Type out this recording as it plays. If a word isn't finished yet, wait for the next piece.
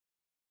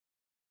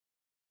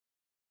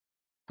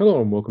Hello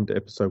and welcome to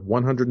episode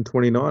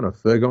 129 of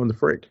Fergo and the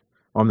Freak.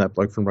 I'm that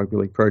bloke from Rugby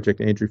League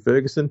Project, Andrew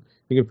Ferguson.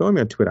 You can find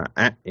me on Twitter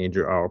at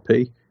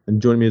AndrewRLP. And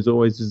joining me as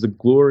always is the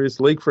glorious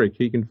League Freak,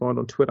 who you can find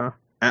on Twitter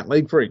at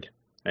League Freak.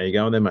 How you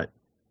going there, mate?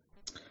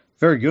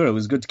 Very good. It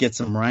was good to get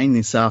some rain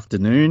this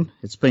afternoon.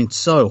 It's been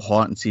so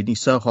hot in Sydney,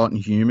 so hot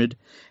and humid.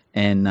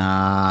 And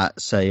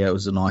so, yeah, it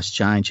was a nice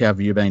change. How have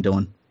you been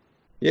doing?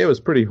 Yeah, it was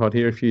pretty hot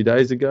here a few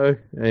days ago.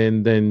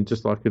 And then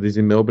just like it is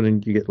in Melbourne,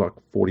 and you get like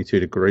 42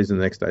 degrees and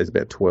the next day is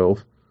about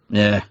 12.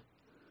 Yeah,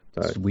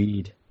 So it's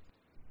weird.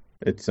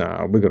 it's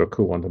we've got a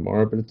cool one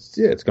tomorrow, but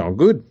it's going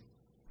good.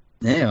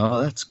 Yeah,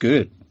 oh, that's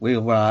good. We're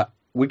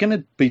going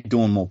to be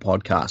doing more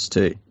podcasts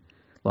too.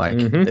 Like,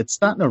 It's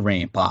starting to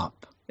ramp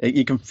up.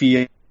 You can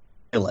feel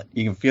it.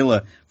 You can feel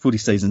the footy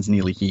season's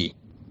nearly here.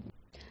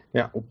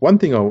 Now, one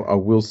thing I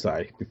will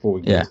say before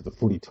we get into the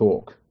footy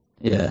talk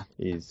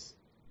is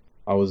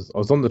I was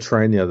on the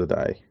train the other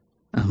day,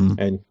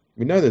 and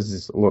we know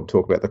there's a lot of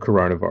talk about the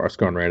coronavirus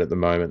going around at the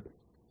moment.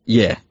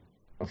 Yeah.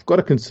 I've got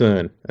a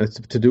concern, and it's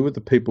to do with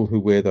the people who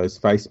wear those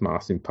face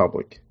masks in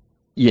public.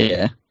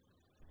 Yeah.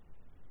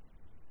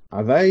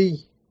 Are they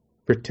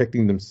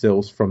protecting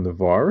themselves from the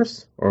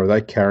virus, or are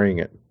they carrying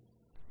it?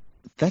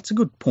 That's a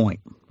good point,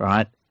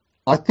 right?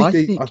 I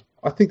think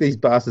these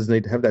bastards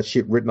need to have that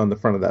shit written on the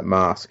front of that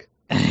mask.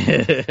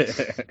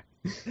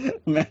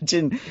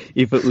 Imagine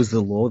if it was the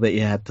law that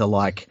you had to,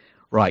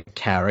 write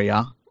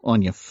carrier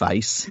on your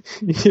face.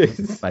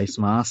 Yes. Face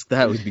mask.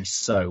 That would be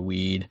so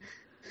weird.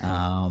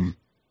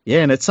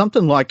 Yeah, and it's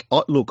something like,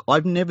 look,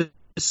 I've never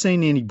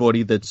seen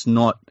anybody that's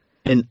not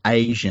an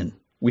Asian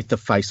with the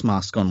face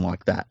mask on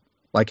like that.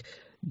 Like,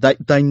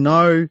 they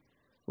know,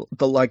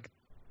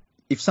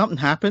 if something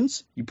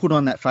happens, you put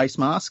on that face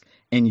mask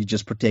and you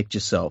just protect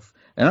yourself.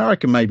 And I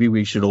reckon maybe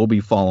we should all be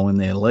following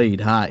their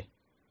lead, hey?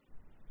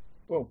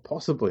 Well,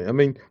 possibly. I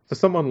mean, for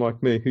someone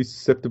like me who's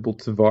susceptible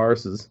to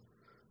viruses,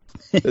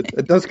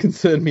 it does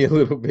concern me a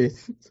little bit.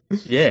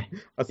 Yeah.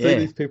 I see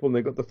these people and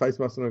they've got the face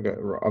mask and I go,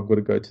 right, I've got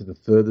to go to the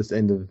furthest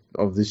end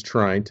of this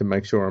train to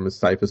make sure I'm as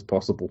safe as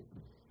possible.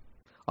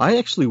 I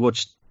actually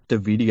watched a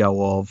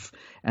video of,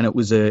 and it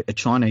was a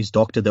Chinese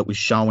doctor that was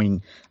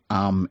showing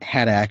how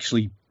to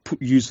actually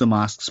use the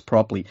masks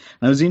properly.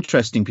 And it was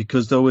interesting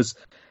because there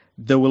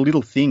were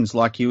little things,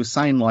 like he was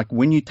saying, like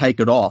when you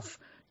take it off,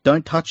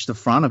 don't touch the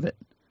front of it.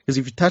 Because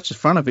if you touch the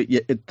front of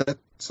it,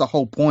 that's the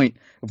whole point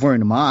of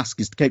wearing a mask,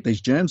 is to keep these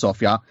germs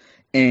off you.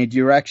 And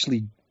you're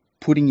actually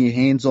putting your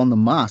hands on the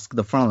mask,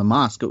 the front of the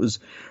mask. It was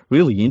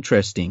really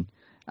interesting.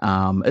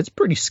 It's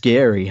pretty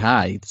scary,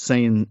 hey,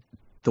 seeing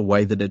the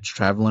way that it's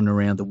traveling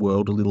around the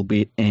world a little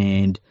bit.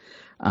 And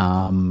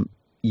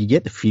you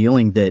get the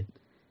feeling that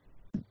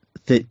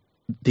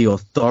the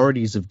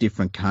authorities of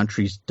different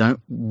countries don't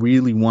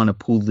really want to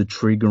pull the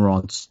trigger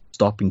on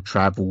stopping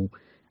travel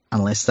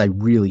unless they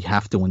really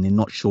have to, and they're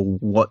not sure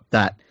what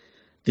the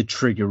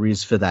trigger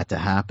is for that to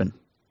happen.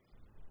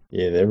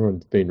 Yeah,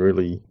 everyone's been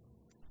really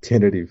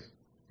tentative,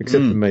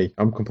 except for me.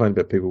 I'm complaining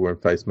about people wearing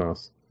face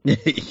masks.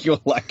 You're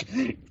like,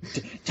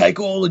 take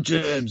all the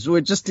germs.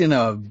 We're just in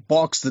a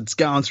box that's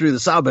going through the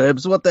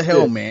suburbs. What the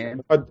hell,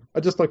 man? I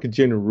just like a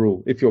general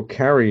rule. If you're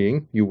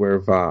carrying, you wear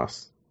a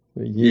mask.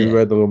 You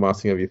wear the little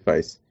mask over your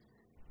face.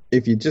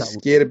 If you're just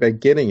scared about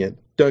getting it,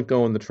 don't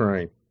go on the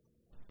train.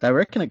 They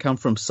reckon it come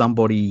from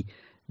somebody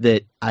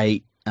that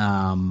ate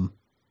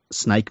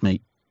snake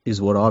meat,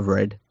 is what I've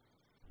read.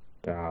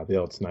 The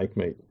old snake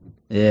meat.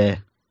 Yeah.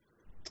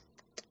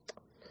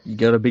 You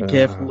got to be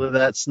careful of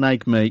that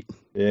snake meat.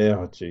 Yeah,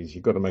 oh geez, you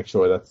got to make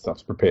sure that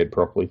stuff's prepared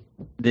properly.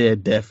 Yeah,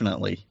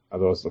 definitely.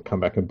 Otherwise, it'll come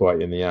back and bite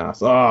you in the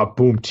ass.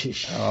 Boom,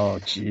 tish. Oh,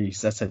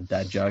 jeez, that's a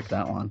dad joke,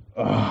 that one.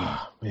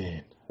 Oh,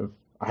 man.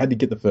 I had to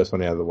get the first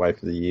one out of the way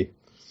for the year.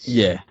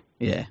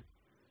 Yeah.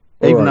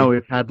 Even though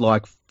we've had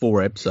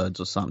 4 episodes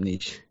or something.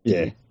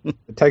 Yeah.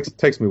 It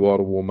takes me a while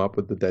to warm up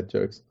with the dad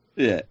jokes.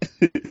 Yeah.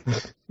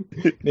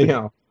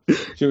 Now,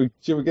 should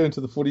we get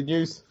into the footy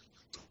news?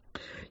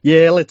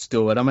 Yeah, let's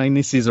do it. I mean,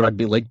 this is a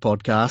rugby league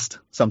podcast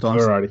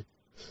sometimes. Alrighty.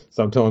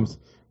 Sometimes.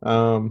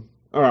 All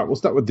right, we'll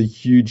start with the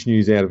huge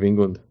news out of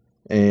England.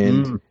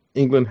 And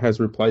England has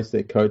replaced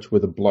their coach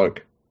with a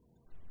bloke.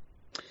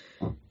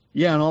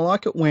 Yeah, and I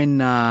like it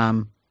when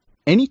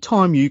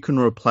anytime you can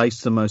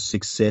replace the most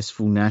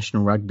successful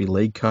National Rugby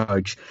League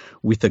coach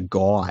with a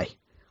guy,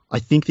 I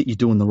think that you're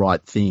doing the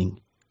right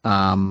thing.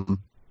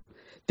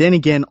 Then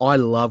again, I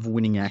love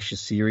winning Ashes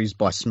series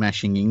by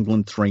smashing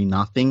England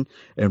 3-0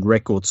 and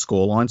record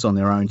scorelines on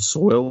their own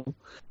soil.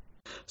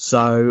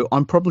 So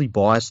I'm probably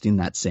biased in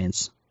that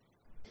sense.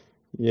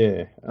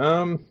 Yeah.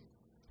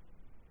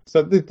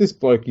 So this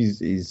bloke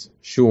is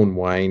Sean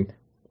Wayne.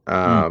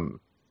 I'd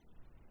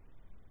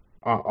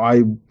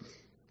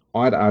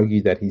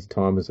argue that his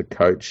time as a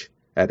coach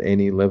at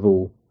any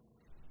level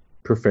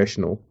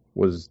professional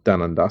was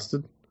done and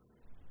dusted.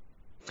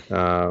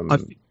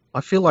 I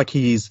feel like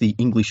he is the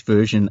English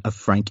version of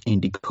Frank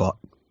Endicott.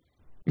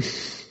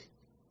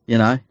 You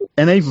know?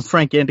 And even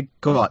Frank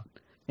Endicott,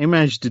 he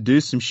managed to do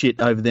some shit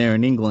over there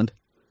in England,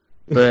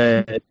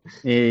 but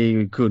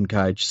he couldn't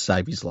coach to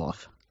save his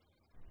life.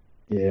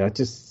 Yeah,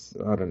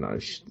 I don't know.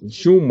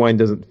 Sean Wayne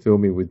doesn't fill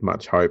me with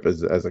much hope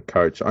as a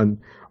coach.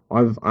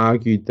 I've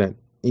argued that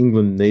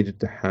England needed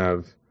to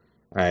have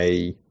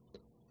a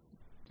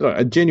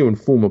a genuine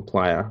former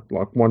player,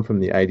 like one from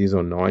the 80s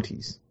or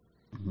 90s,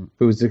 Mm-hmm.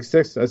 who was a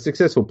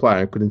successful player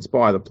and could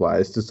inspire the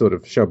players to sort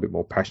of show a bit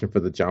more passion for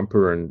the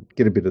jumper and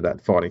get a bit of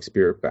that fighting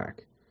spirit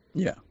back.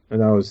 Yeah.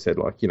 And I always said,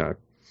 like,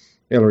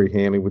 Ellery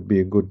Hanley would be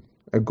a good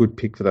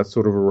pick for that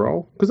sort of a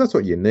role because that's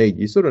what you need.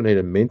 You sort of need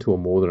a mentor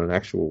more than an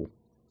actual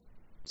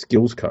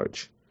skills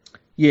coach.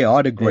 Yeah,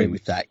 I'd agree And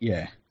with that.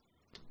 Yeah.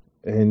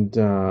 and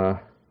my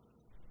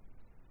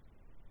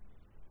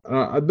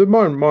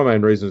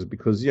main reason is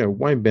because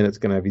Wayne Bennett's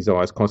going to have his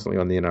eyes constantly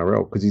on the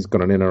NRL because he's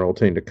got an NRL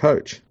team to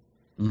coach.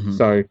 Mm-hmm.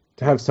 So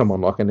to have someone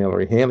like an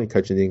Ellery Hanley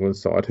coaching the England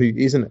side who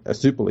isn't a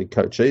Super League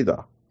coach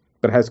either,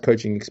 but has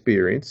coaching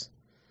experience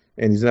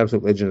and he's an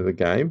absolute legend of the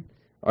game,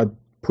 I'd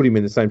put him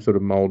in the same sort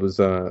of mould as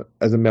a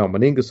Mal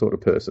Meninga sort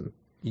of person.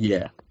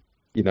 Yeah.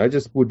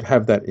 Just would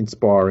have that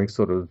inspiring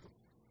sort of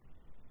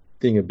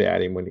thing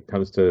about him when it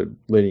comes to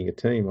leading a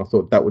team. I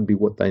thought that would be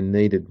what they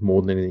needed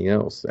more than anything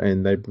else,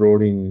 and they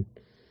brought in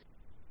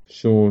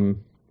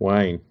Sean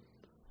Wayne.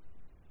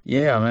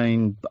 Yeah, I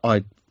mean,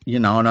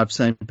 and I've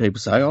seen people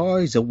say, oh,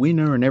 he's a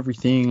winner and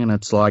everything, and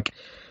it's like,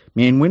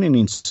 man, winning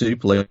in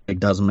Super League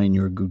doesn't mean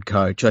you're a good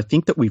coach. I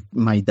think that we've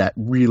made that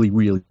really,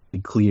 really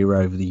clear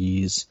over the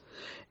years.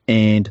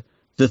 And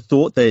the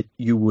thought that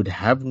you would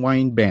have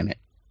Wayne Bennett,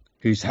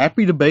 who's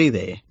happy to be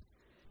there,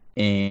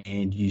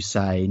 and you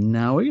say,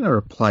 no, we're going to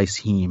replace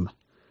him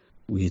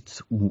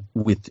with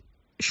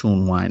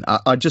Sean Wayne.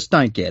 I just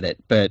don't get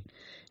it. But,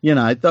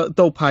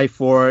 they'll pay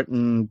for it,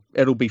 and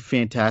it'll be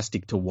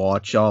fantastic to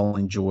watch. I'll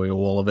enjoy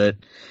all of it.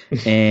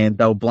 And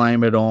they'll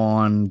blame it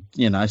on,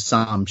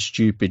 some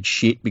stupid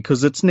shit,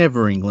 because it's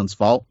never England's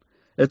fault.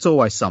 It's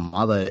always some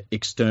other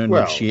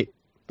external shit.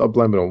 They'll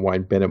blame it on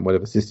Wayne Bennett and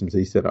whatever systems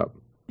he set up.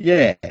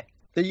 Yeah.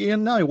 You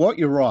know what?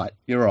 You're right.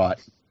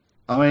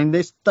 I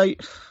mean,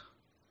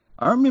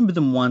 I remember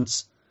them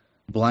once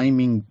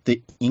blaming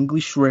the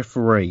English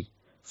referee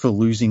for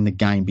losing the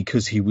game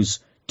because he was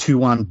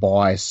too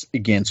unbiased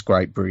against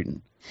Great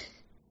Britain.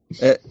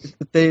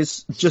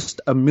 There's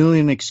just a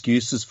million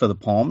excuses for the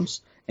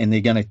Poms, and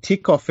they're going to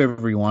tick off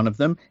every one of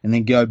them and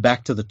then go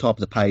back to the top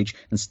of the page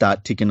and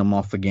start ticking them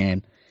off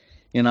again.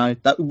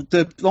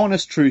 The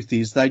honest truth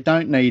is they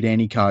don't need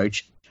any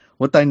coach.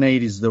 What they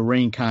need is the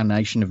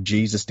reincarnation of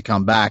Jesus to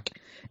come back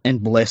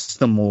and bless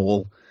them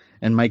all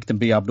and make them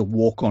be able to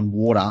walk on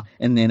water,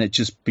 and then it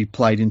just be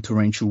played in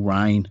torrential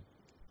rain.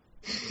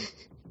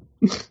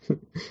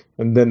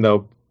 And then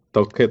they'll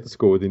keep the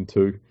score within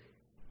 2.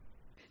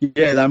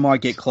 Yeah, they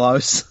might get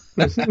close.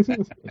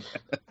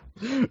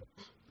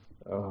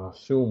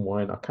 Sean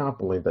Wayne, I can't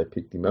believe they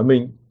picked him. I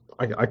mean,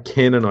 I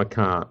can and I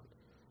can't.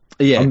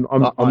 Yeah,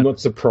 I'm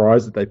not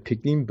surprised that they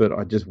picked him, but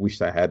I just wish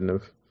they hadn't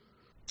have.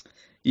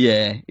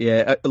 Yeah.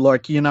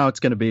 It's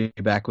going to be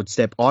a backward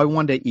step. I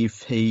wonder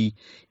if he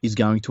is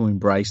going to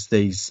embrace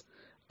these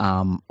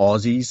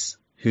Aussies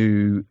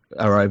who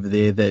are over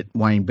there that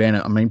Wayne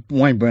Bennett. I mean,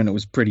 Wayne Bennett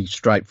was pretty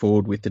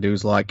straightforward with it. It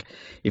was like,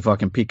 if I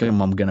can pick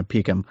him, I'm going to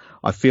pick him.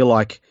 I feel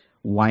like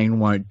Wayne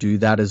won't do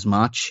that as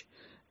much.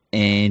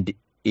 And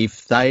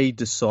if they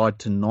decide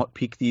to not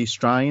pick the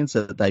Australians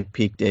that they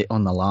picked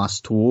on the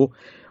last tour,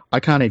 I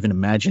can't even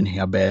imagine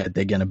how bad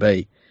they're going to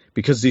be,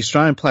 because the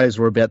Australian players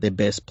were about their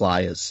best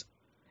players.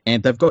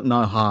 And they've got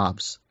no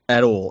halves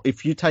at all.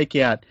 If you take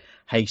out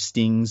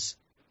Hastings,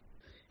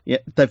 yeah,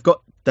 they've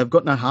got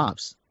no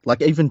halves.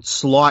 Like, even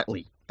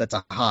slightly, that's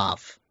a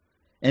half.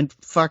 And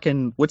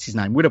fucking, what's his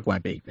name? Widdop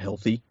won't be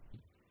healthy.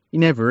 He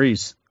never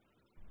is.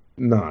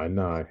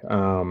 No.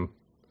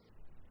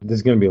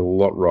 There's going to be a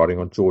lot riding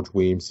on George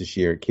Williams this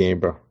year at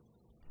Canberra.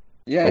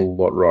 Yeah. A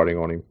lot riding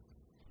on him.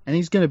 And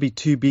he's going to be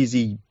too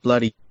busy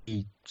bloody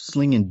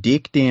slinging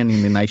dick down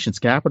in the nation's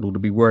capital to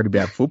be worried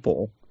about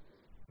football.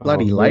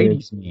 Bloody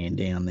ladies man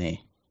down there.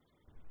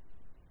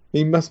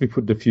 He must be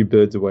putting a few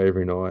birds away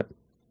every night.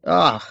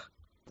 Ah.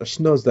 A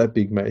schnoz that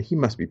big, mate. He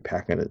must be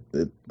packing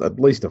it at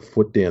least a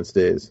foot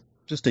downstairs.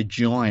 Just a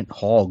giant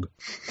hog.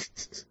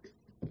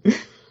 I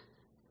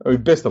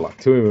mean, best of luck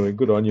to him. I mean,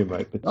 good on you,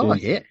 mate.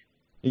 But yeah.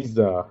 He's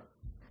going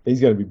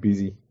to be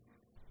busy.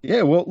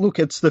 Yeah, well, look,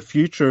 it's the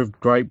future of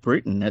Great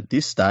Britain at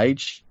this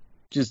stage.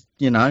 Just,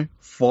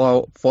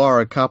 fire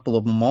a couple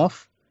of them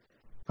off.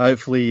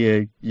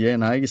 Hopefully,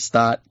 you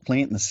start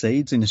planting the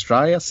seeds in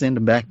Australia, send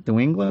them back to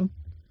England.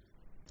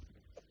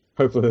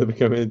 Hopefully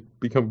they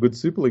become good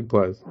Super League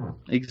players.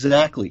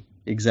 Exactly.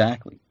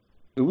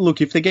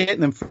 Look, if they're getting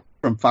them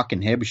from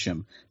fucking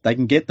Hebersham, they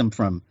can get them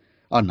from,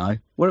 I don't know,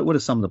 what are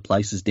some of the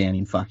places down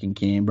in fucking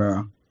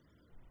Canberra?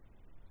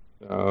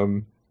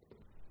 What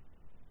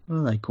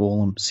do they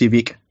call them?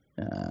 Civic.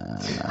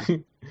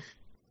 I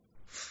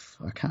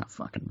can't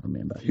fucking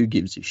remember. Who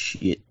gives a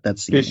shit?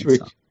 That's the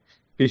Fishwick. answer.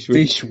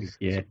 Fishwick,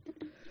 yeah.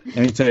 Let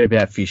me tell you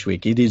about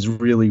Fishwick. It is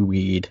really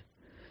weird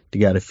to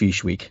go to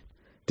Fishwick,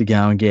 to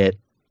go and get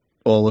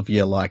all of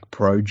your, like,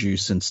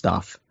 produce and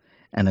stuff,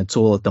 and it's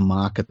all at the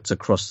markets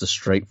across the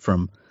street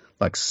from,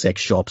 like,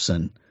 sex shops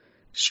and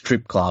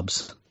strip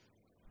clubs.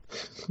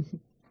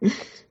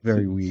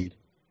 Very weird.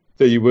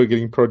 So you were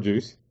getting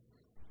produce?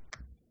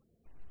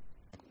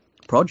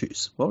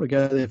 Produce. Why would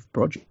I go there for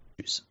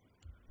produce?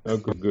 Oh,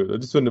 good. I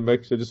just wanted to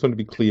make sure. I just wanted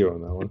to be clear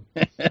on that one.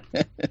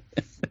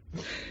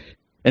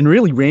 And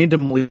really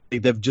randomly,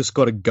 they've just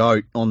got a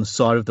goat on the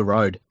side of the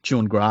road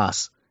chewing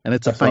grass, and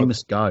it's a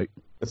famous goat.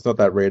 It's not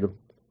that random,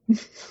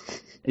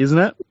 isn't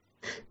it?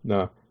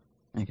 No.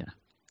 Okay.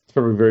 It's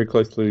probably very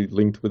closely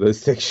linked with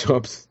those sex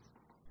shops.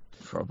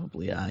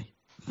 Probably, eh?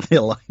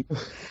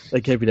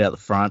 They keep it out the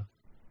front.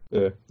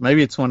 Yeah.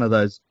 Maybe it's one of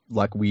those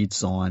like weird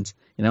signs.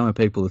 You know when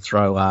people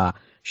throw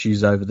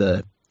shoes over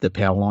the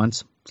power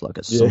lines? It's like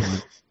a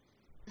sign.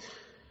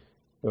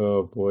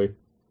 Oh boy.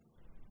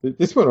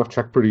 This went off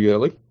track pretty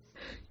early.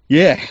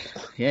 Yeah.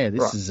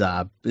 This is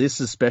a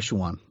special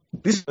one.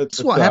 This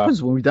is what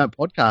happens when we don't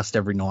podcast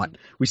every night.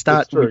 We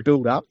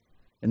build up,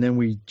 and then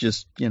we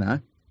just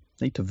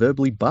need to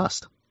verbally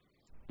bust.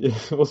 Yeah.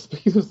 Well,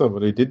 speaking of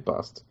someone who did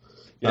bust,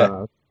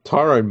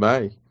 Tyrone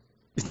May.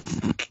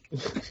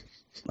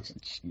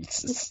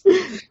 Jesus.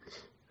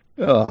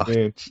 Oh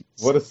man,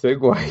 what a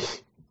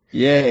segue.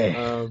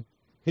 Yeah.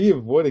 He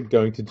avoided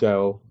going to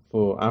jail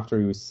after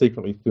he was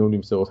secretly filmed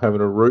himself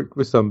having a root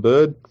with some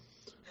bird.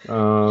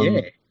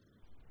 The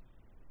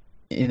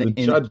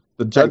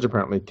judge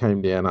apparently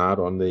came down hard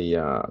on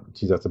the.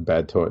 Geez, that's a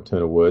bad turn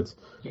of words.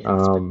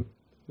 On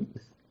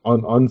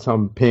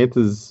some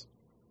Panthers.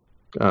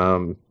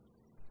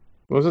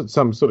 Was it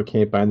some sort of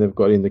campaign they've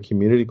got in the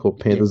community called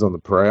Panthers on the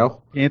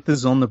Prowl?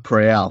 Panthers on the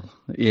Prowl.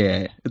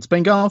 Yeah, it's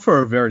been going on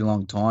for a very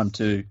long time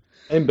too,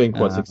 and been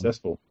quite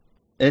successful.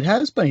 It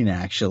has been,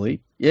 actually.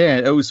 Yeah,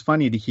 it was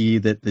funny to hear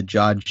that the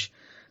judge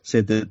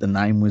said that the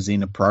name was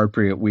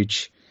inappropriate,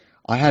 which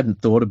I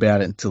hadn't thought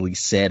about it until he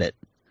said it.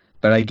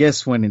 But I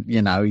guess when,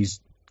 he's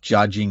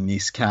judging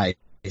this case,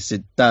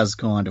 it does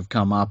kind of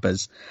come up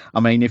as,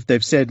 if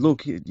they've said,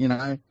 look,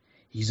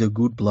 he's a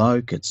good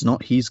bloke, it's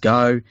not his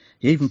go,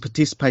 he even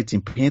participates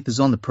in Panthers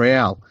on the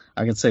Prowl,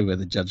 I can see where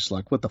the judge is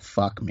like, what the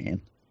fuck,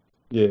 man?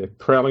 Yeah,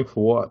 prowling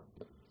for what?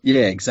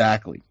 Yeah,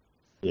 exactly.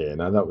 Yeah,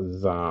 no, that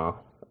was...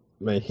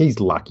 he's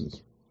lucky.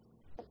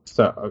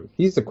 So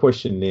here's the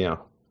question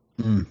now.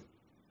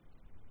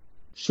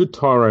 Should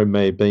Tyrone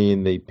May be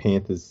in the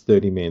Panthers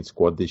 30-man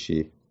squad this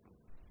year?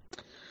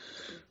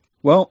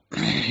 Well,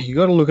 you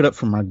got to look at it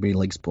from rugby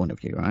league's point of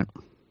view, right?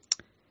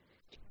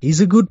 He's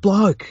a good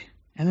bloke,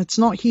 and it's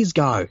not his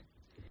go.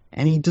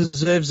 And he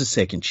deserves a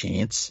second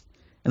chance.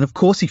 And of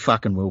course he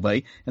fucking will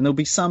be. And there'll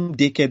be some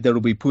dickhead that'll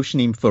be pushing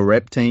him for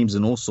rep teams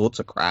and all sorts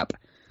of crap.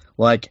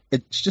 Like,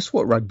 it's just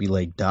what rugby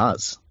league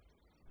does.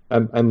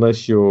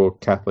 Unless you're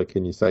Catholic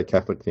and you say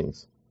Catholic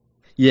things.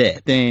 Yeah,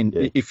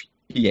 then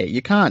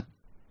you can't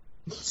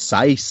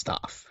say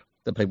stuff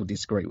that people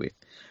disagree with,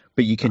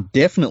 but you can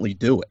definitely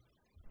do it.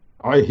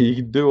 You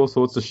can do all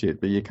sorts of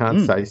shit, but you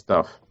can't say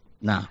stuff.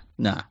 Nah.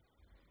 You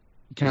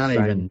can't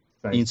even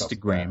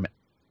Instagram it.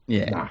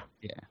 Yeah.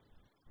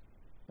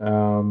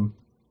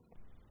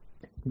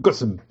 We've got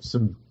some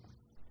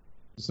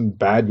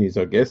bad news,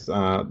 I guess.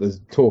 There's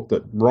talk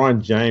that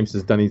Ryan James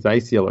has done his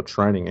ACL at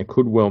training and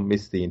could well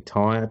miss the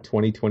entire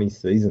 2020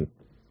 season.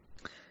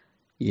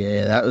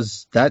 Yeah,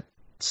 that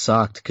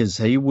sucked because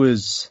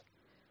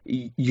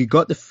you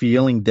got the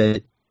feeling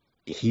that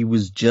he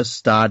was just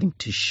starting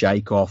to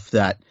shake off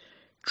that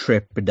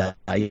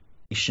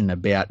trepidation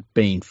about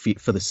being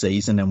fit for the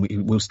season,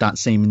 and we'll start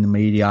seeing him in the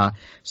media,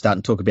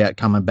 starting to talk about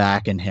coming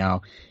back and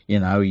how,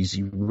 he's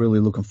really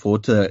looking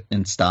forward to it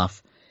and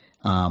stuff.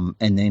 And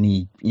then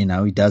he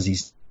does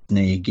his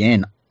knee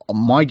again.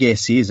 My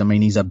guess is,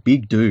 he's a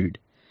big dude,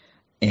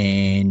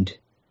 and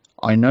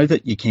I know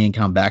that you can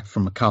come back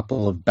from a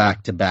couple of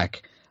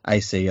back-to-back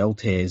ACL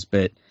tears,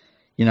 but,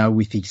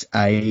 with his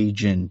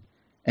age and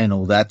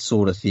all that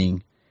sort of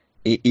thing,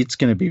 it's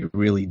going to be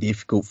really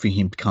difficult for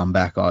him to come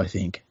back, I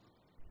think.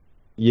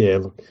 Yeah,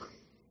 look,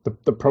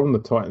 the problem the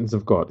Titans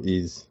have got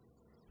is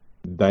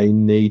they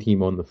need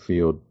him on the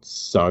field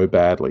so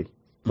badly.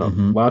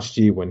 Last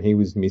year when he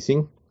was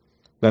missing,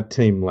 that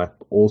team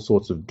lacked all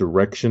sorts of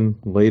direction,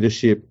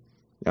 leadership,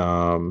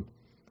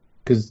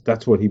 because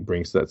that's what he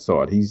brings to that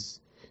side.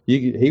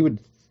 He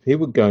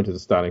would go into the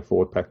starting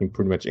forward pack in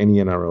pretty much any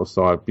NRL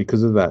side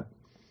because of that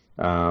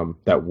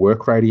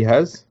work rate he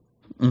has,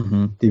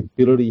 the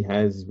ability he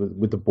has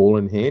with the ball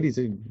in hand. He's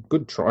a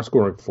good try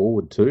scoring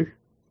forward too,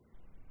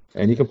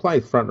 and he can play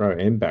front row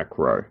and back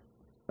row.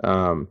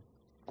 I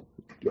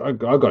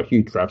got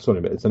huge raps on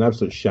him, but it's an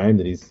absolute shame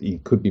that he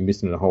could be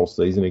missing a whole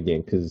season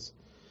again because.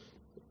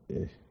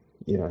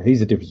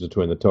 He's the difference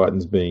between the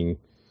Titans being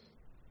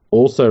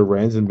also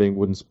Rans and being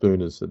wooden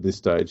spooners at this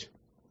stage.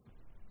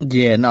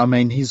 Yeah, no,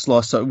 he's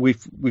lost. So we've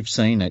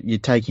seen it. You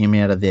take him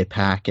out of their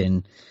pack,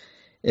 and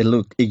it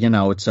looks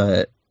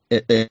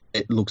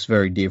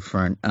very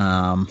different.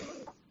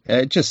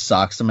 It just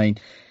sucks.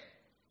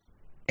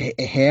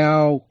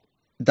 How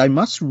they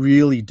must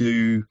really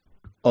do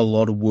a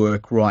lot of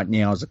work right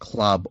now as a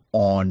club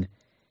on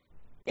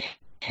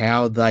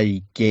how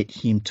they get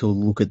him to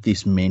look at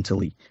this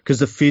mentally, because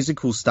the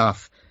physical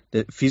stuff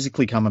that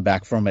physically coming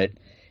back from it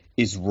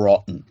is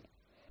rotten.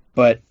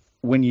 But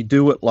when you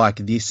do it like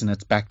this and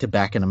it's back to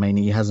back, and I mean,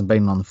 he hasn't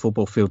been on the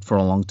football field for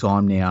a long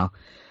time now,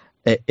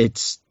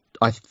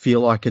 I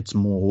feel like it's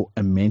more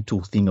a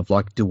mental thing of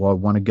like, do I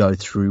want to go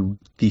through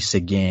this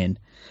again?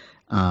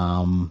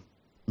 Man,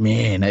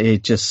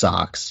 it just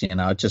sucks.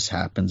 It just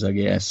happens, I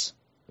guess.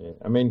 Yeah,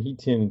 I mean, he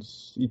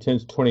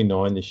turns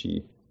 29 this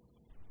year.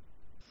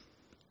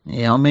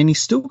 Yeah, I mean,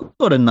 he's still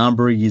got a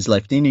number of years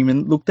left in him.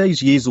 And look,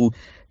 these years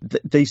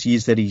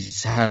that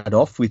he's had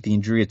off with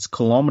injury, it's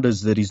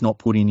kilometres that he's not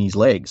put in his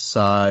legs.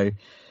 So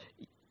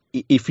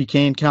if he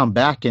can come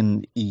back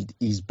and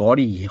his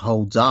body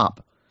holds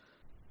up,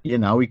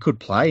 he could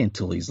play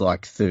until he's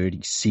like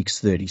 36,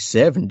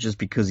 37 just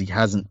because he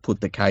hasn't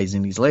put the Ks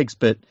in his legs.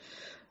 But,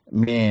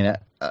 man,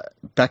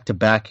 back to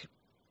back,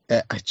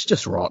 it's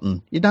just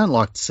rotten. You don't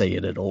like to see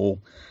it at all.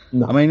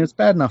 No. I mean, it's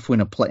bad enough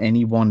when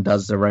anyone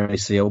does the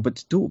ACL, but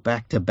to do it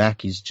back to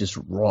back is just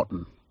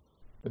rotten.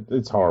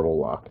 It's horrible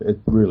luck. It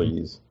really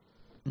is.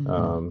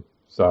 Mm-hmm.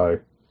 So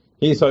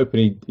here's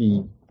hoping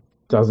he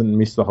doesn't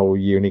miss the whole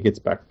year and he gets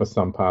back for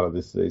some part of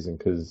this season,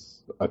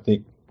 because I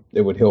think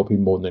it would help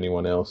him more than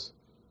anyone else.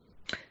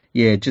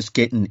 Yeah, just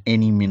getting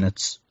any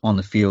minutes on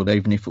the field,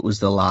 even if it was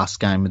the last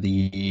game of the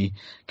year,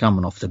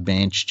 coming off the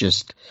bench,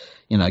 just,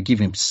 give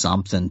him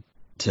something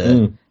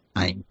to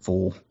aim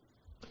for.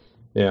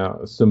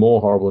 Yeah, some more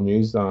horrible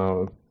news.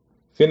 Finay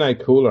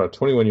Kula, a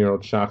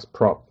 21-year-old Sharks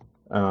prop,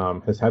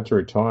 has had to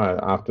retire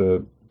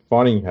after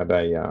finding he had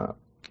a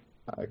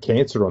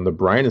cancer on the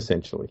brain,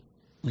 essentially.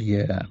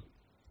 Yeah.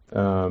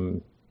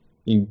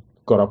 He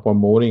got up one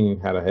morning,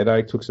 had a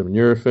headache, took some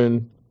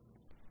Nurofen.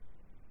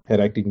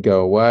 Headache didn't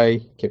go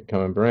away, kept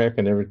coming back,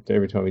 and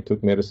every time he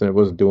took medicine, it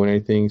wasn't doing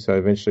anything. So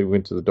eventually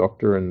went to the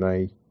doctor, and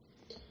they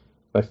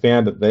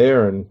found it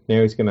there, and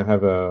now he's going to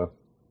have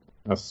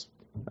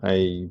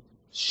a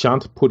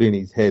shunt put in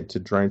his head to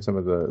drain some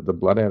of the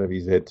blood out of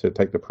his head to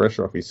take the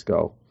pressure off his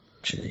skull.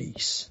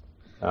 Jeez.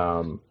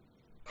 So.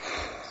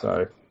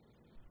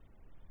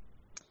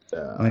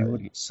 I mean, what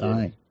do you say?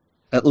 Yeah.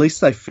 At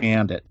least they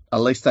found it.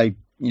 At least they,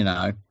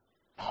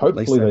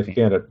 Hopefully they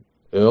found it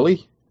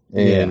early,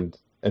 and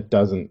it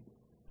doesn't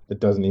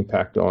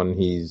impact on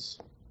his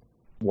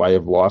way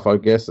of life, I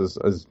guess,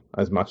 as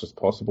much as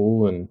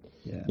possible, and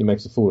he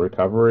makes a full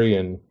recovery.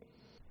 And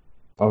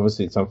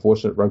obviously, it's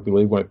unfortunate rugby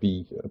league won't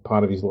be a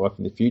part of his life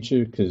in the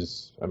future,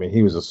 because I mean,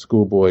 he was a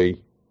schoolboy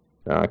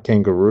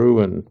kangaroo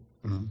and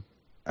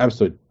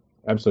absolute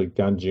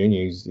gun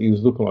junior. He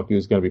was looking like he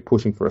was going to be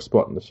pushing for a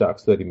spot in the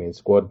Sharks 30-man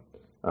squad,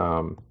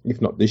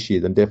 if not this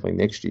year, then definitely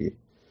next year.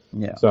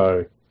 Yeah.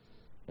 So,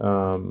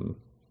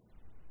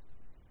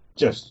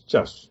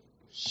 just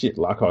shit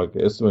luck, I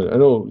guess,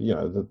 and all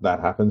that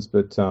happens.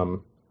 But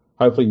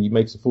hopefully he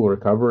makes a full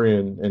recovery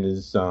and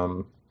is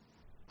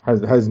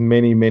has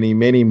many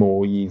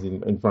more years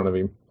in front of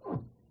him.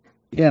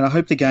 Yeah, and I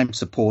hope the game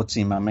supports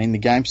him. I mean, the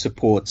game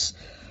supports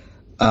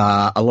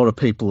a lot of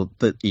people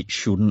that it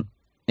shouldn't,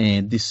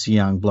 and this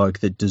young bloke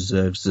that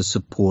deserves the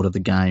support of the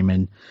game,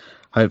 and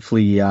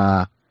hopefully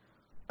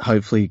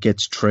it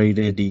gets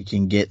treated, he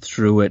can get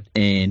through it,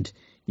 and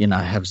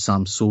have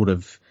some sort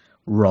of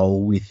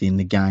role within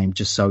the game,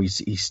 just so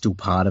he's still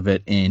part of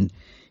it, and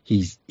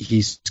his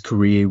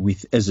career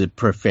as a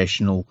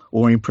professional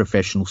or in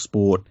professional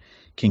sport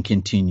can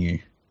continue.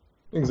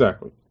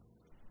 Exactly.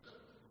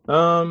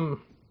 Now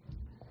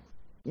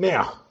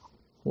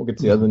we'll get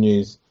to the other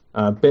news.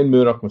 Ben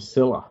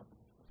Murdoch-Masila.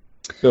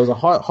 There was a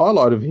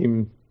highlight of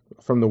him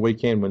from the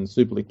weekend when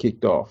Super League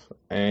kicked off,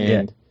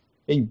 and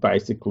he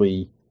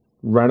basically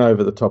ran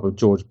over the top of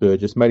George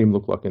Burgess, made him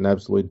look like an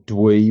absolute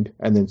dweeb,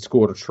 and then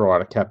scored a try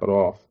to cap it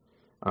off.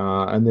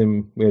 And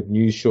then we had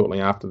news shortly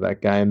after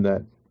that game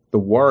that the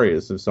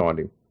Warriors have signed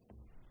him.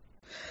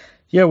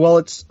 Yeah, well,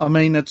 it's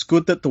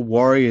good that the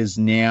Warriors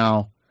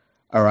now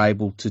are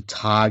able to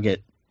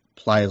target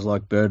players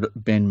like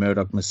Ben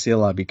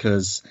Murdoch-Masila,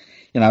 because,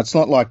 it's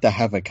not like they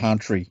have a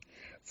country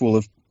full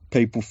of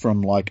people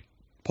from like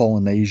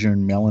Polynesia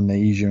and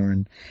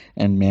Melanesia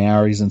and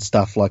Maoris and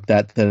stuff like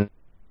that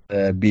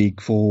are big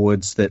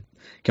forwards that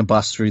can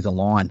bust through the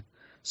line.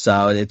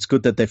 So it's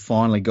good that they've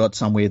finally got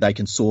somewhere they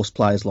can source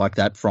players like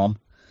that from.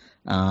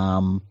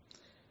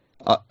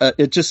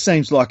 It just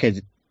seems like a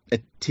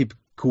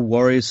typical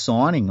Warriors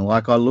signing.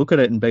 Like, I look at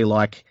it and be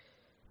like,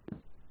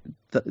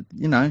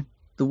 the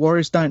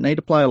Warriors don't need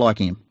a player like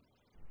him.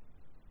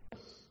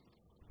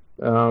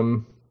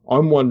 I'm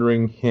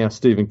wondering how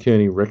Stephen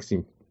Kearney wrecks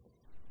him.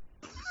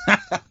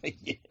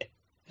 Yeah.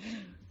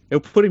 He'll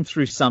put him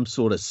through some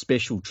sort of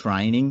special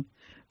training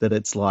that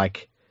it's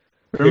like...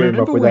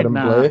 Remember with Adam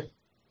Blair?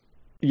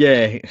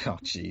 Yeah. Oh,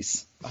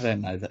 jeez. I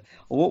don't know that.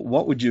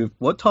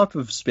 What type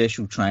of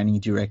special training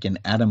do you reckon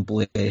Adam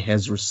Blair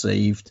has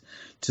received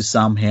to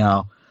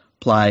somehow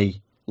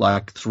play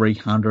like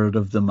 300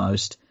 of the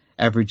most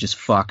average as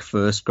fuck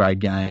first grade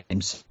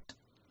games?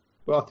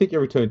 Well, I think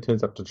every time he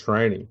turns up to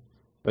training,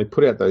 they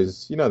put out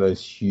those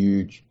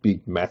huge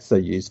big mats they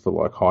use for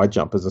like high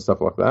jumpers and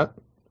stuff like that.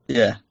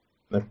 Yeah.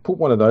 They put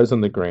one of those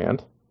on the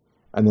ground,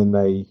 and then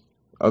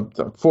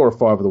 4 or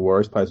 5 of the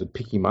Warriors players would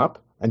pick him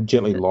up and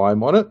gently lie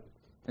him on it.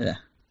 Yeah.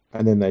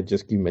 And then they'd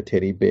just give him a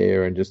teddy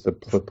bear and just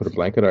put a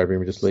blanket over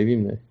him and just leave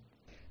him there.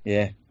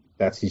 Yeah.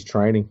 That's his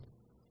training.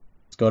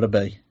 It's got to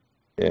be.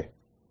 Yeah.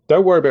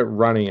 Don't worry about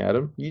running,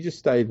 Adam. You just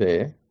stay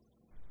there.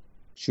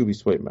 She'll be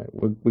sweet, mate.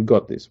 We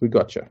got this. We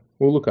got you.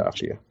 We'll look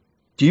after you.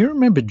 Do you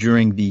remember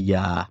during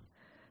the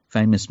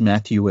famous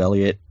Matthew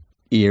Elliott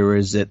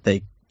eras at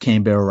the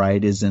Canberra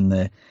Raiders and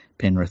the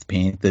Penrith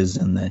Panthers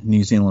and the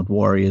New Zealand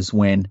Warriors,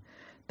 when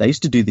they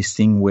used to do this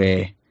thing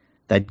where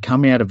they'd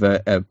come out of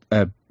a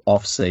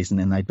off season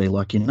and they'd be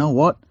like, you know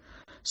what?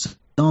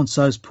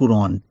 So-and-so's put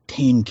on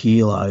 10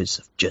 kilos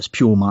of just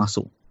pure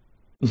muscle.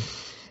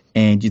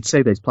 And you'd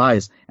see these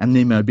players and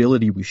their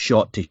mobility was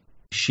shot to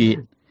shit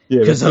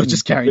because they were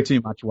just carrying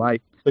too much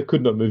weight. They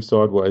could not move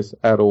sideways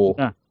at all.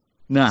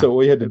 No. So all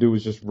we had to do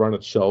was just run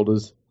at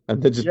shoulders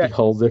and there'd just be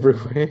holes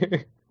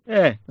everywhere.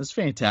 Yeah, it was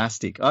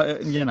fantastic. Like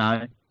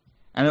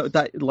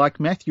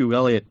Matthew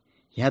Elliott,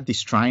 he had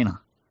this trainer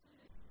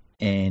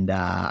and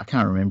I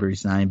can't remember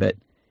his name, but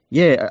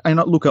yeah, and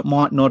look, it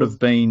might not have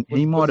been.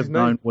 He might have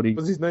known what he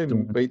was. His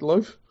name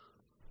Meatloaf.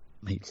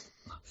 Meatloaf.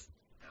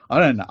 I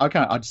don't know.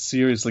 I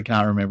seriously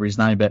can't remember his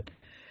name, but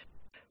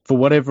for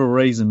whatever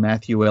reason,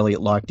 Matthew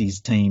Elliott liked his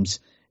teams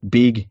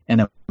big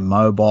and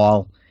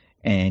mobile,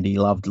 and he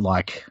loved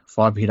like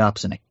 5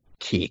 hit-ups and a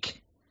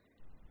kick.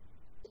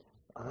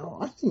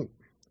 I think,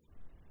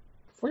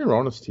 if we're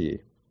honest here,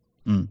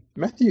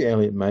 Matthew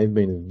Elliott may have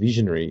been a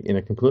visionary in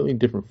a completely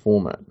different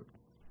format.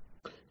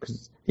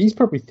 Because he's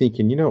probably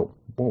thinking, you know,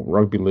 what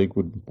rugby league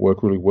would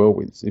work really well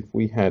with if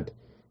we had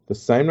the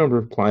same number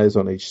of players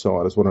on each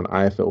side as what an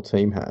AFL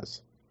team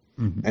has.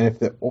 Mm-hmm. And if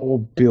they're all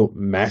built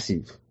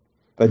massive,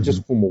 they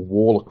just form a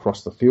wall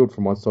across the field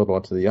from one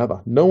sideline to the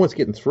other. No one's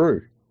getting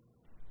through.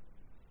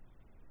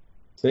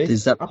 See?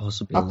 Is that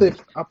possible?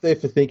 Up there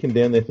for thinking,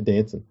 down there for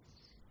dancing.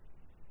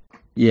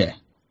 Yeah.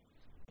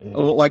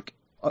 Well, like,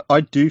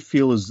 I do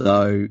feel as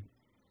though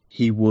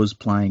he was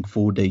playing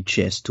 4D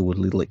chess to a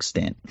little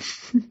extent,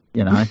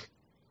 you know?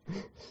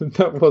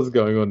 That was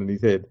going on in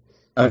his head.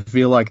 I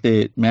feel like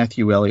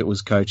Matthew Elliott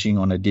was coaching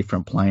on a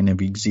different plane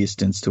of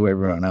existence to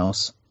everyone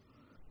else.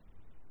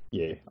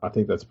 Yeah, I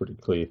think that's pretty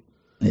clear.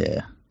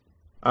 Yeah.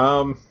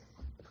 Now,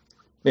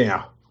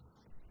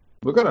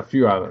 we've got a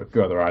few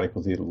other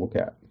articles here to look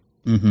at.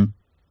 Mm-hmm.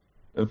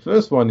 The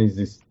first one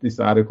is this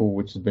article,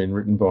 which has been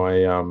written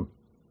by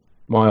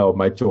my old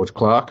mate George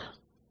Clark.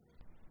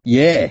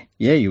 Yeah,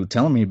 you were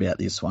telling me about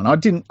this one. I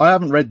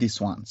haven't read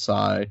this one,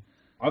 so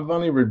I've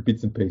only read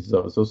bits and pieces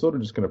of it, so I'm sort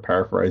of just going to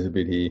paraphrase a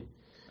bit here.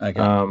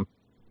 Okay.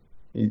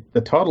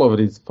 The title of it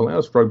is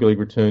Folau's Rugby League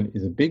Return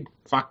is a big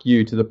fuck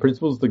you to the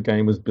principles the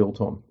game was built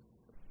on.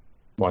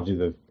 Mind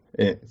you,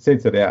 they've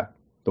censored out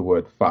the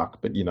word fuck,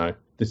 but, you know,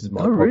 this is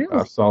my podcast,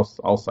 really? So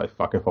I'll say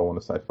fuck if I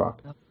want to say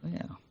fuck.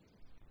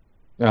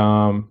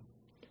 Yeah.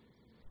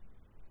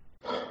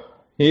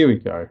 Here we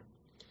go.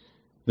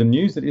 The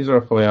news that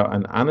Israel Folau,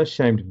 an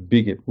unashamed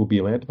bigot, will be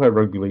allowed to play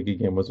rugby league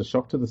again was a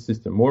shock to the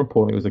system. More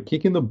importantly, it was a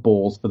kick in the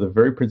balls for the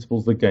very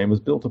principles the game was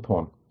built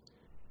upon.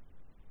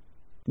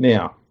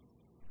 Now,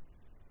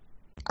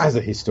 as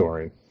a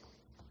historian,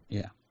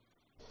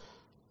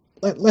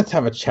 let's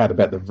have a chat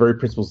about the very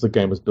principles the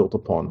game was built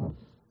upon.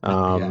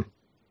 A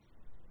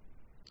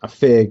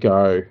fair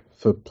go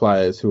for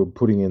players who are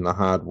putting in the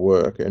hard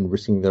work and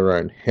risking their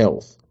own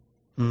health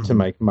to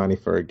make money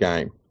for a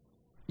game.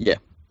 Yeah.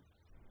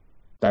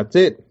 That's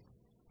it.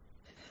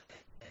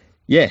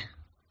 Yeah.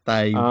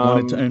 They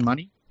wanted to earn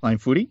money playing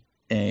footy,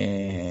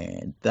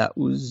 and that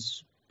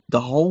was the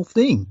whole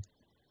thing.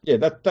 Yeah,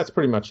 that's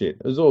pretty much it.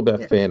 It was all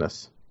about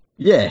fairness.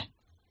 Yeah.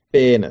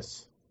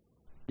 Fairness.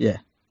 Yeah.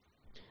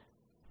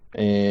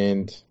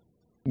 And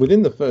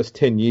within the first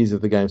 10 years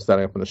of the game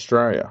starting up in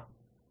Australia,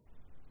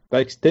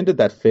 they extended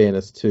that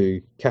fairness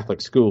to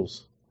Catholic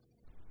schools.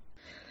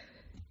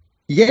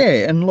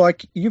 Yeah, and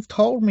like you've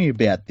told me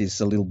about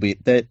this a little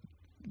bit, that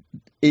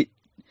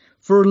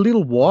for a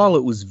little while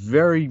it was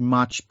very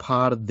much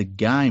part of the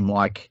game.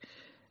 Like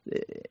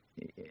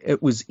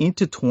it was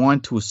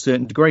intertwined to a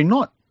certain degree,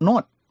 not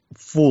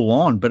full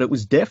on, but it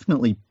was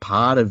definitely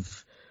part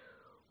of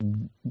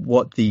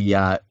what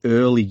the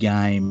early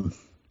game,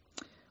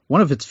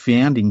 one of its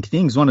founding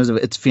things, one of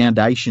its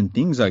foundation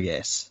things, I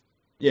guess.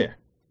 Yeah.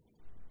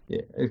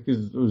 Yeah,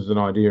 because it was an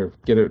idea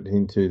of get it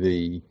into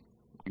the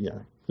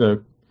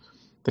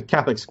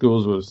Catholic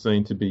schools were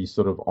seen to be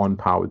sort of on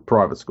par with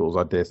private schools,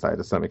 I dare say,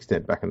 to some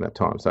extent back in that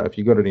time. So if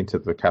you got it into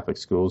the Catholic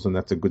schools, and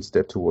that's a good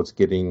step towards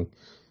getting,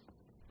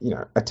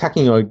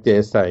 attacking, I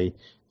dare say,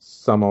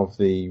 some of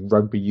the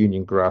rugby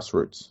union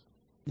grassroots.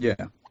 Yeah.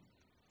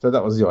 So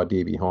that was the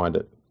idea behind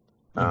it.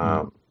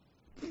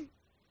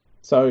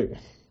 So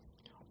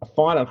I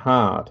find it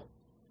hard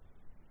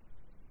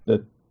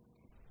that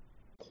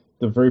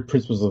the very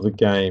principles of the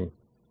game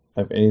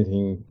have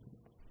anything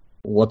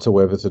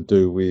whatsoever to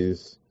do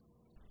with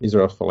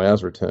Israel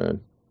Folau's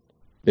return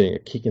being a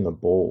kick in the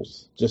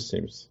balls. Just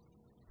seems,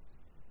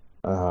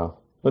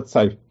 let's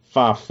say,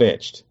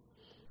 far-fetched.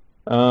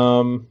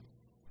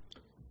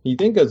 He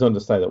then goes on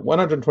to say that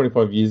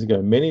 125 years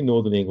ago, many in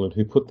Northern England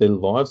who put their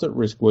lives at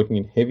risk working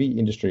in heavy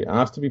industry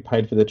asked to be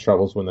paid for their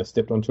troubles when they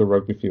stepped onto a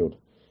rugby field.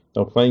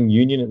 They were playing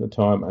union at the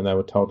time and they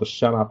were told to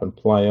shut up and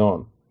play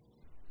on.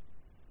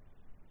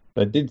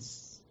 They did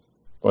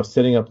by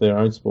setting up their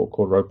own sport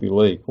called rugby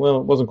league. Well,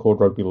 it wasn't called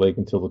rugby league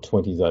until the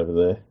 20s over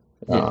there.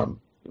 Yeah.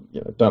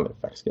 Don't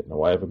let facts get in the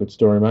way of a good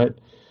story, mate.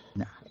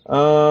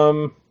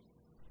 No.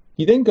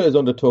 He then goes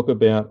on to talk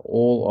about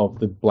all of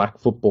the black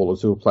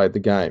footballers who have played the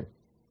game.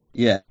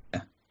 Yeah.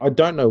 I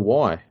don't know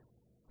why.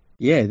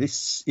 Yeah,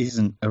 this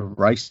isn't a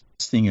race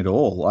thing at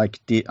all. Like,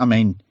 I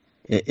mean,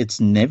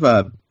 it's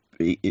never.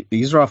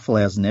 Israel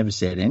Folau's never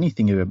said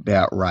anything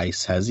about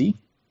race, has he?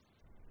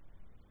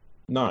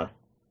 No,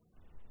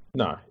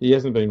 he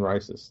hasn't been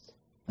racist.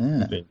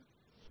 Yeah.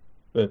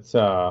 But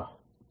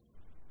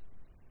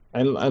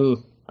and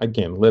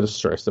again, let us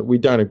stress that we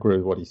don't agree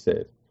with what he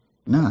said.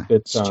 No, but,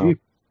 it's stupid.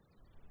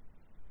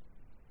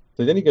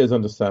 So then he goes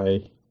on to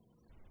say,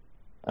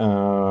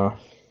 man,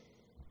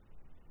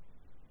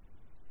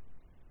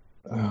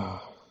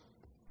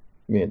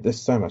 there's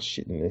so much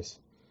shit in this.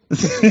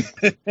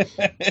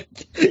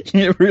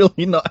 You're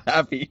really not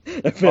happy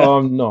about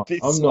I'm not.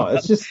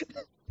 It's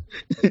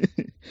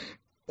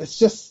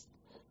just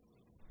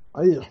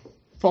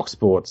Fox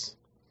Sports.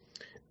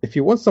 If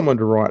you want someone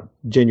to write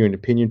genuine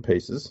opinion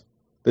pieces,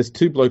 there's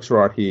two blokes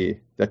right here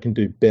that can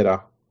do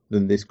better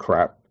than this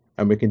crap,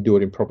 and we can do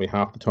it in probably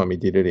half the time he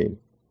did it in.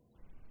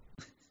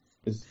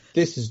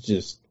 This is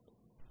just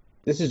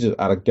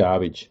utter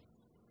garbage.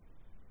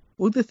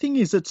 Well, the thing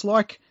is, it's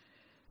like,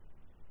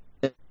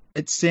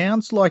 it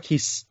sounds like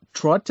he's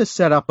tried to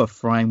set up a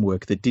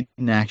framework that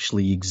didn't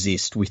actually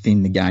exist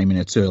within the game in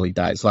its early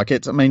days. Like,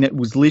 it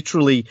was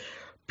literally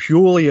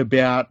purely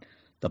about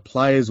the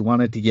players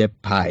wanted to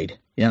get paid,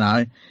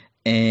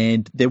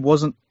 and there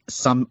wasn't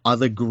some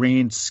other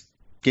grand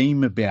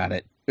scheme about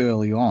it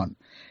early on.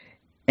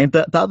 And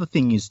the other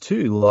thing is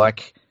too,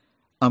 like,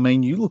 I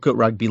mean, you look at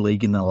rugby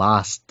league in the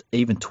last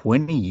even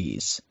 20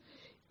 years,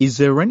 is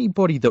there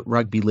anybody that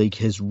rugby league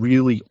has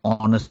really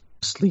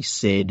honestly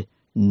said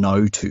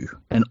no to?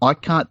 And I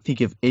can't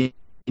think of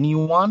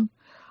anyone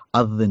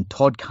other than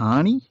Todd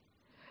Carney,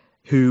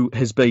 who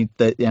has been,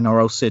 the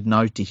NRL said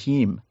no to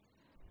him.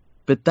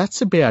 But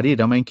that's about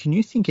it. I mean, can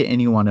you think of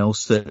anyone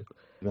else that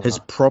has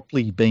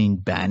properly been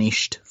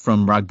banished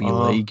from rugby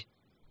league?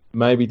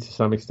 Maybe to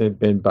some extent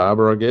Ben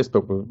Barber, I guess,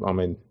 but I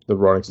mean, the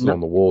writing's still on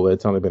the wall there.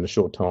 It's only been a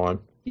short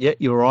time. Yeah,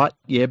 you're right.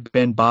 Yeah,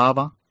 Ben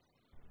Barber.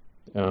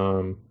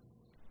 Tim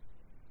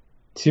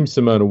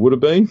Simona would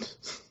have been.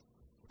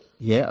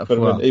 Yeah, but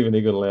I mean, even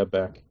he got allowed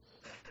back.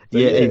 So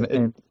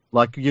and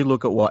like, you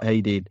look at what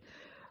he did.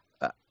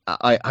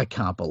 I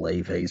can't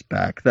believe he's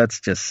back. That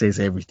just says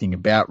everything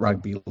about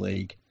rugby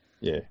league.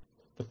 Yeah.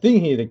 The thing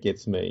here that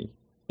gets me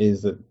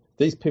is that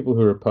these people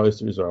who are opposed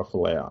to Israel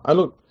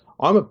Folau,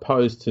 I'm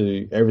opposed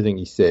to everything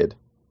he said.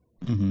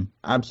 Mm-hmm.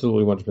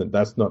 Absolutely 100%.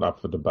 That's not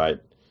up for debate.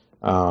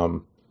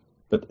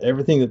 But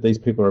everything that these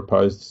people are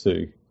opposed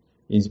to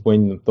is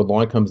when the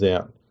line comes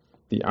out,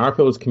 the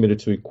RFL is committed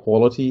to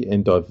equality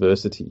and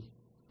diversity.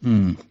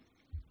 Mm.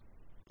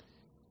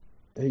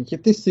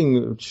 Yet this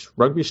thing which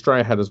Rugby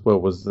Australia had as well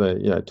was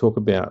talk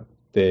about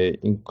their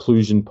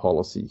inclusion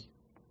policy.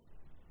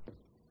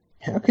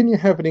 How can you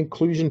have an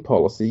inclusion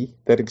policy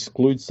that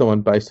excludes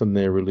someone based on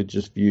their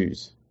religious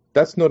views?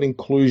 That's not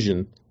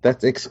inclusion.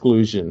 That's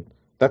exclusion.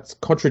 That's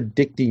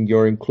contradicting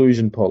your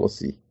inclusion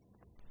policy.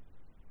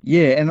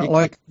 Yeah, and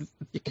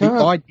you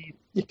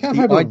can't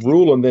have a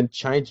rule and then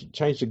change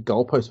the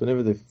goalpost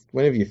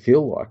whenever you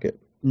feel like it.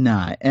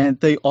 No, and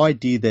the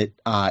idea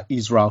that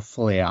Israel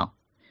Folau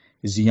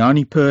is the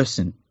only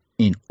person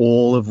in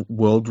all of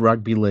World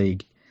Rugby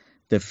League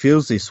that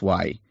feels this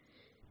way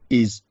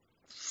is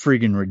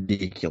friggin'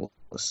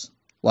 ridiculous.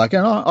 Like,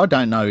 and I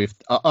don't know if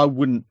I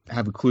wouldn't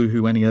have a clue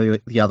who any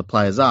of the other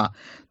players are.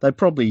 They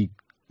probably,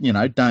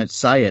 don't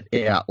say it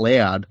out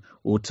loud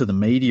or to the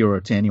media or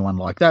to anyone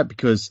like that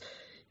because,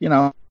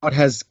 it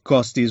has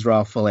cost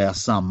Israel Folau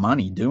some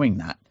money doing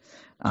that.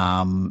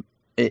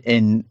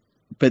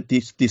 But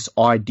this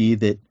idea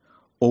that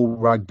all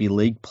rugby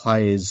league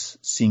players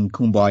sing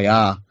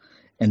Kumbaya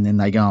and then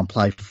they go and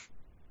play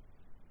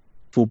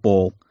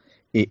football,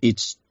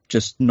 it's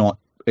just not.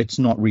 It's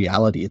not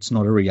reality. It's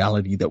not a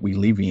reality that we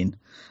live in.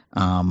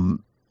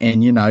 And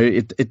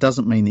it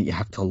doesn't mean that you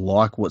have to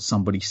like what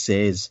somebody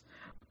says.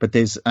 But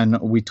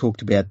and we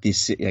talked about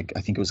this,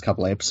 I think it was a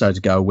couple of episodes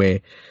ago,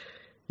 where,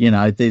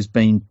 there's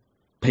been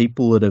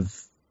people that have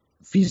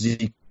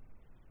physically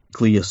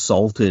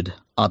assaulted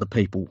other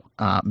people,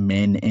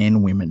 men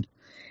and women.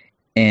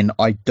 And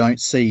I don't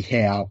see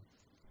how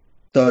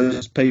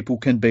those people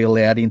can be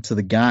allowed into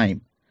the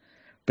game.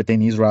 But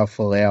then Israel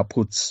Folau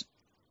puts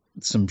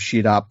some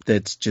shit up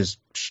that's just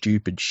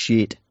stupid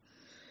shit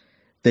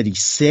that he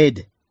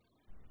said,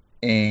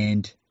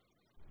 and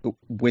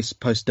we're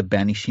supposed to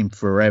banish him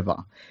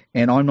forever.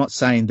 And I'm not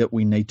saying that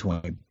we need to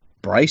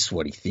embrace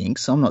what he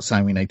thinks. I'm not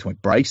saying we need to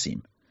embrace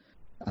him.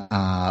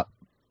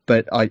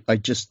 But I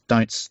just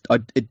don't.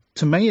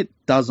 To me, it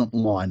doesn't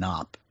line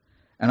up.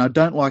 And I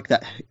don't like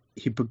that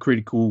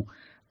hypocritical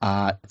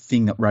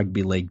thing that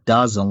rugby league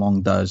does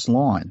along those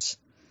lines.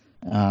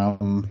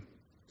 Well,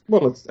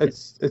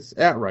 it's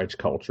outrage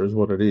culture is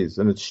what it is,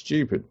 and it's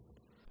stupid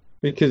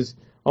because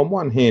on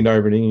one hand,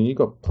 over in England,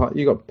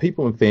 you got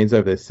people and fans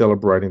over there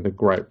celebrating the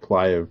great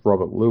play of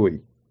Robert Louis.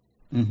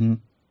 Mm-hmm.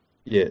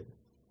 Yet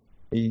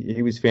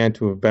he was found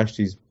to have bashed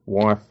his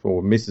wife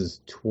or missus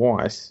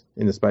twice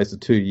in the space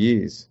of 2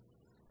 years.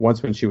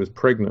 Once when she was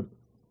pregnant.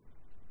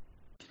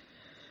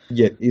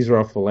 Yet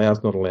Israel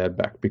Folau's not allowed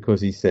back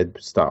because he said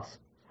stuff.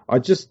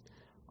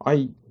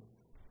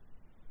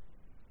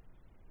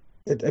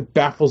 It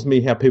baffles me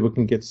how people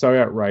can get so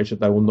outraged that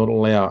they will not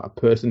allow a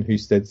person who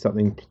said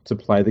something to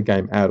play the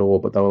game at all,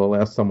 but they will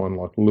allow someone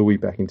like Louis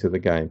back into the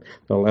game.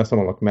 They'll allow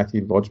someone like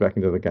Matthew Lodge back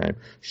into the game.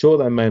 Sure,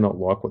 they may not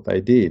like what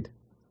they did,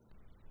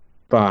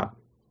 but,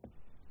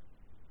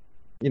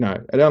 you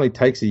know, it only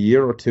takes a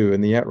year or two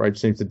and the outrage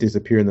seems to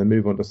disappear and they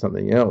move on to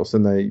something else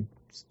and they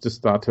just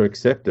start to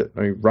accept it.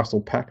 I mean,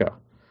 Russell Packer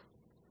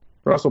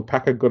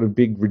got a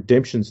big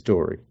redemption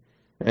story,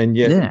 and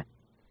yet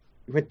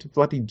he went to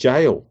bloody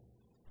jail.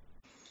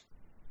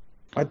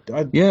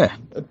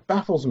 It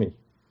baffles me.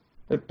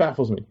 It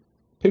baffles me.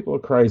 People are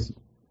crazy.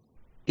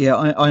 Yeah,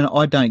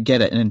 I don't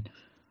get it. And,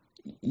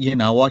 you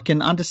know, I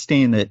can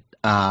understand that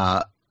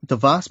the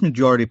vast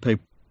majority of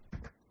people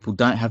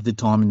don't have the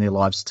time in their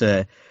lives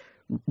to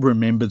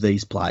remember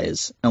these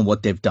players and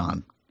what they've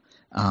done.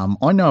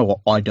 I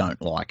know I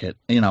don't like it.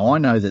 You know, I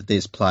know that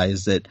there's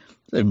players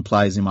even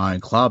players in my own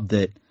club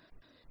that,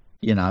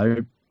 you know,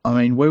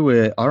 I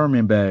mean, I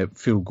remember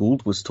Phil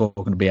Gould was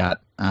talking about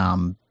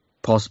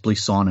possibly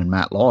signing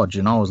Matt Lodge,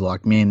 and I was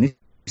like, man,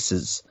 this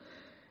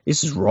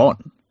is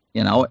rotten.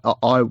 You know,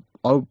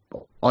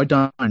 I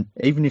don't,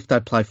 even if they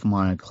play for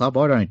my own club,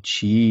 I don't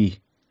cheer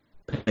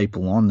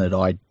people on that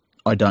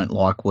I don't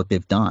like what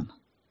they've done.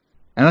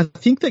 And I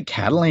think that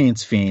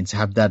Catalans fans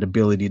have that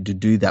ability to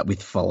do that with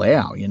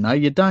Folau. You know,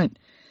 you don't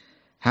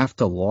have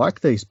to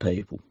like these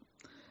people.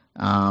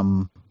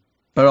 But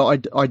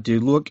I do.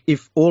 Look,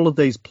 if all of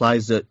these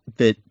players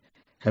that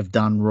have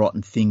done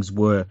rotten things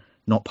were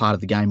not part of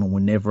the game and were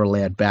never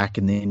allowed back,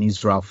 and then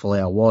Israel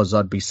Folau was,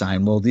 I'd be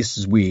saying, well, this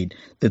is weird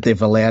that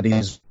they've allowed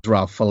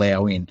Israel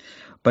Folau in.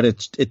 But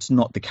it's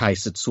not the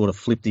case. It's sort of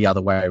flipped the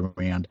other way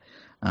around.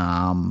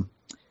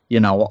 You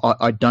know,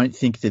 I don't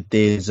think that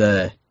there's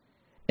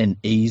an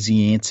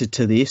easy answer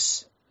to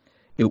this.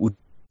 It would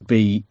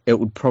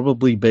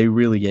probably be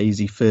really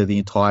easy for the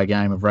entire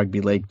game of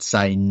rugby league to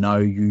say, no,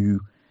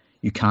 you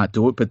can't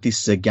do it. But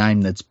this is a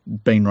game that's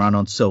been run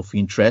on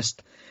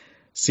self-interest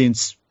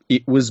since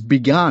it was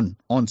begun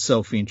on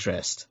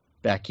self-interest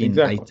back in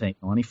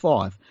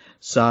 1895.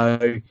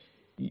 So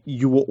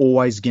you were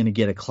always going to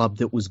get a club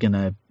that was going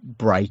to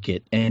break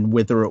it. And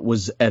whether it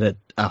was at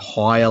a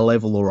higher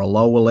level or a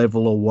lower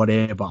level or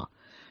whatever,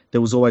 there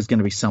was always going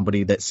to be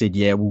somebody that said,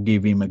 yeah, we'll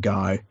give him a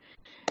go.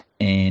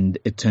 And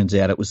it turns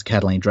out it was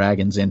Catalan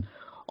Dragons. And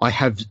I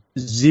have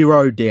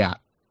zero doubt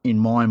in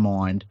my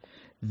mind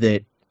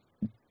that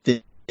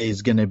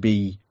there's going to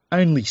be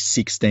only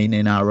 16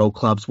 NRL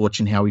clubs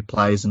watching how he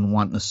plays and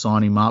wanting to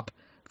sign him up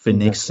for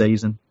next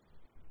season.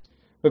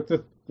 But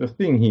the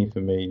thing here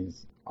for me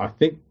is I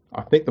think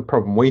the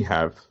problem we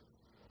have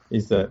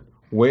is that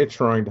we're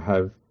trying to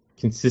have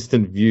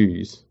consistent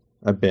views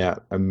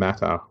about a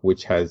matter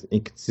which has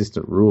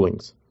inconsistent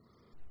rulings.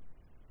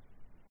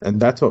 And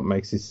that's what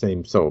makes this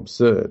seem so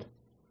absurd.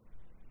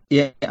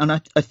 Yeah, and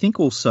I think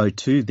also,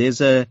 too,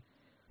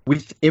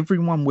 with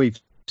everyone we've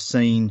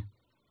seen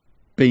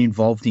be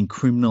involved in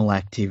criminal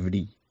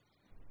activity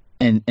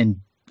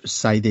and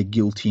say they're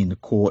guilty in the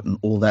court and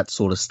all that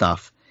sort of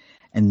stuff,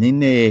 and then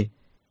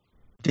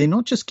they're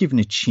not just given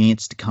a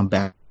chance to come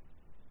back,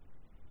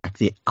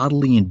 they're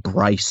utterly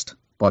embraced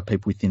by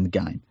people within the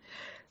game.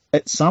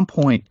 At some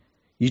point,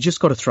 you just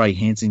got to throw your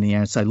hands in the air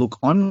and say, look,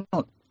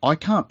 I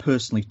can't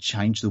personally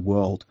change the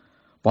world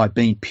by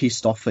being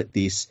pissed off at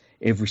this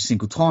every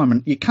single time.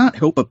 And you can't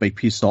help but be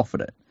pissed off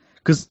at it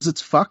because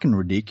it's fucking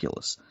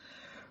ridiculous.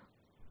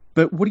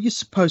 But what are you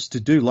supposed to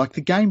do? Like,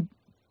 the game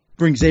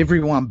brings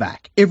everyone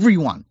back.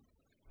 Everyone.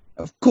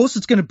 Of course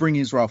it's going to bring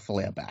Israel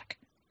Folau back.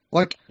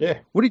 Like,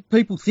 What did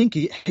people think?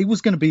 He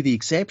was going to be the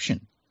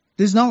exception.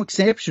 There's no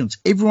exceptions.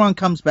 Everyone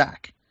comes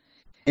back.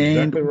 And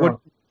exactly right.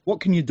 What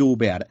can you do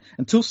about it?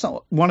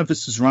 Until one of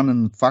us is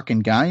running the fucking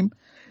game,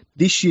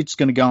 this shit's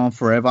going to go on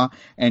forever,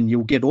 and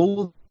you'll get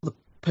all the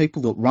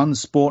people that run the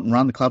sport and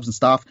run the clubs and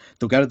stuff.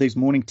 They'll go to these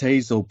morning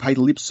teas, they'll pay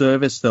the lip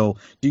service, they'll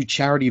do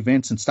charity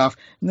events and stuff,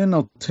 and then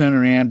they'll turn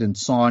around and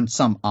sign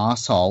some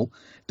asshole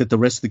that the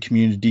rest of the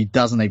community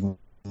doesn't even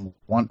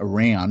want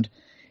around,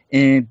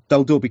 and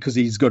they'll do it because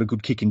he's got a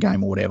good kicking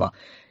game or whatever.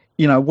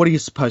 You know, what are you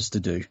supposed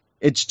to do?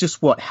 It's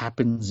just what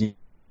happens in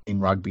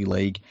rugby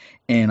league,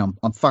 and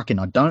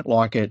I don't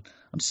like it.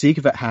 I'm sick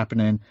of it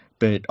happening,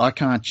 but I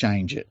can't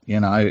change it, you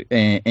know,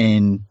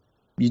 and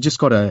you just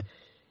gotta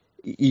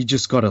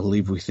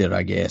live with it,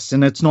 I guess.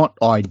 And it's not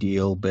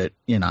ideal, but,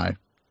 you know,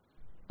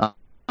 I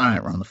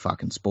don't run the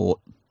fucking sport.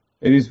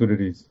 It is what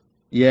it is.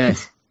 Yeah.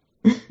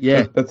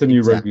 Yeah, That's a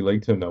new rugby exactly.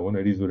 league term, though, and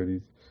it is what it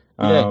is.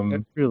 Yeah, it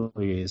Um,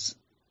 really is.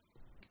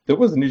 there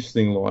was an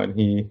interesting line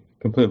here,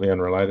 completely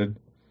unrelated.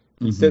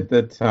 He Hmm. said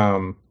that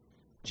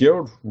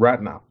Gerald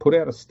Ratner put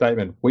out a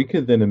statement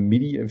weaker than a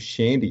midi of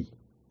shandy.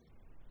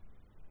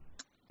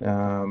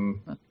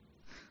 Um,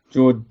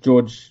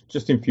 George,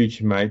 just in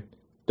future, mate,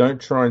 don't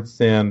try and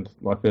sound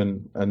like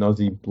an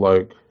Aussie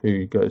bloke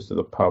who goes to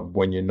the pub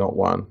when you're not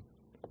one.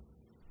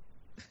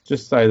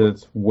 Just say that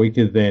it's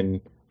weaker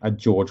than a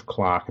George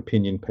Clark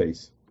opinion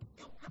piece.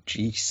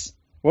 Jeez.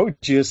 What would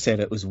you have said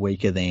it was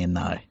weaker than,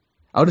 though?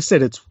 I would have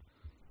said it's.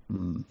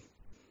 Hmm,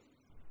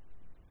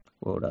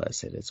 what would I have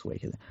said it's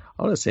weaker than?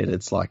 I would have said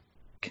it's like.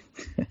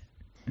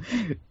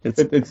 it's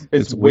It's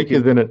it's weaker. weaker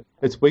than it.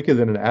 It's weaker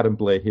than an Adam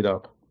Blair hit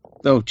up.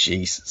 Oh,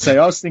 jeez. So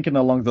I was thinking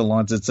along the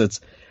lines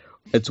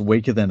it's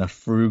weaker than a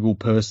frugal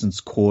person's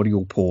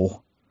cordial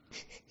pour.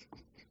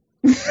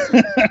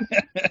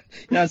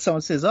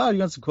 Someone says, "Oh, you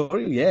want some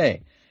cordial?" Yeah.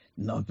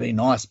 No, be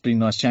nice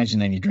changing.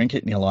 Then you drink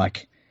it, and you're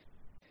like,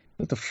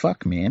 "What the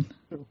fuck, man?"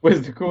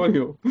 Where's the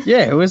cordial?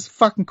 Yeah, where's the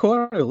fucking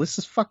cordial? This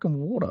is fucking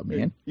water,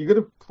 man. You got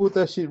to put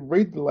that shit.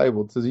 Read the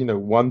label. It says,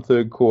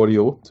 1/3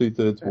 cordial,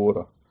 2/3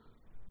 water.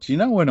 Do you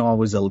know when I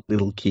was a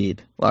little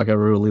kid, like a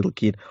real little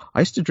kid, I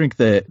used to drink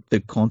the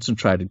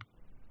concentrated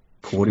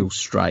cordial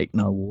straight,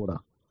 no water.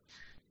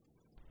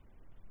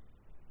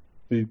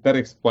 See, that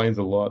explains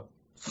a lot.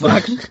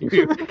 Fuck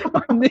you.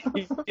 I knew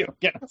you were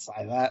going to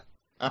say that.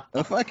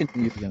 I fucking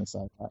knew you were going to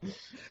say that.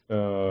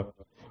 All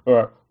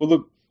right. Well,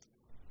 look,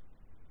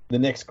 the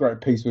next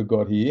great piece we've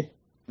got here,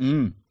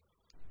 Mm,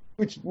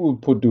 which we'll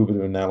do a bit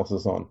of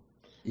analysis on,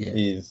 yeah.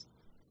 is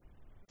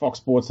Fox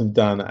Sports have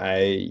done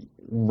a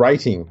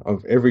rating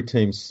of every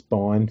team's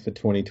spine for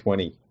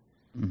 2020.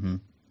 Hmm.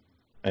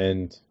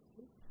 And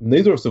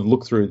neither of us have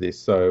looked through this,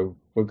 so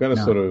we're going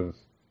to No. sort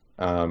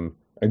of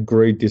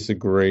agree,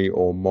 disagree,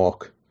 or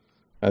mock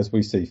as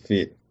we see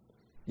fit.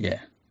 Yeah.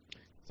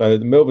 So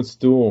the Melbourne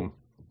Storm,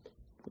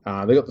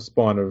 they got the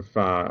spine of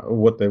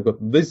what they've got.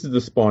 This is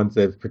the spines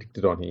they've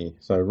predicted on here.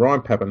 So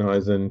Ryan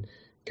Papenhuisen,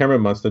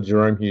 Cameron Munster,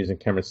 Jerome Hughes, and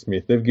Cameron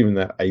Smith. They've given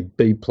that a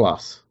B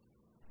plus.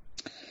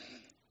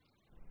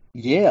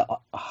 Yeah.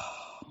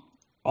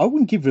 I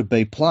wouldn't give it a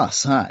B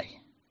plus, hey.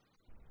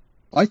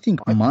 I think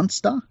I,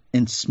 Munster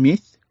and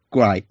Smith,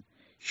 great.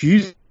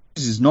 Hughes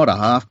is not a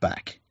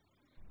halfback.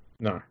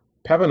 no,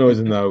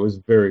 Papenhuisen though was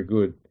very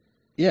good.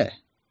 Yeah.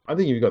 I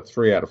think if you've got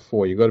 3 out of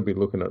 4, you've got to be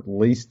looking at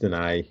least an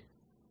A,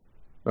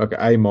 like an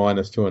A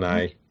minus to an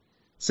A.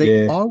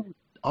 See, Yeah.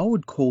 I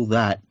would call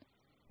that.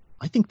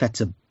 I think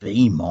that's a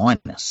B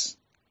minus.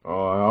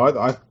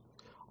 Oh,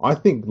 I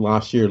think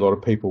last year a lot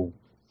of people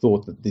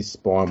thought that this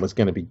spine was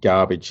going to be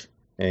garbage,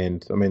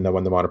 and I mean they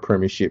won the minor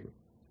premiership.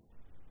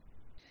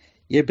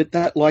 Yeah, but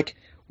that like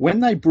when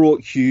they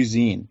brought Hughes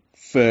in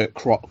for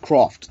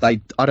Croft, I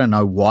don't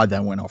know why they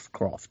went off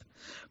Croft,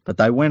 but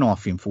they went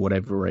off him for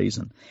whatever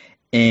reason,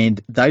 and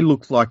they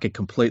looked like a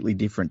completely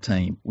different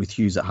team with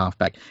Hughes at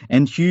halfback.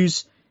 And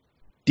Hughes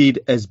did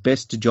as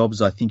best a job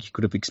as I think you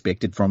could have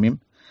expected from him,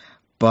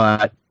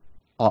 but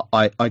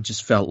I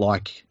just felt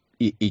like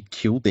it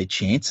killed their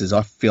chances.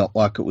 I felt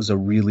like it was a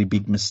really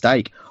big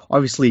mistake.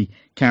 Obviously,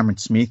 Cameron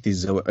Smith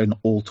is an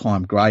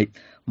all-time great.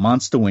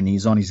 Munster, when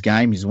he's on his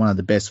game, is one of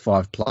the best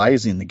 5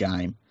 players in the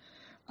game.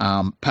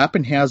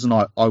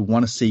 Pappenhausen, I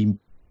want to see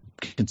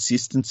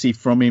consistency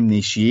from him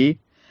this year.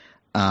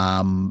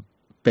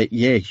 But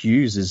yeah,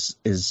 Hughes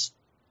is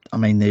I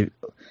mean,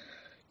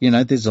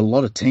 there's a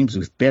lot of teams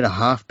with better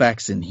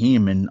halfbacks than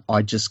him, and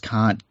I just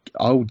can't.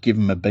 I would give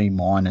him a B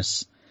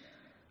minus.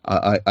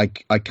 I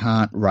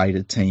can't rate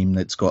a team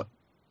that's got.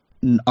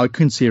 I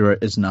consider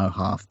it as no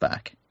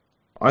halfback.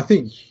 I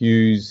think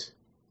Hughes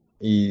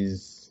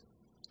is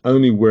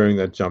only wearing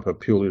that jumper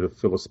purely to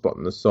fill a spot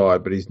in the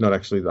side, but he's not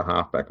actually the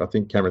halfback. I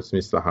think Cameron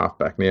Smith's the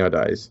halfback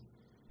nowadays.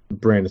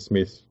 Brandon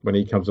Smith, when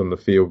he comes on the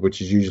field, which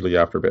is usually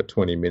after about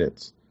 20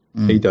 minutes,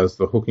 he does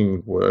the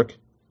hooking work.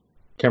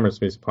 Cameron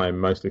Smith's playing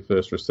mostly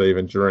first receive,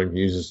 and Jerome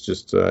Hughes is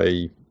just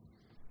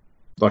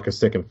like a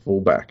second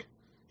fullback.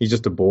 He's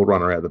just a ball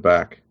runner out the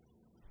back.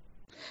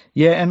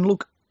 Yeah, and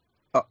look,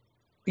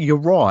 you're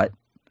right,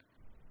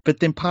 but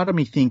then part of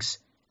me thinks,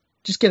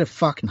 just get a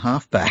fucking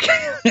halfback.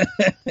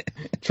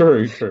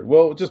 True.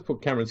 Well, just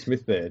put Cameron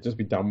Smith there. Just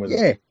be done with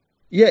it.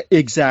 Yeah,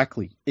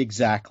 exactly.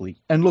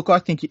 And look, I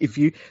think if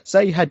you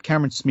say you had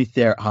Cameron Smith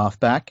there at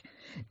halfback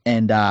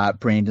and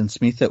Brandon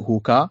Smith at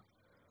hooker,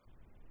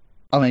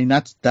 I mean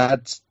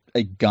that's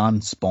a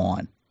gun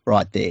spine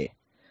right there.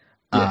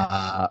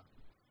 Yeah.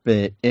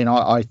 But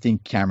I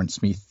think Cameron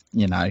Smith,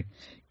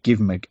 give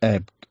him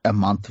a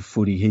month of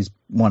footy, he's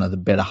one of the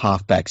better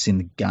halfbacks in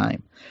the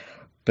game.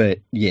 But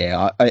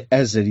yeah,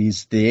 as it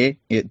is there,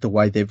 the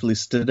way they've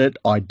listed it,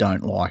 I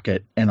don't like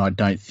it, and I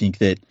don't think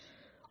that.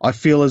 I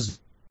feel as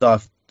though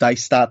if they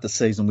start the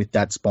season with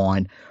that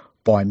spine,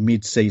 by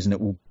mid-season it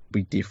will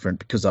be different,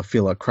 because I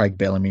feel like Craig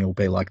Bellamy will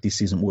be like,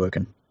 this isn't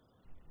working.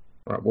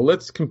 All right. Well,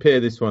 let's compare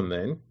this one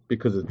then,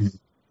 because it's a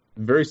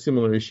very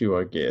similar issue,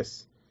 I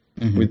guess,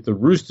 with the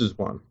Roosters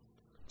one.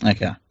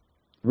 Okay.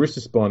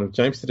 Rooster spine of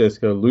James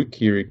Tedesco, Luke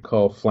Keary,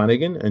 Kyle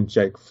Flanagan, and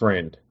Jake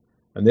Friend.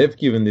 And they've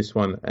given this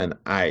one an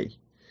A.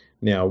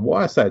 Now,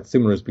 why I say it's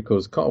similar is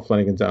because Kyle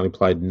Flanagan's only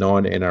played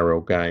 9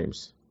 NRL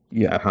games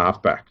at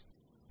halfback.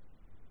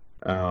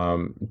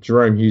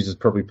 Jerome Hughes has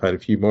probably played a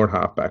few more at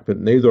halfback, but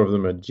neither of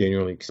them are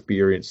genuinely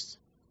experienced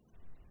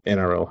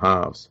NRL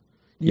halves.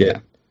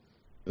 Yet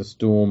the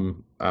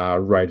Storm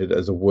are rated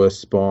as a worse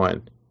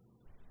spine.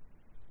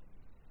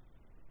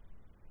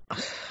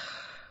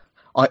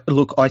 I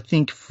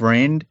think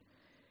Friend,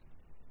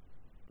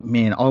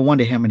 man, I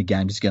wonder how many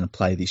games he's going to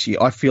play this year.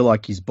 I feel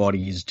like his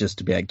body is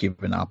just about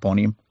giving up on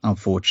him,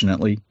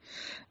 unfortunately.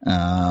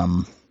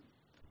 I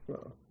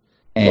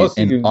was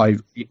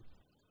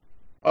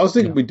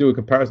thinking we'd do a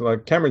comparison.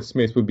 Like Cameron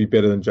Smith would be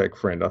better than Jake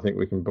Friend. I think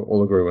we can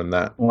all agree on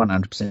that.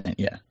 100%,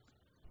 yeah.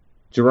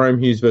 Jerome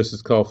Hughes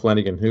versus Kyle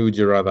Flanagan. Who would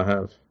you rather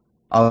have?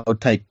 I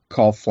would take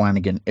Kyle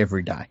Flanagan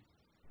every day.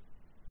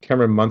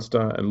 Cameron Munster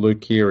and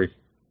Luke Keary.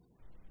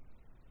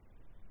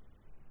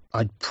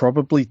 I'd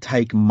probably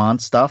take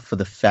Munster for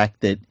the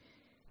fact that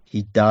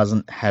he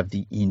doesn't have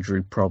the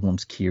injury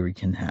problems Keary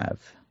can have.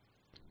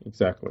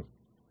 Exactly.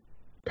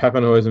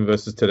 Pappenhuisen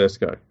versus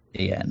Tedesco.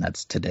 Yeah, and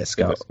that's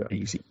Tedesco.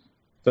 Easy.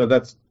 So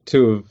that's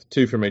two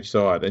from each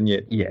side, and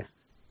yet,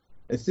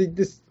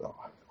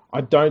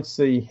 I don't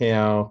see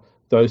how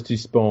those two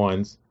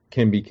spines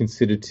can be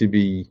considered to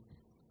be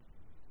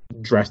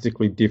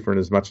drastically different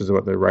as much as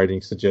what their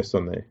rating suggests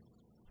on there.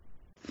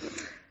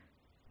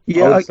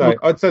 Yeah,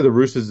 I'd say the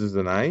Roosters is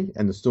an A,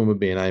 and the Storm would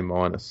be an A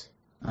minus.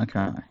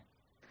 Okay.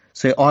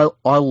 So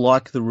I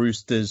like the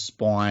Roosters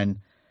spine.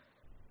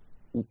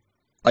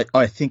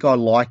 I think I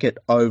like it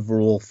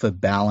overall for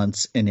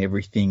balance and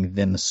everything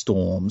than the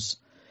Storms.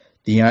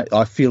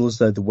 I feel as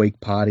though the weak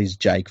part is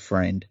Jake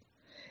Friend,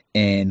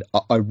 and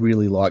I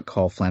really like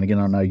Kyle Flanagan.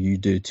 I know you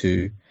do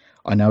too.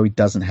 I know he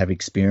doesn't have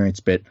experience,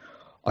 but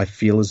I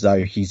feel as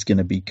though he's going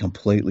to be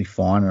completely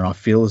fine, and I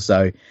feel as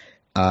though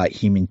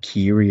him and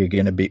Keary are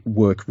going to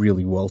work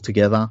really well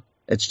together.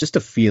 It's just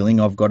a feeling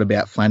I've got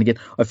about Flanagan.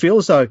 I feel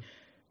as though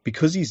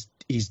because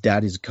his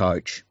dad is a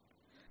coach,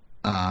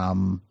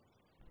 I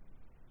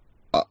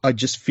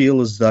just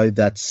feel as though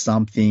that's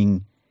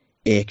something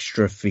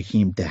extra for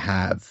him to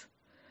have.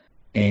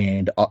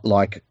 And I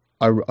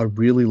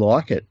really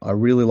like it. I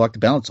really like the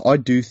balance. I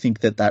do think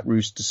that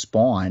Rooster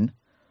spine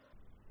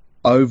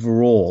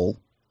overall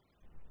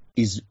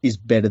is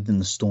better than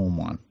the Storm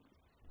one.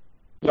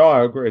 No,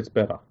 I agree. It's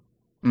better.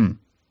 I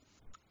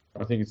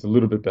think it's a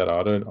little bit better.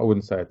 I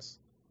wouldn't say it's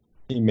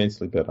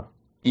immensely better.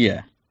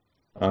 Yeah.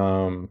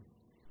 Now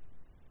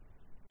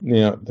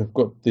they've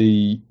got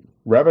the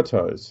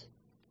Rabbitohs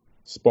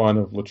spine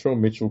of Latrell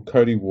Mitchell,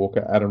 Cody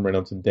Walker, Adam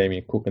Reynolds, and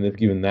Damien Cook, and they've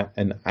given that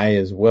an A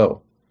as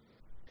well.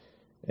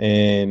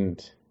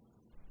 And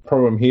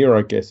problem here,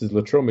 I guess, is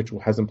Latrell Mitchell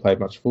hasn't played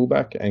much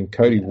fullback, and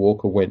Cody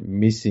Walker went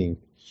missing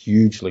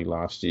hugely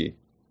last year.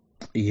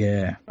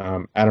 Yeah.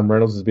 Adam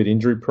Reynolds is a bit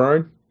injury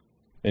prone,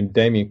 and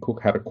Damien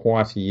Cook had a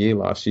quieter year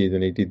last year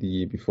than he did the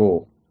year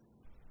before.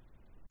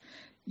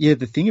 Yeah,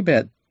 the thing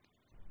about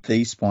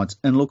these spines,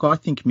 and look, I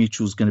think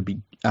Mitchell's going to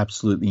be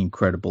absolutely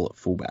incredible at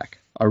fullback.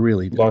 I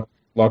really do.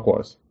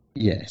 Likewise.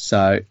 Yeah,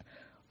 so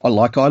I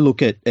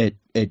look at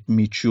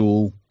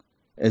Mitchell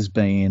as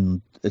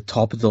being the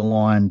top of the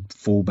line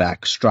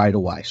fullback straight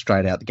away,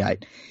 straight out the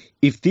gate.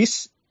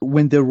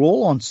 When they're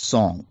all on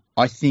song,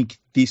 I think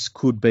this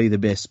could be the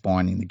best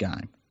spine in the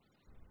game.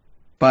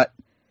 But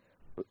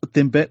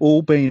them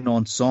all being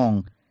on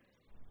song,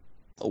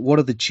 what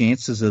are the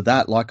chances of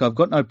that? Like, I've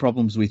got no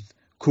problems with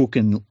Cook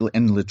and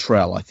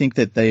Latrell. I think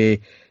that they're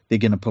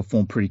going to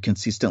perform pretty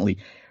consistently.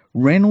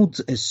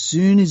 Reynolds, as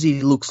soon as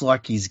he looks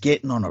like he's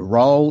getting on a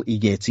roll, he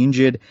gets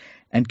injured.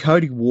 And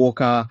Cody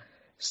Walker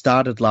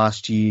started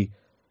last year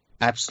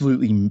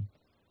absolutely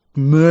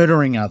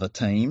murdering other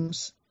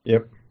teams.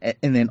 Yep.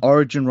 And then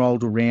Origin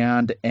rolled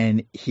around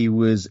and he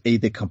was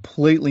either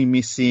completely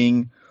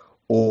missing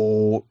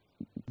or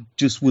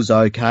just was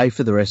okay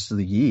for the rest of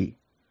the year.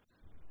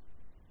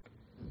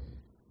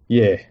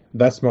 Yeah,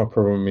 that's my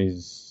problem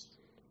is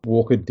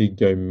Walker did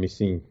go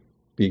missing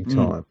big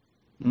time.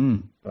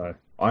 So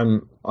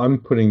I'm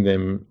putting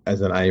them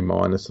as an A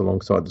minus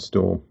alongside the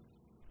Storm.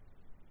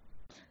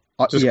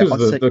 Just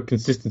because of the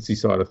consistency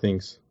side of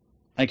things.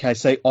 Okay,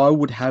 so I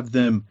would have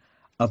them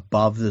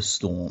above the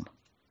Storm,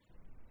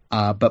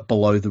 but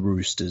below the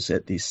Roosters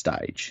at this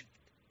stage.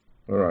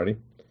 Alrighty.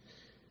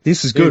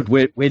 This is good.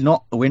 We're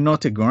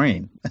not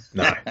agreeing.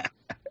 No.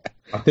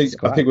 I think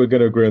we're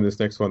going to agree on this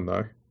next one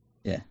though.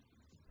 Yeah.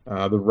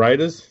 The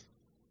Raiders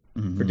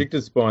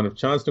predicted spine of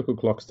Chance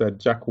Nickel-Clockstad,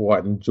 Jack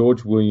White, and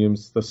George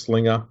Williams, the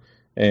Slinger,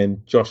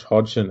 and Josh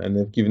Hodgson, and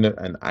they've given it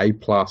an A+.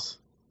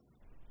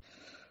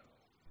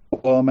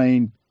 Well, I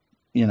mean,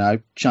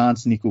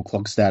 Chance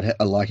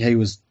Nickel-Clockstad, he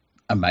was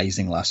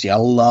amazing last year. I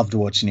loved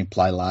watching him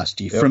play last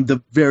year. Yep. From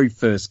the very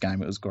first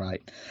game, it was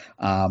great.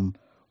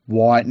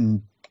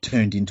 Whiten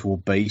turned into a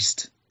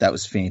beast. That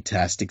was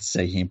fantastic to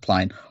see him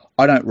playing.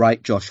 I don't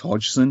rate Josh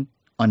Hodgson.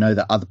 I know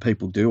that other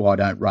people do. I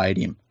don't rate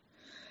him.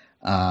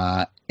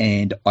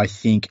 And I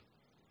think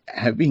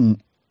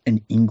having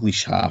an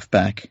English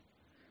halfback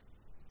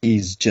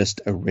is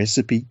just a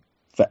recipe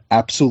for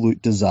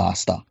absolute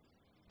disaster.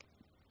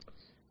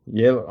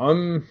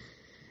 Yeah,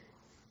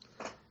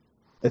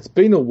 It's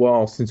been a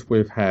while since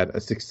we've had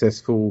a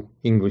successful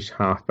English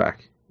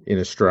halfback in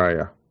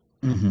Australia.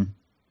 Mm-hmm.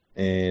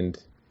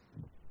 And,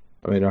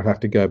 I mean, I'd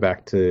have to go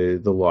back to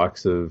the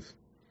likes of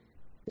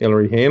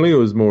Ellery Hanley, who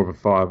was more of a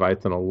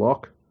 5'8" than a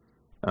lock.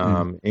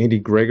 Andy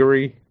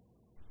Gregory.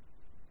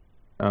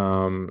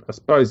 I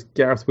suppose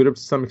Gareth Widdop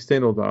to some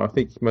extent, although I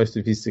think most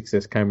of his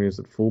success came when he was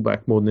at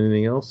fullback more than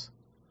anything else.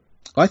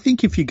 I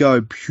think if you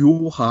go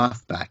pure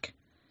halfback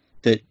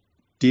that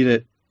did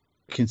it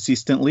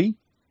consistently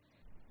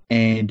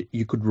and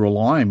you could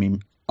rely on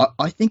him,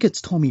 I think it's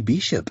Tommy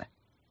Bishop.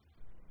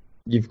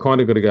 You've kind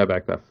of got to go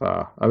back that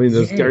far. I mean,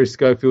 there's Gary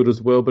Schofield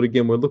as well, but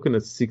again, we're looking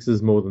at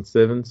sixes more than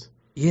sevens.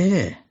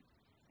 Yeah.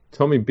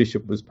 Tommy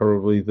Bishop was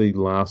probably the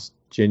last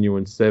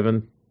genuine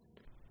seven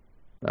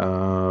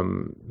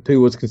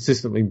who was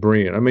consistently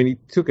brilliant. I mean, he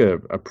took a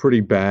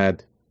pretty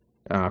bad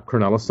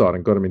Cronulla side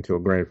and got him into a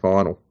grand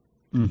final.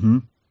 Mm-hmm.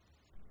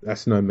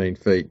 That's no mean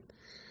feat.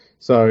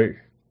 So,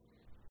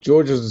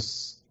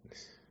 George's,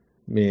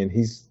 man,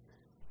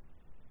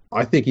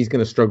 I think he's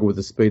going to struggle with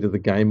the speed of the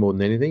game more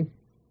than anything.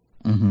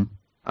 Mm-hmm.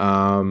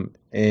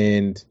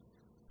 And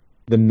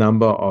the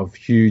number of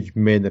huge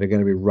men that are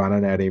going to be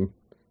running at him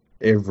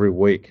every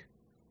week.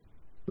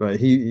 Like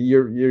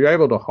you're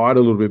able to hide a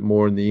little bit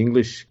more in the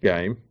English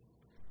game,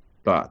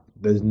 but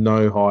there's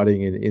no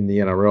hiding in the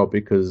NRL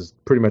because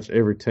pretty much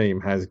every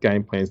team has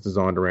game plans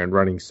designed around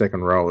running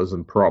second rowers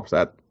and props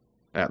at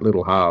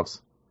little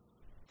halves.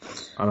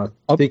 And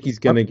I think he's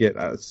going to get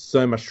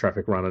so much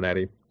traffic running at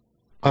him.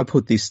 I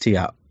put this to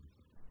you.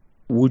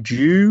 Would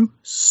you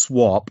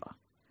swap,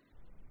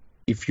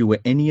 if you were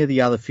any of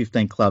the other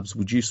 15 clubs,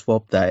 would you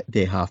swap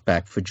their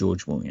halfback for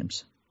George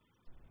Williams?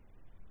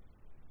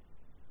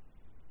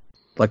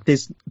 Like,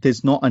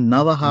 there's not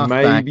another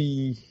halfback.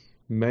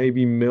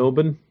 Maybe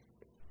Melbourne.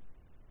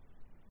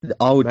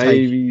 I would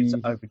take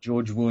him over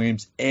George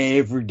Williams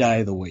every day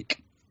of the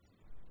week.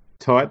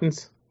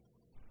 Titans.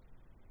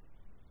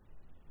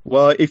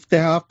 Well, if the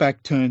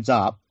halfback turns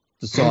up,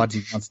 decides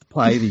he wants to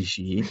play this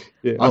year,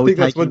 yeah, I would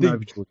take him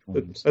over George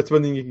Williams. That's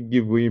one thing you can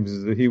give Williams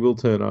is that he will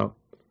turn up.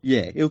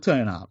 Yeah, he'll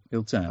turn up.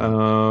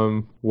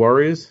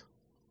 Warriors.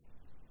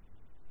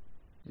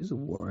 Who's a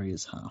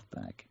Warriors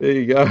halfback? There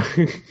you go.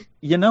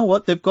 You know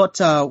what? They've got,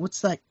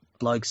 what's that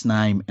bloke's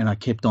name? And I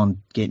kept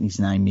on getting his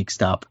name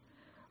mixed up.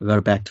 I got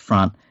it back to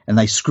front. And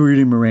they screwed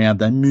him around.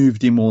 They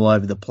moved him all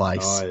over the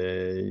place. Oh,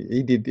 yeah.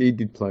 He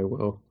did play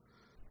well.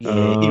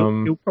 Yeah,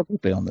 he'll probably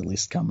be on the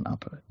list coming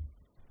up.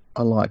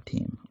 I liked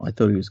him. I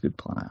thought he was a good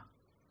player.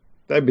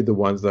 They'd be the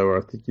ones, though, where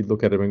I think you'd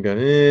look at him and go,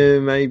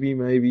 maybe.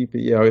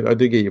 But, yeah, I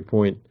do get your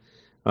point.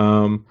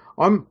 I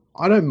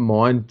don't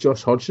mind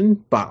Josh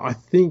Hodgson, but I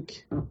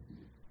think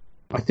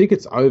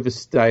it's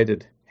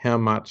overstated how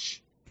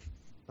much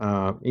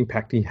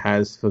impact he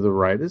has for the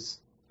Raiders.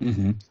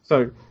 Mm-hmm.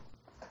 So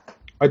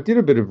I did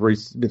a bit of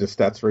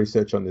stats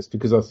research on this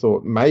because I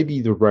thought maybe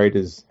the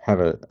Raiders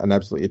have an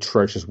absolutely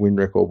atrocious win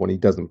record when he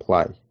doesn't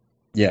play.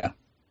 Yeah.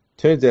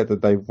 Turns out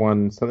that they've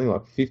won something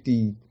like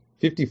 54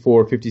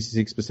 or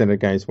 56% of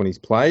games when he's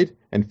played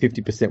and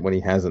 50% when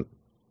he hasn't.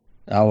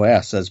 Oh,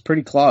 wow. So it's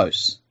pretty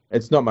close.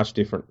 It's not much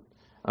different.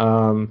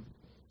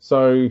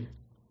 So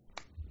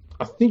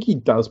I think he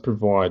does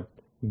provide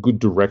good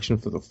direction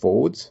for the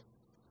forwards,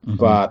 mm-hmm.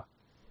 but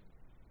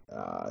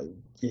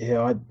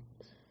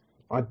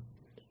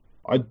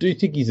I do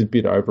think he's a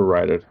bit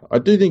overrated. I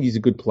do think he's a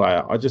good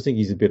player. I just think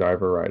he's a bit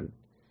overrated.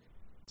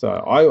 So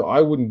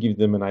I wouldn't give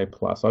them an A+.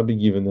 I'd be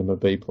giving them a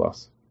B+.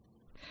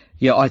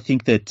 Yeah, I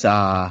think that.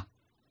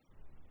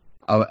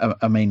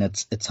 I mean,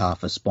 it's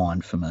half a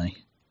spine for me.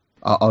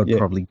 I would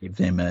probably give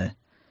them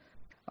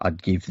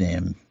I'd give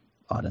them,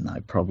 I don't know,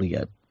 probably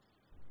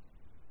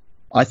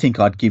I think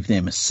I'd give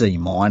them a C-,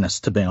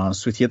 to be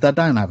honest with you. They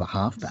don't have a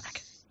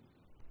halfback.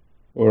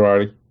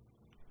 Alrighty.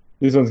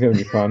 This one's going to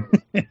be fun.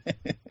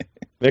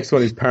 Next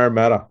one is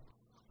Parramatta.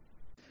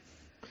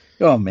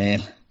 Oh,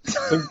 man.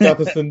 Luke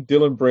Gutherson,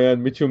 Dylan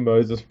Brown, Mitchell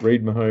Moses,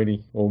 Reid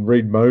Mahoney, or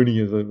Reid Money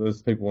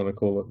as people want to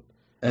call it.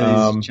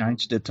 He's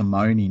changed it to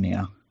Money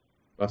now.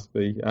 Must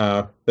be.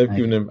 They've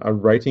given him a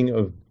rating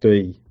of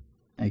D.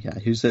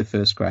 Okay, who's their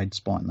first grade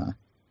spine, though?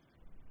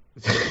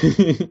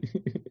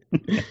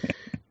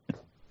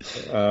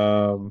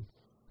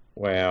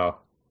 Wow.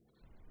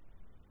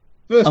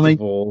 First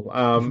of all,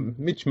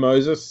 Mitch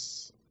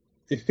Moses,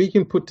 if he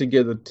can put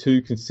together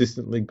 2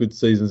 consistently good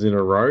seasons in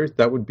a row,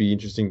 that would be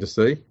interesting to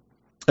see.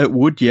 It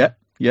would, yeah.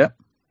 I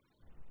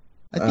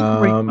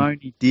think Reid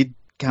Money did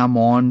come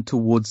on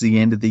towards the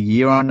end of the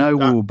year. I know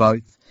we were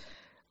both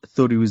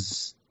thought he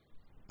was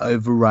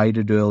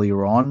overrated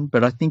earlier on,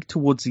 but I think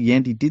towards the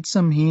end he did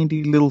some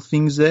handy little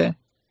things there.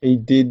 He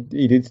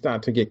did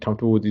start to get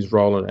comfortable with his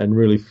role and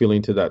really feel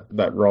into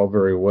that role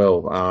very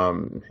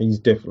well. He's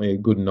definitely a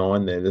good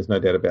 9 there. There's no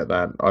doubt about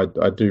that.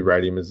 I do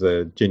rate him as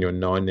a genuine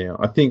 9 now.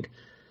 I think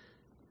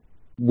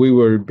we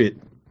were a bit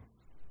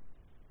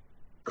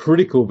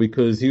critical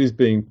because he was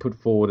being put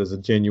forward as a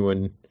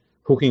genuine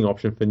hooking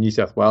option for New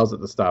South Wales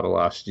at the start of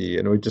last year,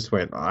 and we just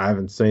went, I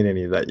haven't seen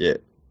any of that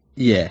yet.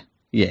 Yeah,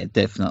 yeah,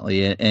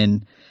 definitely,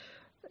 and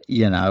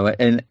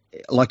and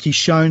like he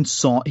showed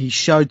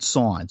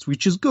signs,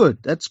 which is good.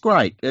 That's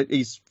great.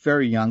 He's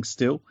very young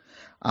still,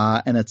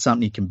 and it's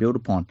something he can build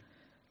upon.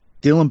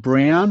 Dylan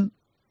Brown,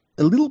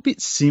 a little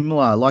bit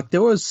similar. Like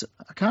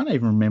I can't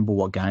even remember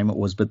what game it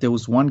was, but there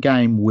was one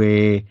game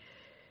where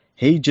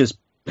he just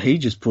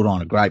put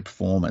on a great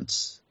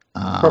performance.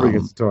 Probably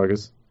against the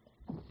Tigers.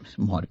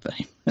 Might have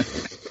been.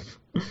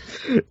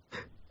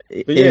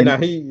 But yeah, no,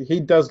 he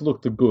does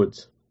look the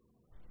goods.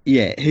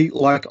 Yeah,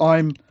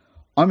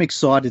 I'm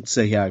excited to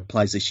see how he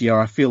plays this year.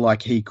 I feel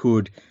like he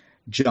could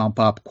jump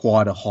up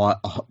quite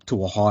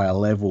to a higher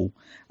level.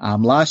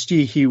 Last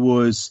year he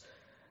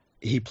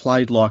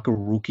played like a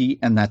rookie,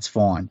 and that's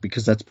fine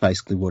because that's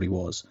basically what he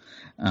was.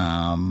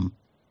 And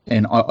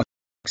I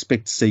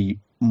expect to see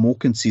more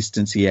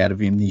consistency out of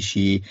him this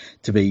year,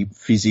 to be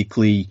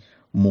physically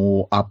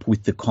more up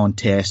with the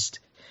contest.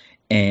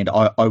 And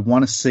I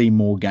want to see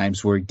more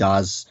games where he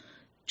does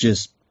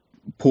just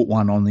put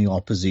one on the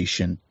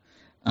opposition.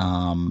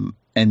 And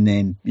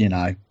then,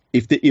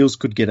 if the Eels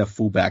could get a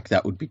fullback,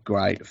 that would be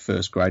great. A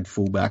first grade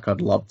fullback.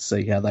 I'd love to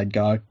see how they'd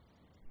go.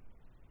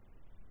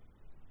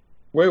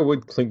 Where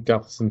would Clint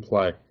Gutherson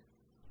play?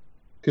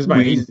 Because,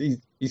 mate,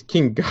 he's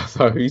King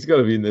Gutho. He's got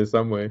to be in there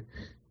somewhere.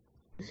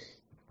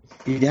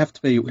 He'd have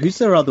to be. Who's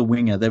their other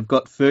winger? They've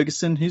got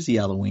Ferguson. Who's the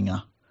other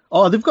winger?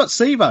 Oh, they've got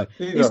Sevo.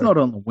 He's not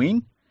on the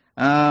wing.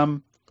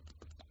 Man,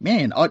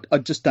 I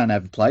just don't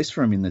have a place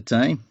for him in the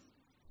team.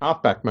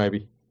 Halfback,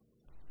 maybe.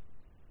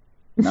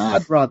 No,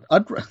 I'd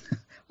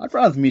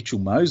rather Mitchell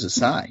Moses.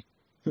 Hey,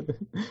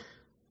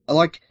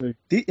 like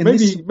maybe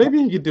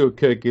he could do a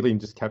Kirk Gillian,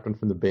 just captain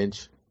from the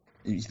bench.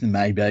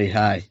 Maybe,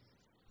 hey,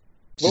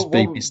 just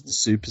be Mr.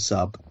 Super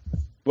Sub.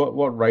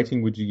 What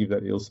rating would you give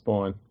that eel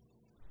spine?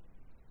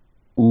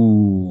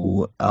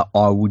 Ooh,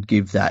 I would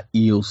give that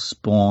eel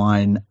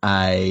spine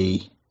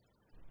I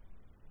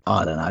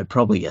don't know,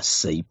 probably a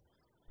C.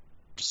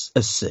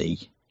 A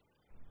C.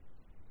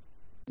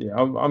 Yeah,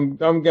 I'm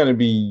going to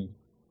be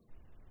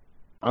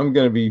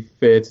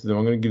fair to them.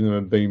 I'm going to give them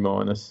a B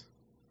minus.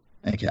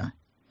 Okay.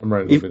 I'm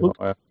rated a little bit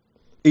higher.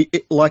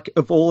 Like,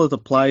 of all of the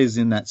players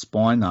in that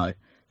spine, though,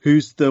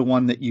 who's the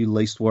one that you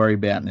least worry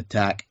about in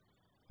attack?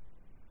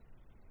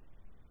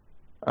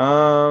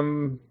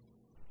 I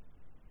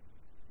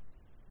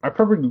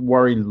probably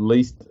worry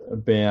least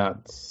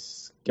about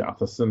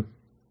Gutherson.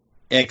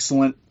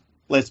 Excellent.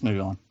 Let's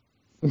move on.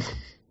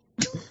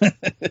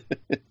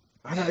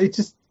 I know,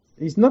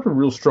 he's not a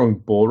real strong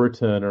ball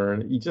returner,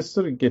 and he just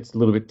sort of gets a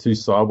little bit too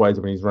sideways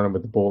when he's running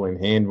with the ball in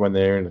hand when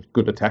they're in a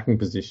good attacking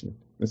position.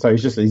 And so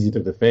he's just easy to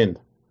defend.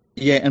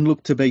 Yeah, and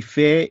look, to be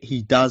fair,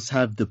 he does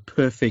have the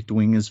perfect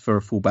wingers for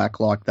a fullback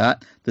like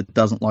that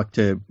doesn't like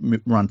to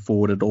run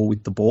forward at all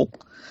with the ball.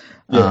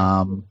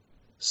 Yeah.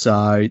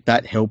 So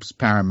that helps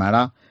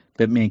Parramatta.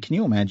 But, man, can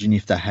you imagine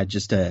if they had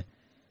just a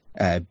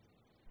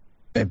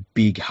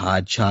big,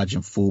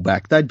 hard-charging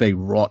fullback? They'd be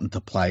rotten to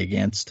play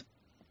against.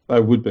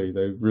 They would be.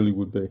 They really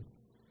would be.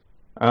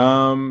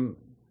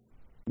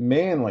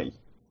 Manly.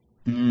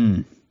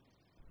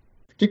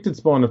 Predicted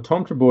spine of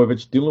Tom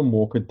Trbojevic, Dylan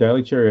Walker,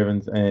 Daly Cherry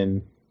Evans,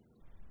 and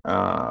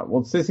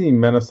it says here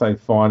Manasai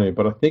Fainu,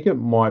 but I think it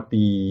might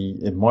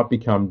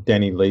become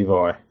Danny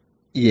Levi.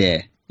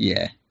 Yeah.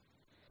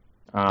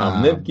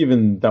 They've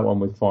given that one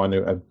with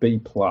Fainu a B+.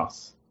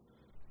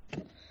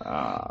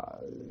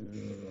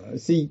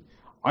 See,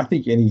 I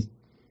think any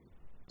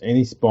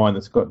spine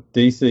that's got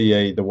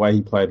DCE the way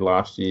he played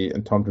last year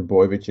and Tom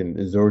Trbojevic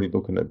is already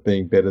looking at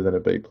being better than a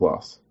B+.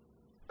 Because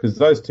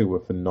those two were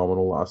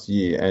phenomenal last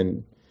year,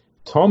 and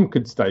Tom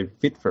could stay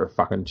fit for a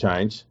fucking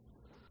change.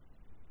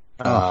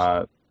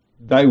 They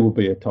will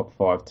be a top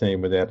 5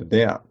 team without a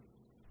doubt.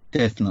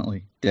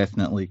 Definitely.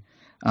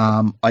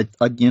 And I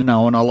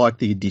like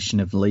the addition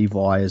of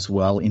Levi as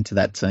well into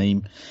that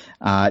team.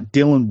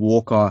 Dylan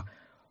Walker,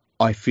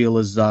 I feel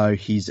as though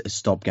he's a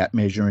stopgap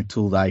measure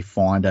until they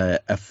find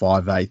a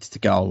 5/8 to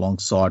go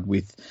alongside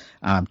with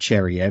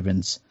Cherry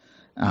Evans.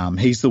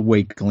 He's the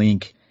weak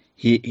link.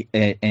 I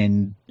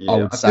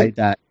would say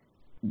that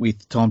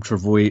with Tom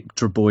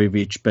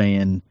Trbojevic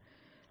being,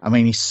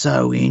 he's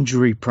so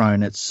injury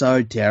prone. It's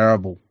so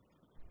terrible.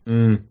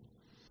 I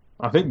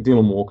think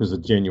Dylan Walker's a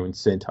genuine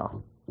centre.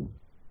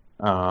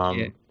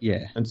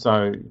 Yeah. And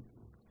so,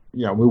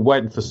 we're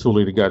waiting for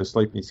Sully to go to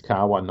sleep in his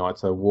car one night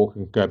so Walker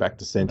can go back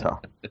to centre.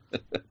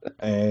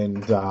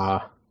 And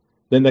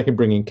then they can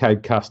bring in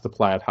Cade Cuss to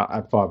play at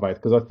 5/8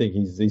 because I think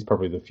he's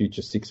probably the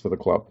future 6 for the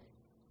club.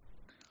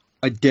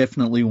 I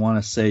definitely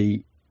want to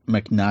see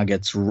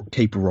McNuggets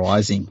keep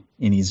rising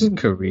in his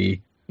career,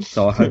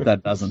 so I hope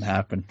that doesn't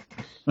happen.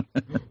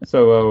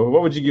 So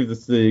what would you give the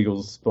Sea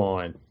Eagles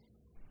spine?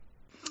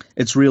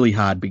 It's really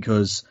hard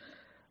because,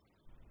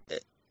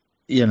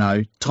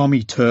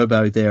 Tommy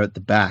Turbo there at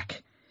the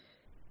back,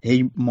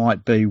 he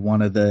might be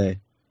one of the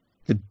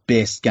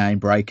best game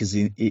breakers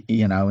in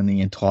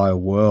the entire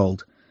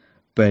world.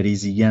 but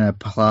is he going to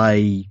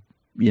play,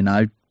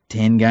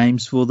 10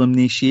 games for them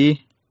this year?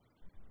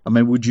 I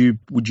mean, would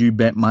you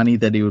bet money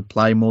that he would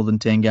play more than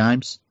 10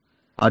 games?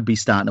 I'd be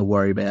starting to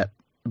worry about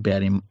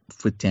him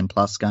for 10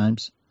 plus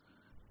games.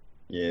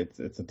 Yeah,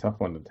 it's a tough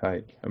one to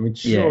take. I mean,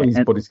 Yeah, surely his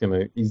and body's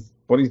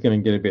gonna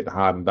get a bit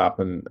hardened up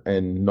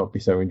and not be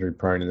so injury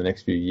prone in the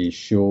next few years.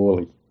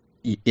 Surely.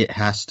 it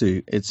has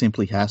to. It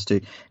simply has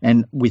to.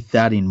 And with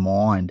that in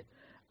mind,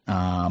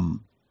 the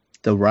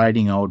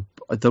rating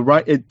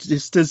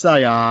just as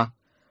they are,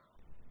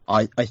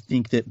 I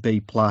think that B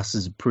plus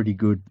is a pretty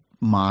good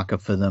marker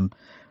for them,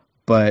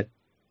 but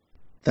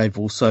they've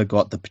also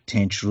got the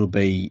potential to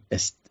be a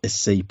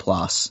C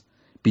plus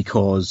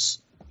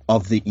because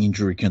of the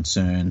injury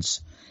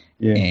concerns.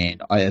 Yeah.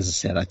 And as I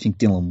said, I think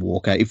Dylan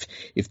Walker,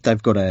 if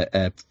they've got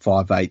a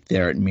 5'8"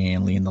 there at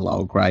Manly in the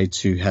lower grades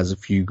who has a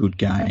few good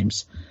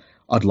games,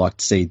 I'd like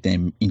to see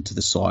them into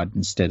the side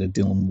instead of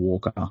Dylan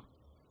Walker.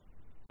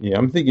 Yeah,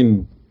 I'm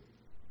thinking.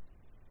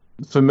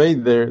 For me,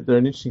 they're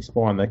an interesting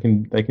spine.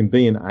 They can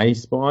be an A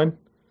spine,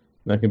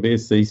 they can be a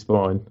C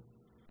spine.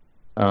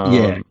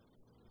 Yeah,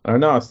 I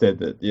know I said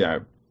that.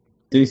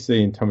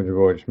 DC and Tommy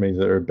Dvorak means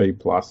they're a B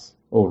plus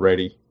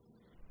already.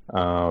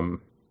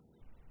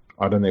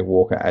 I don't think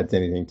Walker adds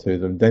anything to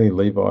them. Danny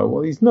Levi,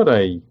 well, he's not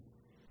an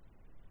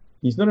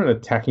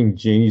attacking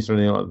genius or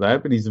anything like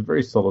that, but he's a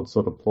very solid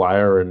sort of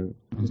player and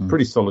he's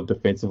pretty solid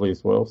defensively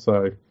as well.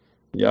 So,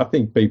 yeah, I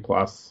think B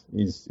plus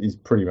is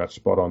pretty much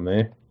spot on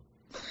there.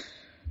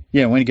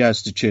 Yeah, when he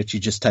goes to church, he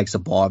just takes a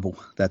Bible.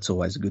 That's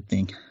always a good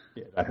thing.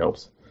 Yeah, that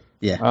helps.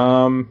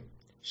 Yeah.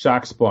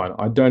 Shark spine.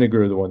 I don't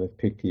agree with the one they've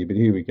picked here, but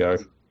here we go.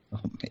 Oh,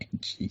 man,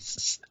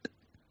 Jesus.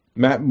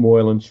 Matt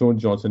Moylan, Sean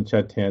Johnson,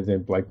 Chad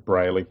Townsend, Blake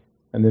Brayley.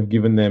 And they've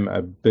given them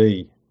a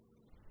B.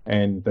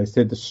 And they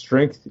said the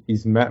strength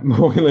is Matt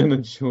Moylan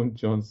and Sean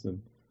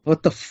Johnson.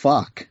 What the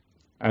fuck?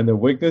 And the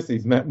weakness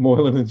is Matt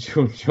Moylan and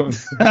Sean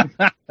Johnson.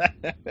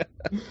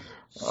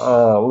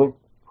 Look,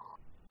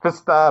 for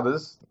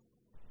starters,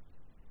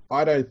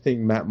 I don't think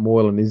Matt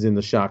Moylan is in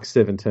the Sharks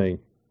 17.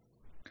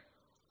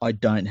 I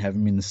don't have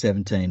him in the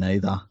 17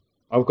 either.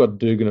 I've got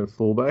Dugan at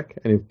fullback,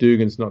 and if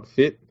Dugan's not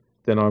fit,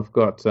 then I've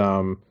got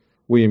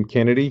William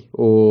Kennedy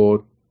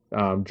or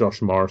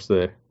Josh Morris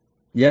there.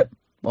 Yep,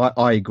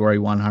 I agree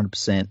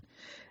 100%.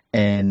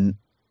 And,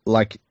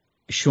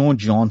 Sean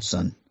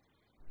Johnson,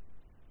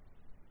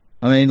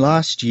 I mean,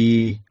 last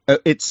year,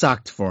 it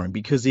sucked for him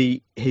because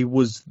he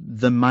was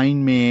the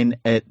main man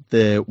at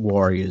the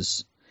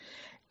Warriors.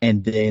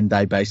 And then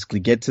they basically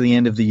get to the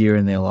end of the year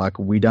and they're like,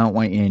 we don't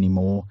want you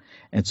anymore.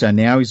 And so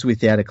now he's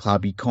without a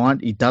club.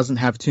 He doesn't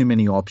have too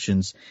many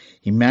options.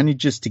 He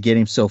manages to get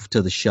himself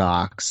to the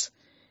Sharks.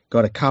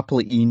 Got a couple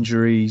of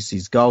injuries.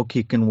 His goal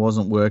kicking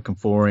wasn't working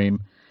for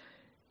him.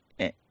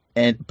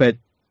 But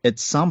at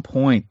some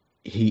point,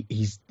 he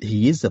is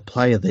the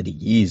player that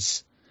he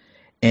is.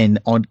 And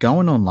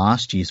going on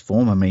last year's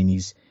form, I mean,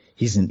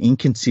 he's an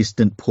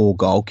inconsistent, poor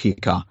goal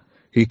kicker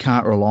who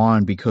can't rely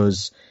on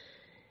because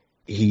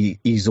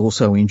he's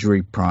also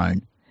injury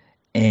prone.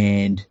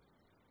 And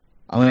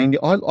I mean,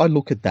 I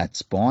look at that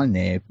spine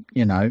there,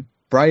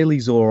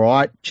 Brayley's all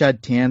right,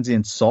 Chad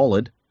Townsend's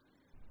solid.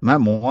 Matt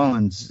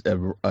Moylan's,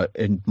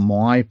 in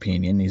my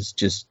opinion, is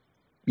just,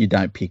 you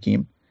don't pick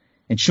him.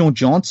 And Sean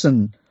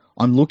Johnson,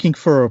 I'm looking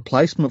for a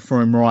replacement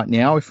for him right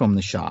now if I'm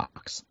the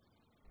Sharks.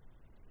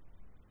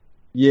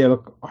 Yeah,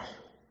 look,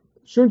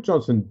 Sean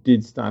Johnson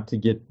did start to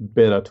get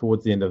better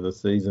towards the end of the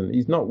season.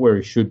 He's not where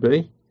he should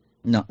be.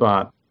 No.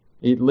 But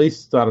he at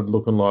least started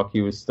looking like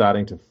he was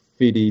starting to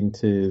fit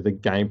into the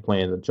game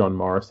plan that John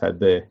Morris had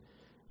there.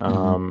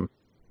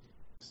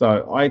 So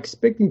I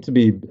expect him to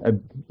be,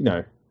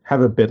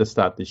 have a better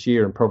start this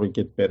year and probably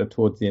get better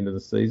towards the end of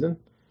the season.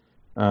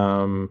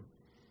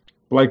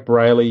 Blake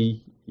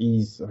Brayley,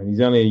 he's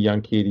only a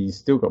young kid. He's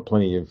still got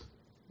plenty of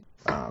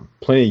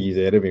years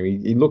ahead of him.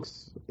 He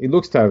looks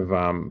to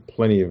have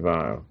plenty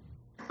of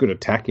good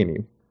attack in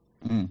him.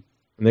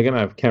 And they're going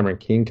to have Cameron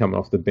King coming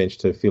off the bench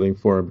to fill in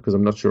for him because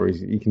I'm not sure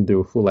he can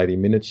do a full 80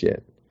 minutes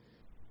yet.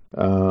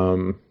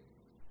 Yeah,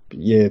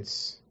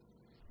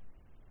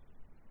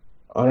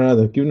 I don't know.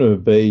 They've given him a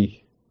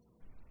B.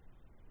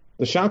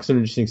 The Sharks are an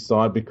interesting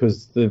side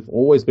because they've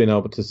always been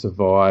able to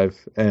survive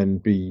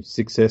and be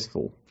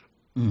successful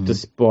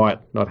despite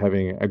not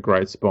having a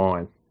great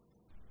spine.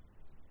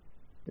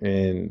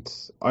 And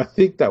I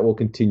think that will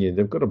continue.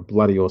 They've got a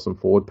bloody awesome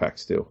forward pack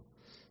still.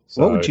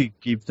 So, what would you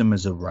give them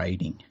as a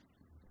rating?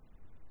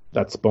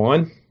 That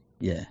spine?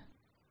 Yeah.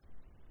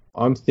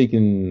 I'm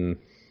thinking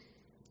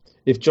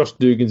if Josh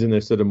Dugan's in there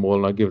instead of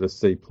Moylan, I'd give it a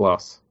C+.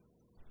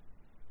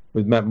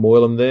 With Matt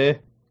Moylan there,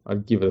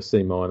 I'd give it a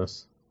C-.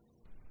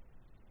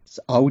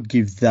 So I would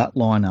give that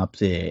line up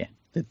there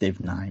that they've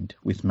named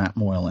with Matt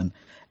Moylan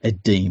a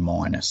D-.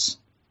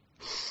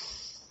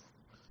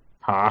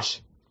 Harsh.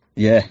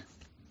 Yeah,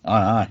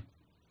 I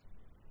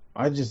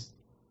know.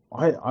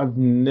 I've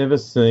never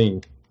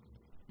seen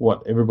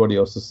what everybody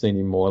else has seen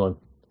in Moylan.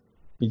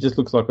 He just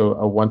looks like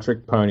a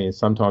one-trick pony, and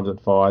sometimes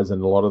it fires,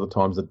 and a lot of the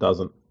times it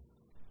doesn't.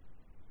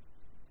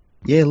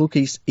 Yeah, look,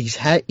 he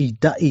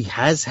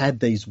has had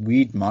these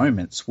weird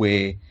moments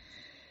where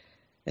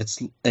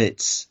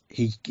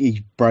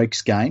he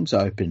breaks games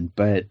open,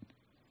 but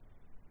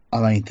I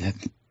mean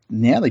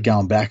now they're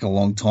going back a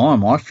long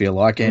time. I feel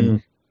like,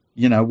 and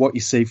Mm, what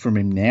you see from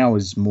him now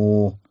is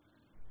more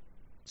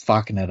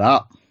fucking it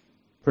up.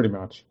 pretty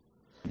much.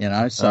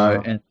 So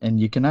Uh, and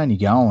you can only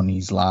go on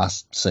his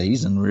last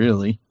season,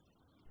 really.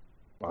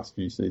 last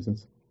few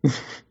seasons. Yeah,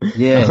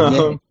 yeah,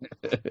 um,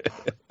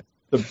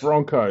 the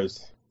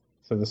Broncos.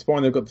 So the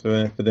spine they've got for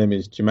them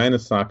is Jermaine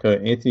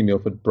Osako, Anthony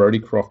Milford, Brody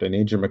Croft, and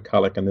Andrew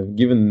McCulloch, and they've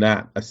given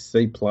that a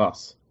C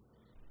plus.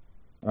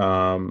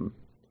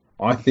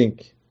 I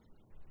think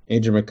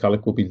Andrew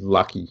McCulloch will be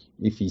lucky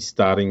if he's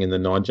starting in the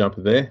nine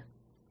jumper there,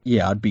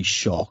 yeah. I'd be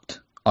shocked.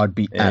 I'd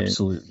be and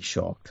absolutely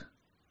shocked.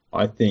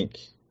 I think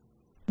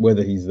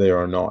whether he's there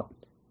or not,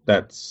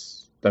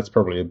 that's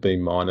probably a B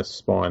minus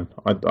spine.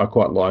 I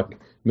quite like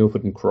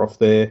Milford and Croft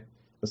there.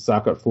 The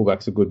Osako at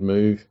fullback's a good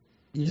move.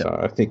 Yeah, So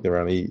I think they're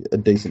only a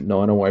decent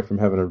nine away from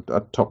having a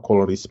top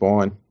quality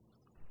spine.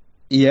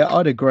 yeah,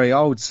 I'd agree.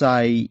 I would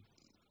say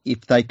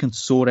if they can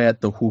sort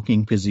out the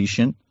hooking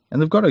position,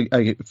 and they've got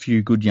a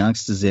few good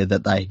youngsters there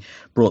that they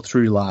brought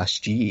through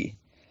last year.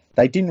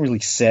 They didn't really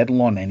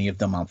settle on any of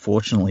them,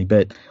 unfortunately,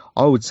 but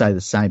I would say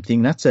the same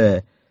thing. That's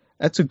a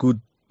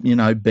good,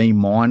 B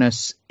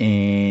minus,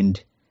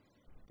 and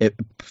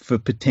for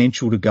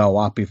potential to go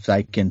up if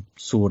they can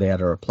sort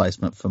out a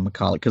replacement for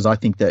McCulloch, because I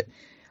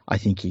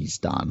think he's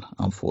done,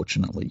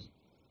 unfortunately.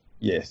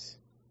 Yes.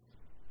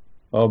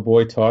 Oh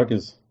boy,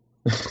 Tigers.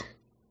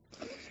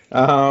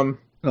 um,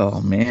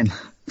 Oh man,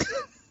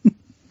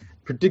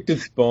 predicted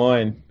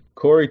spine: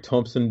 Corey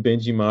Thompson,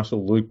 Benji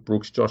Marshall, Luke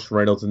Brooks, Josh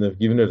Reynolds, and they've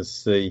given it a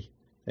C.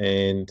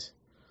 And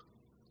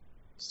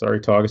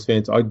sorry, Tigers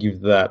fans, I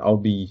give that. I'll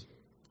be,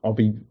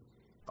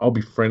 I'll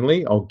be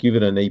friendly. I'll give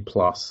it an E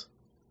plus.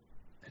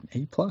 an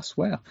E plus.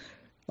 Wow,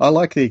 I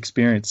like the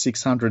experience.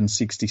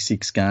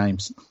 666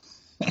 games.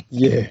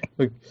 Yeah,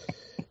 look,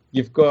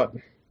 you've got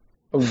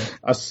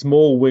a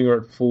small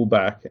winger at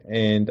fullback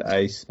and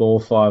a small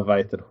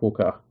 5'8" at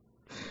hooker.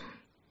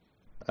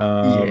 Yeah,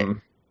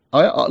 Um,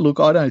 I look.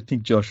 I don't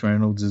think Josh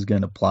Reynolds is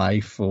going to play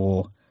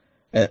for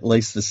at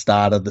least the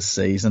start of the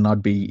season.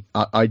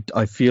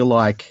 I feel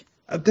like.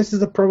 this is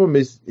the problem: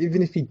 is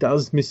even if he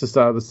does miss the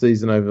start of the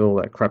season over all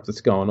that crap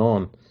that's going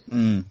on,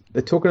 Mm,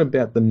 they're talking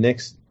about the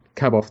next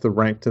cab off the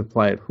rank to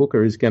play at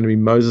hooker is going to be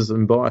Moses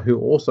Mbai, who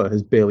also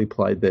has barely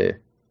played there.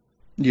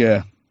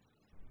 yeah.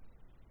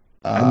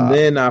 And Uh,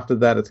 then after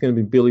that, it's going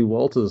to be Billy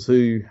Walters,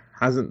 who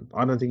hasn't.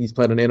 I don't think he's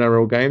played an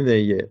NRL game there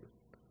yet.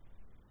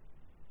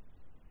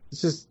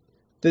 It's just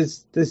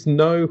there's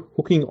no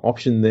hooking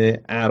option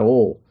there at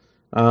all.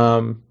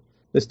 Um,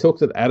 there's talk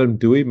that Adam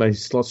Dewey may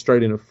slot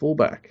straight in at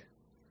fullback,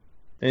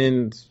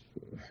 and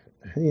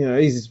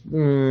he's I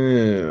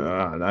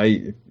don't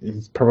know,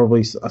 he's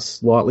probably a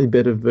slightly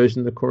better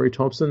version of Corey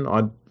Thompson.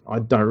 I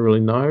don't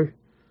really know.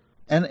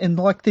 and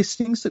like there's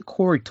things that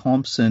Corey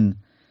Thompson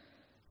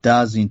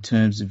does in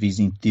terms of his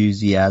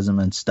enthusiasm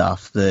and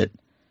stuff that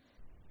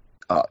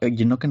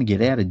you're not going to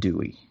get out of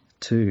Dewey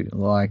too.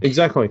 Like,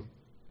 Exactly, you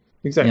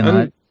exactly.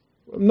 know,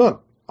 And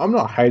I'm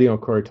not hating on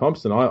Corey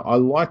Thompson. I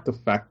like the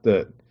fact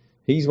that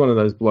he's one of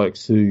those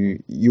blokes who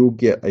you'll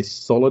get a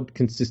solid,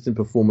 consistent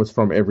performance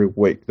from every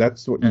week.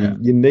 That's what yeah,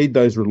 you need,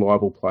 those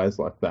reliable players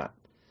like that.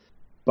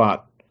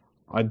 But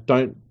I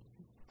don't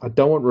I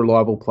don't want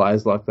reliable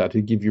players like that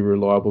who give you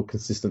reliable,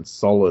 consistent,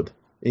 solid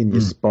in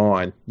your mm.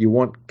 spine. You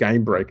want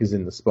game breakers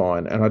in the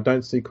spine, and I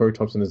don't see Corey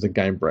Thompson as a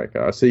game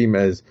breaker. I see him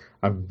as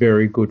a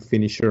very good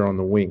finisher on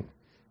the wing.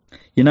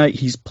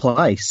 His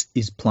place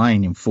is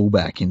playing in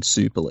fullback in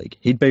Super League.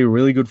 He'd be a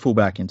really good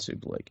fullback in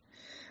Super League.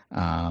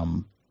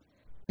 Um,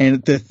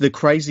 and the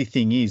crazy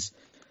thing is,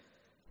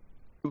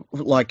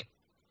 like,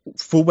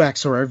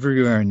 fullbacks are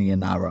everywhere in the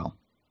NRL.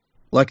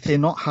 Like, they're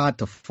not hard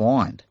to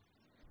find.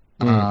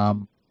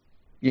 Mm.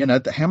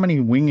 How many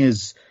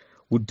wingers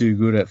would do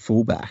good at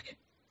fullback?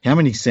 How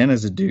many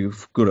centers would do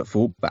good at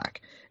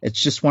fullback?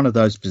 It's just one of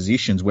those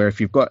positions where if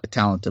you've got a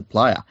talented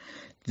player,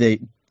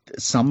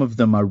 some of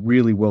them are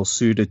really well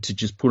suited to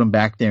just put them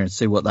back there and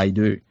see what they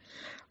do.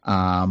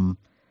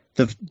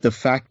 The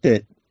fact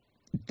that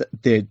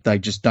they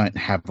just don't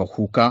have a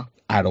hooker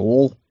at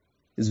all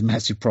is a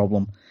massive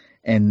problem.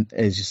 And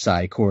as you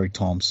say, Corey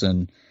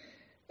Thompson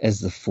as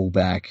the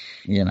fullback,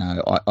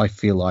 I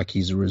feel like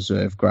he's a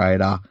reserve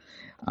grader.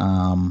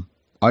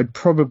 I'd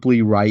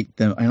probably rate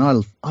them, and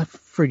I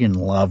friggin'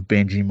 love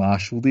Benji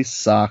Marshall. This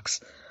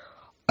sucks.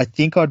 I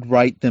think I'd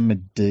rate them a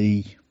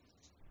D.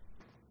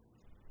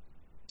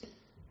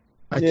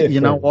 Yeah,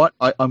 You know fair. what?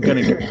 I'm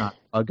gonna get.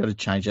 I've got to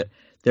change it.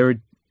 They're a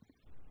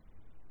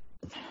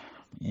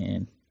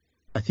man.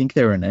 I think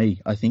they're an E.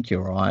 I think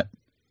you're right.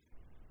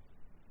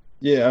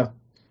 Yeah,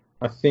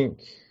 I think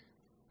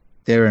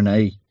They're an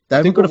E. They I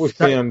haven't think got what we a.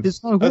 found,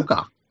 There's no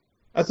hooker.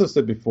 as I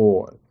said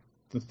before,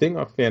 the thing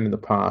I found in the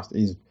past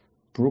is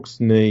Brooks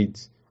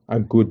needs a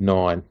good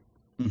nine,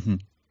 Hmm.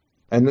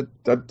 and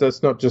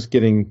that's not just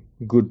getting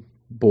good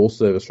ball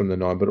service from the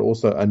 9, but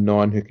also a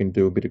 9 who can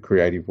do a bit of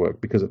creative work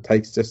because it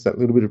takes just that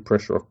little bit of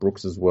pressure off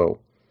Brooks as well.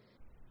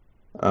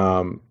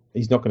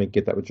 He's not going to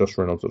get that with Josh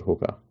Reynolds at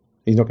hooker.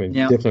 He's not going to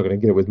definitely going to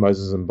get it with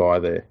Moses and By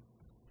there.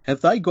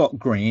 Have they got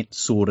Grant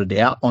sorted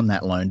out on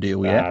that loan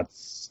deal yet? It's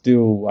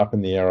still up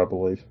in the air, I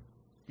believe.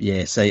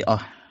 Yeah, see,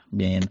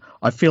 man,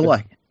 I feel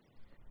like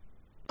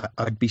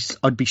I'd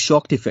be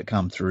shocked if it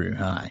come through,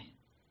 hey?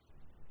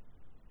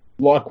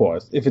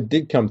 Likewise, if it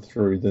did come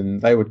through, then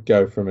they would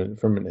go from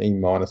an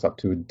E- up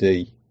to a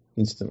D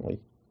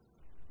instantly.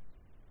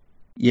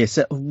 Yeah,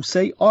 so,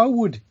 see, I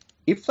would,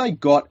 if they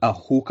got a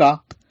hooker,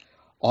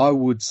 I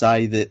would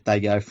say that they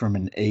go from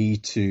an E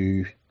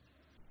to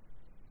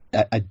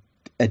a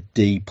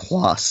D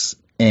plus,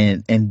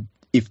 and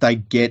if they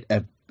get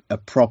a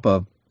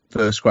proper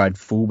first grade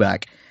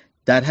fullback,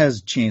 that has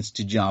a chance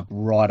to jump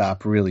right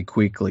up really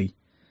quickly.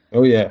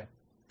 Oh yeah,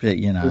 but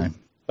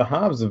the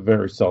halves are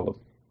very solid.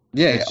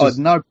 Yeah, I have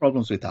no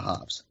problems with the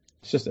halves.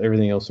 It's just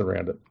everything else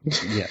around it.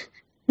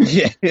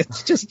 Yeah,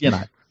 it's just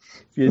if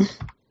you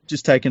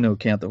just take into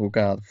account the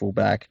hooker, the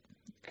fullback,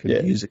 could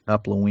use a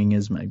couple of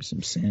wingers, maybe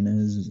some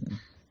centers.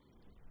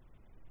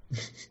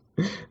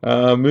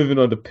 Moving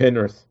on to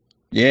Penrith.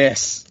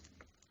 Yes.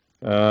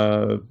 They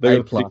got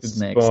a predicted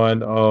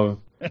spine of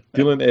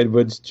Dylan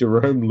Edwards,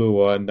 Jerome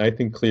Luai,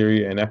 Nathan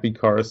Cleary, and Api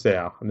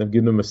Coruscant, and they've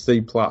given them a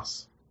C+.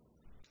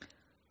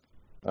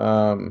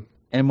 Am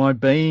I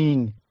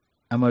being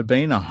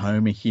a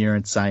homer here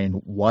and saying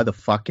why the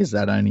fuck is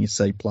that only a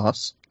C+?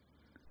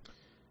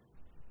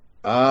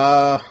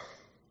 I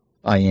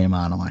am,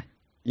 aren't I?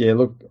 Yeah,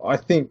 look, I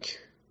think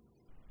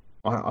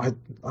I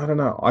don't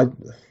know.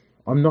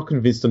 I'm not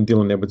convinced on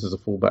Dylan Edwards as a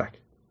fullback.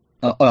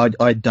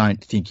 I don't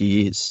think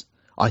he is.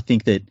 I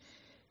think that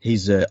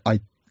he's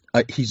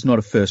not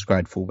a first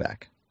grade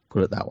fullback.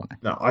 Put it that way.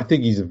 No, I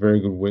think he's a very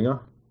good winger.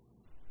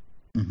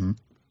 Mm-hmm.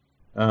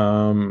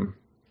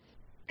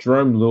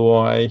 Jerome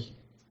Luai.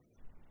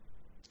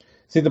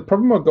 See, the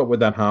problem I've got with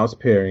that halves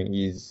pairing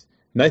is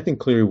Nathan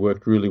Cleary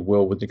worked really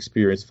well with an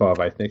experienced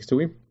 5'8" next to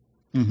him.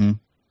 Mm-hmm.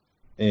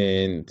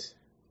 And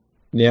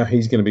now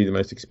he's going to be the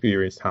most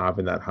experienced half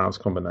in that halves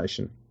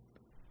combination.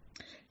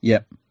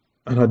 Yep.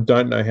 And I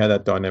don't know how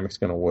that dynamic's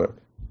going to work.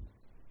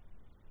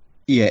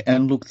 Yeah,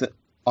 and look,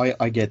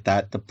 I get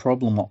that. The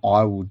problem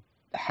I would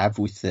have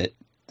with it,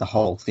 the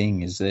whole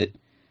thing, is that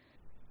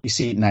you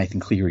see Nathan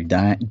Cleary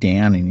down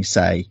and you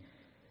say,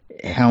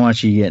 how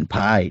much are you getting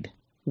paid?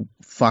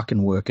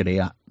 Fucking work it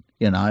out,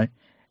 And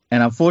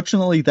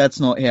unfortunately, that's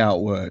not how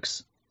it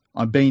works.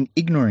 I'm being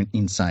ignorant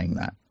in saying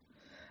that.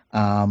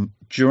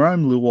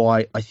 Jerome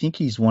Luai, I think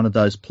he's one of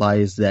those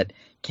players that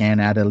can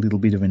add a little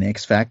bit of an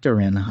X factor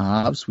around the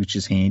halves, which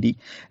is handy.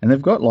 And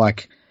they've got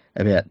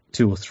about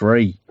 2 or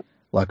 3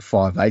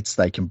 5'8"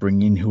 they can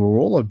bring in who are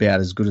all about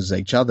as good as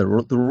each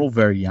other. They're all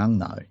very young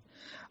though.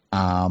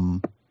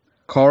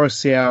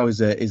 Coruscant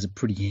is a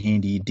pretty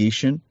handy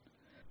addition,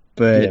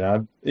 but yeah,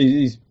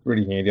 he's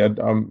pretty handy.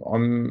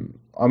 I'm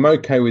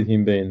okay with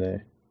him being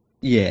there.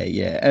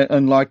 Yeah,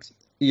 and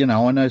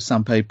I know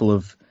some people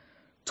have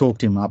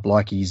talked him up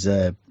like he's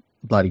a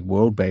bloody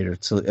world beater.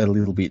 It's a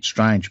little bit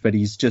strange, but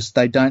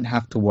they don't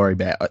have to worry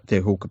about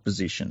their hooker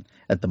position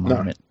at the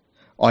moment. No.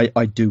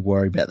 I do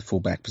worry about the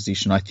fullback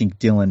position. I think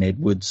Dylan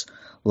Edwards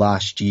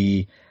last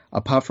year,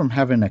 apart from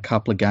having a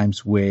couple of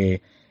games where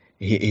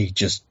he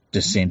just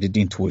descended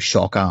into a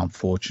shocker,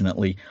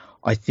 unfortunately,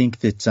 I think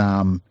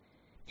that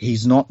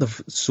he's not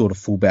the sort of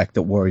fullback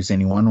that worries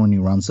anyone when he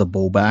runs the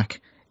ball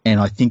back. And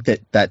I think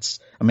that's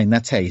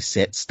how your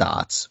set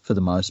starts for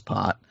the most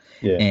part.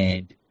 Yeah.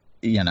 And,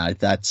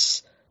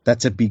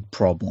 that's a big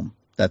problem.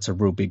 That's a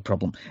real big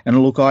problem. And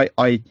look,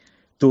 I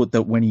thought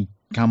that when he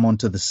come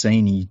onto the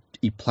scene,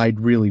 he played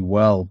really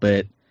well,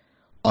 but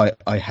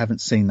I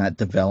haven't seen that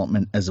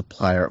development as a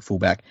player at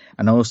fullback.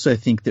 And I also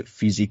think that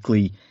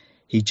physically,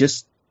 he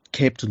just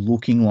kept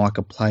looking like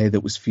a player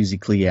that was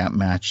physically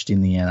outmatched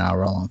in the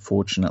NRL,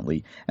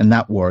 unfortunately. And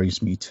that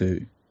worries me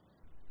too.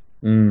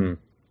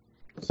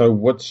 So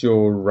what's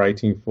your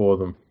rating for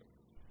them?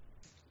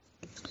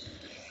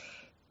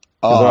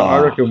 I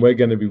reckon we're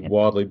going to be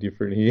wildly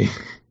different here.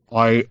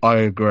 I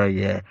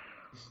agree, yeah.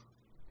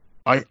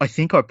 I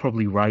think I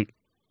probably rate...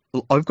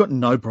 I've got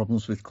no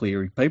problems with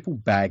Cleary. People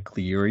bag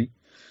Cleary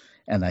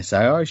and they say,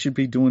 I should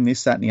be doing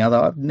this, that and the other.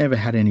 I've never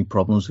had any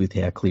problems with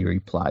how Cleary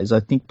plays. I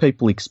think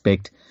people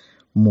expect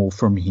more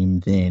from him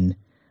than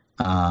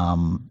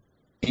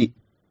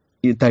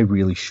they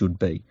really should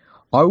be.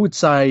 I would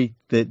say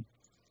that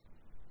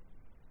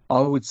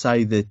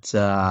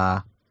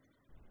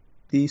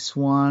this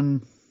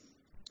one,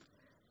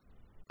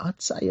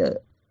 I'd say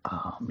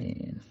oh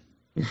man,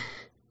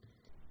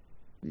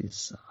 this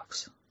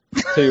sucks.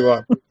 Tell you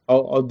what,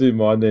 I'll do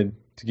mine then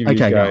to give you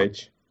a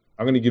gauge.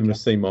 I'm going to give him a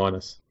C-.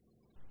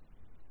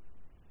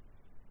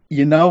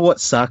 You know what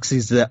sucks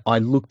is that I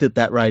looked at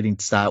that rating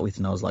to start with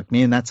and I was like,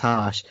 man, that's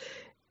harsh.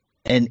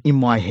 And in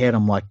my head,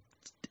 I'm like,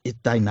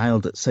 they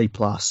nailed it, C+.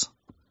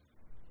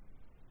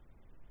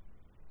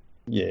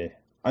 Yeah.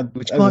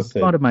 Which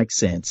kind of makes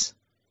sense.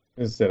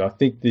 As I said, I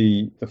think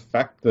the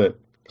fact that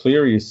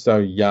Cleary is so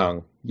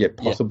young, yet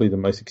Yeah, possibly the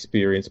most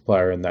experienced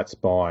player in that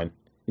spine,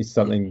 is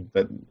something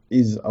that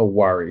is a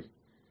worry.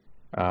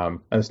 And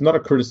it's not a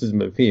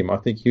criticism of him. I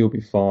think he'll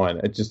be fine.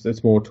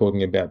 It's more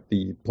talking about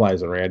the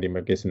players around him,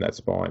 I guess, in that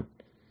spine.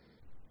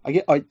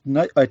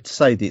 I'd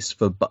say this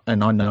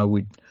and I know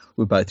we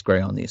both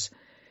agree on this.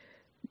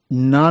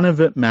 None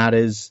of it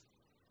matters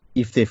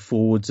if their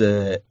forwards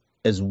are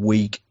as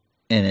weak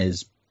and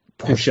as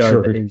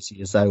pushover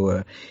easy as they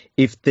were.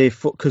 If they're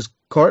because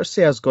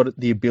Coruscant's got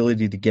the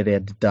ability to get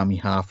out to dummy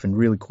half and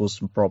really cause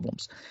some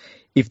problems.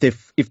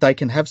 If they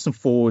can have some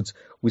forwards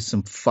with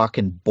some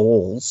fucking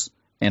balls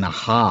and a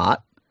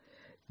heart,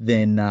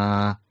 then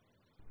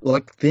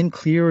then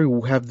Cleary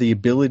will have the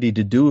ability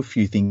to do a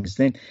few things.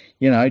 Then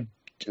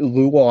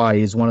Luai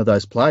is one of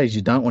those players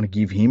you don't want to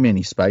give him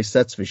any space.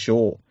 That's for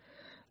sure.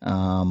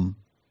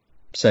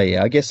 So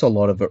yeah, I guess a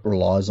lot of it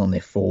relies on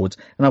their forwards,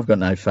 and I've got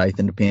no faith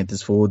in the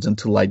Panthers forwards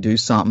until they do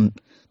something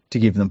to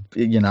give them,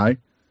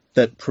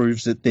 that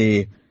proves that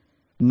they're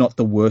not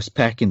the worst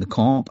pack in the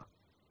comp.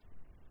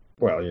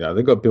 Well,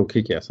 they've got Bill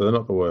Kickout, so they're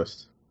not the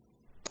worst.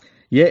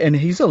 Yeah, and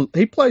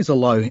he plays a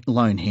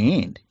lone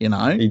hand,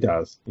 He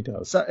does.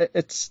 So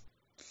it's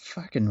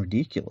fucking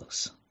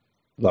ridiculous.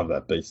 Love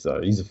that beast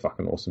though. He's a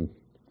fucking awesome.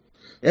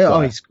 Yeah,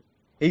 player.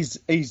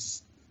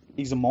 He's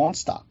a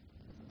monster.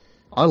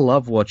 I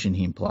love watching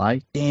him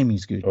play. Damn,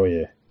 he's good. Oh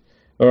yeah.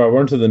 All right, we're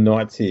on to the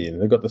Knights here.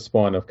 They've got the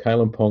spine of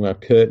Kalen Ponga,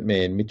 Kurt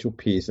Mann, Mitchell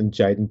Pearce, and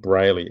Jaden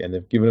Brayley, and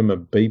they've given him a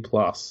B+.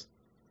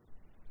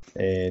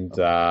 And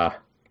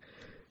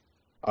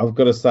I've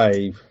got to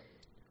say,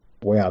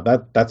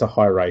 wow, that's a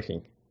high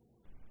rating.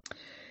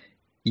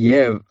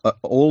 Yeah,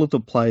 all of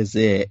the players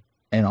there,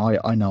 and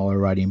I know I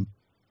rate him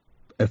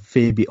a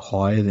fair bit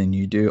higher than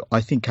you do.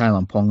 I think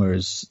Kalen Ponga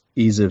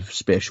is a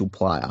special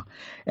player,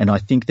 and I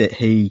think that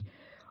he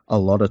a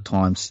lot of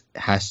times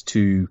has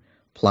to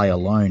play a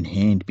lone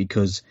hand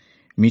because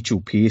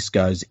Mitchell Pearce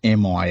goes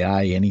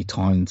MIA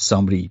anytime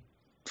somebody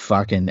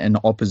an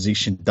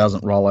opposition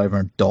doesn't roll over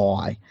and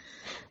die.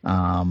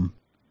 And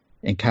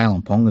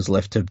Kalen Ponga's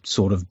left to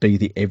sort of be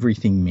the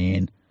everything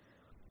man.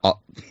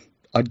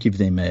 I'd give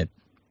them a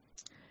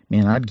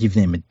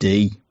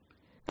D.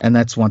 And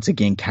that's once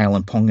again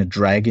Kalen Ponga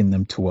dragging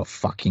them to a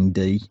fucking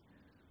D.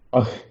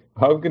 I'm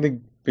going to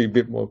be a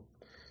bit more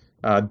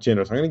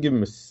generous. I'm going to give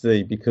them a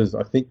C because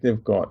I think they've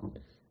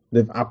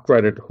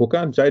upgraded hooker.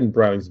 Jaden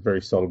Brayley's a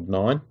very solid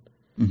 9.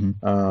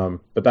 Mm-hmm.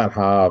 But that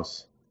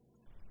halves.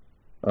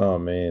 Oh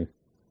man.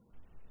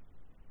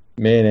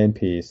 Man and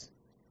Pearce.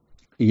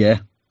 Yeah.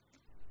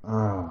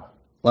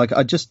 Like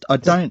I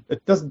don't.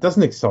 It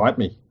doesn't excite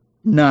me.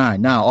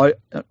 No.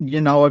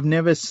 I've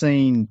never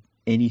seen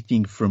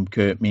anything from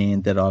Kurt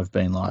Mann that I've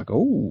been like,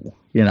 oh,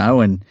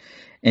 and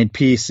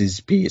Pearce is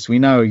Pearce. We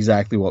know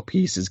exactly what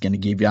Pearce is going to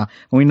give you, and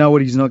we know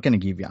what he's not going to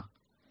give you.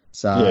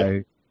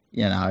 So,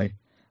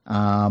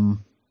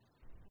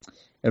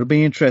 it'll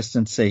be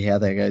interesting to see how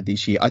they go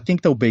this year. I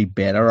think they'll be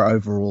better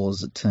overall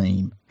as a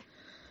team,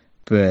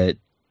 but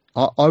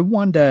I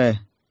wonder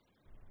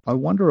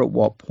at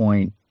what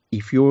point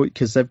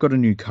because they've got a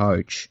new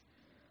coach.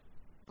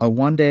 I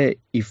wonder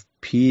if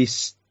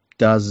Pearce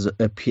has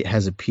a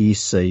Pearce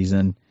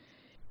season.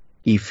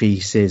 If he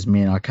says,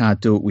 "Man, I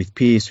can't do it with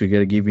Pearce," we got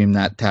to give him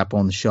that tap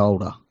on the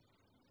shoulder.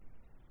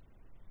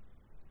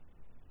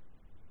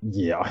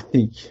 Yeah, I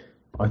think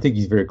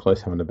he's very close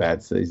to having a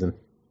bad season.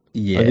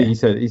 Yeah, I think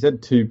he's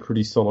had 2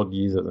 pretty solid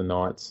years at the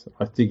Knights.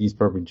 I think he's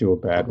probably due a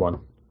bad one.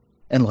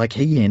 And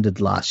he ended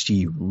last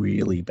year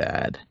really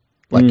bad,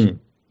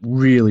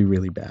 really,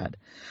 really bad.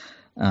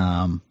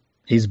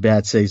 He's a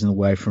bad season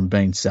away from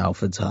being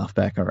Salford's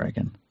halfback, I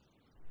reckon.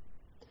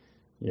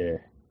 Yeah.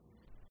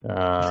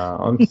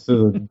 On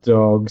to the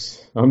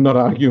Dogs. I'm not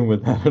arguing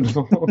with that at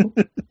all.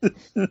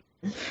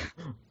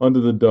 On to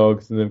the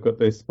Dogs, and they've got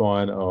their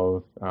spine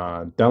of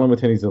Dallin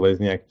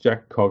Mateni-Zalesniak,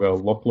 Jack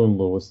Cogger, Lachlan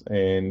Lewis,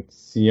 and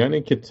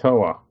Sione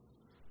Katoa.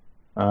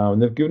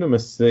 And they've given him a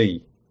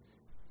C.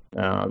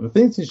 The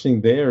thing that's interesting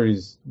there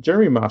is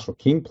Jeremy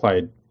Marshall-King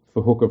played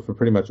for hooker for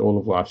pretty much all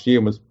of last year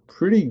and was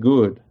pretty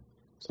good.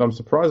 So I'm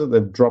surprised that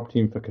they've dropped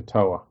him for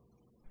Katoa.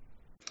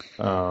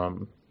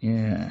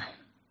 Yeah.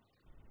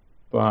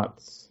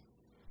 But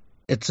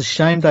it's a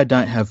shame they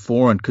don't have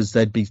Foran because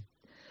they'd be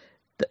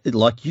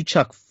you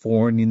chuck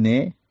Foran in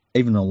there,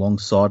 even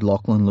alongside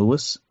Lachlan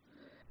Lewis.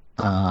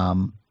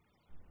 And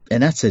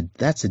that's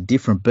a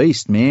different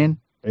beast, man.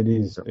 It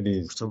is.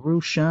 It's a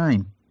real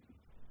shame.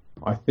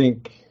 I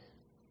think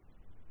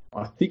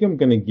I'm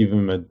going to give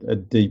him a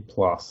D+.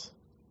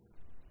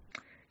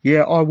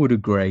 Yeah, I would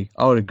agree.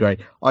 I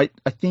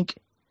think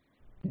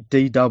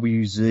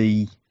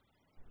DWZ,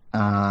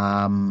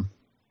 I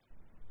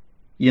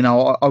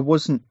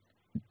wasn't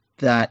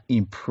that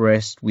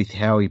impressed with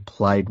how he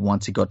played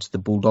once he got to the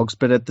Bulldogs,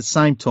 but at the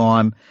same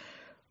time,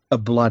 a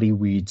bloody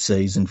weird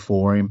season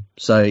for him.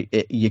 So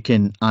you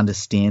can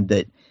understand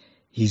that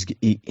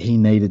he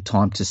needed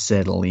time to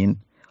settle in.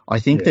 I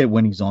think that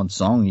when he's on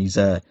song, he's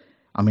a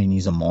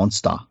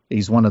monster.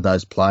 He's one of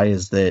those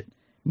players that,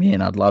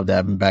 man, I'd love to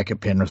have him back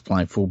at Penrith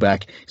playing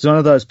fullback. He's one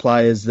of those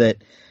players that,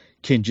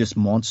 can just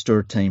monster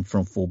a team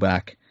from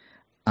fullback.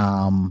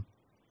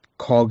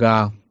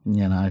 Cogger,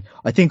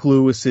 I think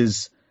Lewis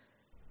is,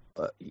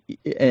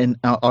 and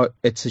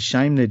it's a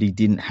shame that he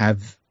didn't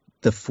have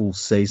the full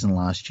season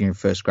last year in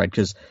first grade,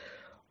 because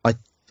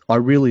I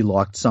really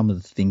liked some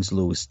of the things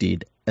Lewis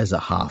did as a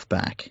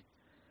halfback.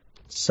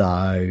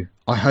 So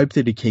I hope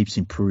that he keeps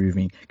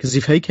improving, because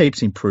if he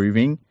keeps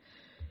improving,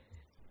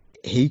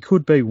 he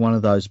could be one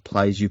of those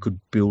players you could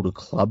build a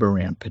club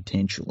around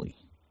potentially.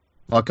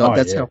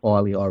 That's how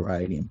highly I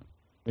rate him.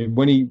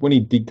 When he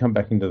did come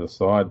back into the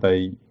side,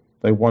 they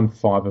won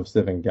 5 of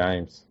 7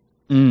 games.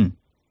 Mm.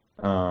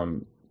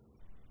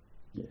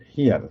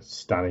 He had a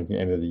stunning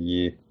end of the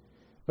year.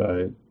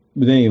 So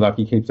with any luck,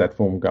 he keeps that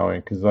form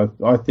going, because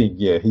I think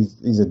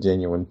he's a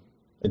genuine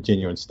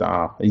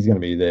star. He's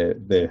going to be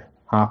their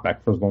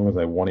halfback for as long as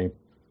they want him.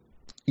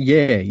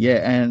 Yeah,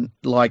 and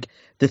like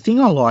the thing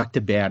I liked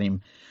about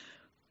him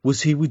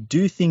was he would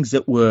do things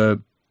that were,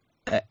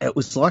 it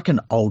was like an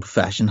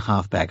old-fashioned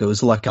halfback. It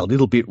was like a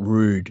little bit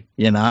rude,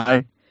 He'd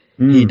out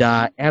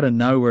of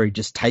nowhere, he'd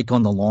just take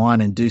on the line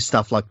and do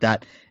stuff like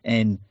that,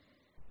 and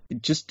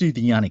just do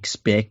the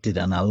unexpected,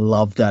 and I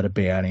love that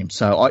about him.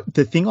 So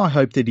the thing I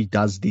hope that he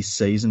does this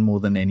season more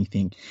than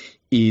anything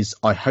is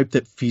I hope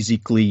that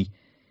physically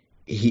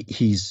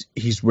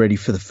he's ready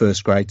for the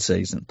first grade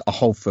season, a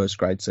whole first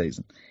grade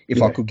season.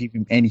 If I could give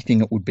him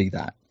anything, it would be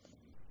that.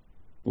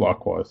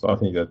 Likewise, I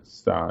think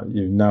that's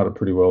you've nailed it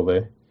pretty well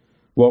there.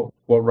 What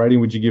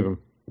rating would you give him?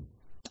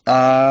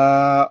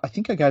 I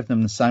think I gave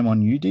them the same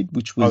one you did,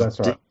 which was that's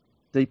right.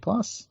 D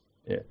plus.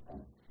 Yeah.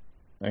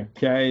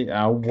 Okay,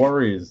 our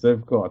Warriors,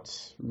 they've got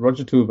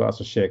Roger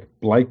Tuivasa-Sheck,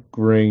 Blake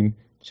Green,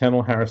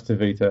 Channel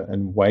Harris-Tavita,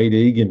 and Wade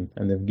Egan,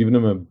 and they've given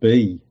him a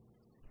B.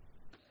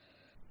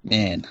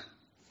 Man.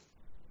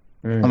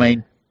 I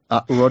mean,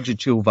 Roger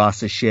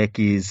Tuivasa-Sheck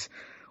is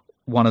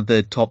one of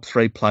the top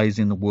 3 players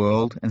in the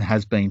world, and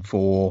has been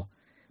for,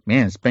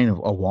 it's been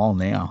a while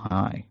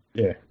now, hey?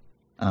 Yeah.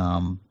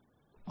 I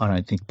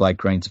don't think Blake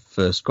Green's a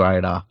first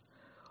grader.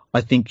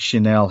 I think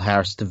Chanel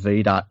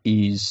Harris-Tavita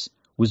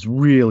was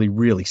really,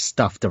 really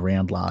stuffed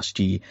around last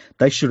year.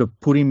 They should have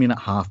put him in at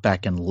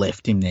halfback and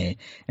left him there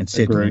and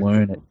said,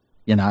 learn it,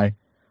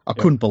 I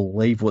couldn't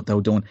believe what they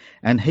were doing.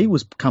 And he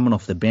was coming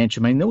off the bench.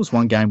 I mean, there was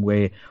one game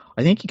where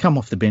I think he came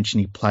off the bench and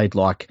he played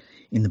like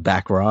in the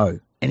back row,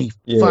 and he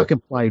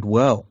fucking played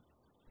well.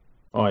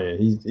 Oh, yeah,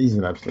 he's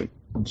an absolute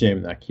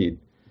gem, that kid.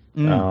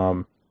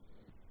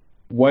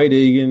 Wade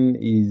Egan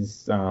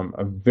is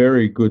a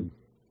very good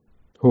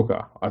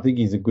hooker. I think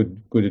he's a good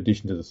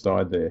addition to the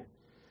side there.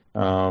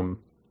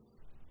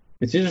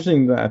 It's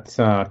interesting that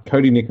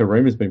Cody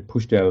Nicorima's been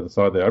pushed out of the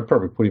side there. I'd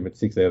probably put him at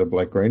 6 out of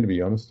Blake Green, to be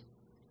honest.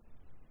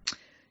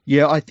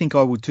 Yeah, I think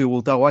I would too,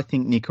 although I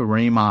think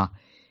Nikorima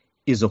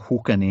is a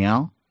hooker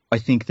now. I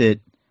think that...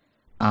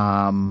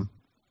 Do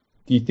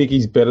you think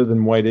he's better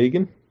than Wade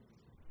Egan?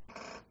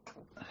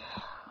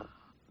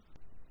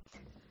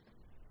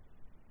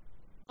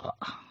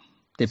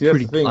 They're See,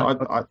 pretty that's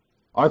the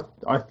thing.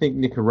 I think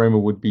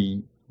Nikorima would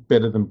be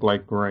better than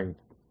Blake Green.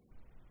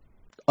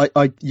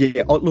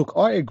 Look,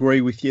 I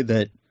agree with you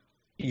that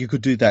you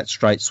could do that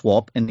straight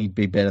swap and he'd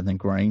be better than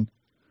Green.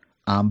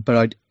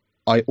 But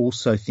I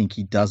also think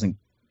he doesn't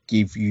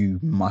give you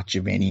much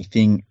of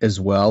anything as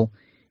well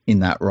in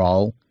that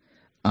role.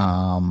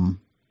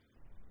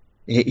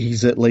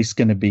 He's at least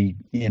going to be,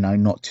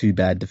 not too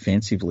bad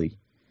defensively.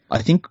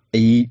 I think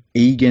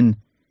Egan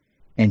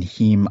and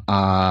him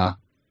are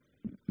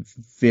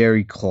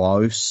very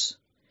close,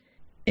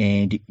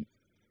 and,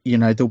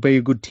 there'll be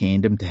a good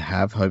tandem to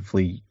have.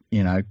 Hopefully,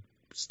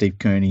 Steve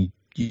Kearney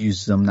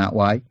uses them that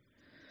way.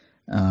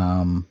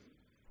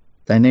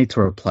 They need to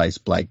replace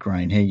Blake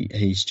Green.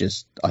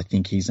 I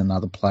think he's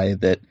another player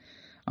that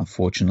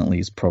unfortunately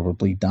is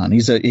probably done.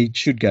 He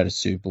should go to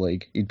Super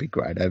League. He'd be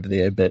great over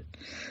there. But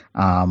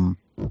how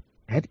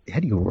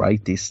do you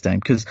rate this team?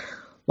 Because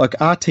like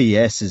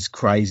RTS is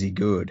crazy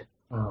good.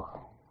 Oh,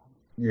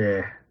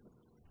 yeah.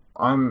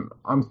 I'm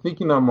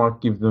thinking I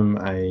might give them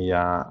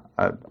a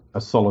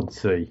solid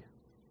C.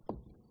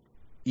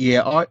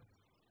 Yeah,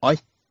 I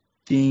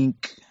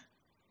think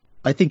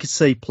it's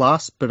C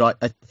plus, but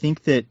I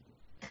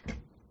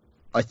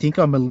think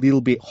I'm a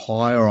little bit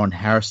higher on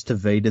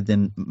Harris-Tavita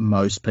than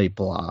most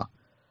people are.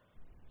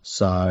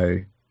 So,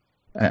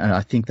 and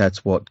I think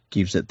that's what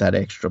gives it that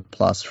extra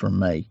plus from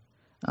me.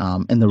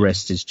 And the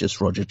rest is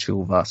just Roger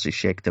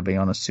Tuivasa-Sheck, to be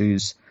honest,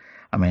 he's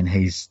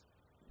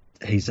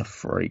a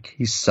freak.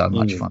 He's so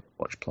much fun to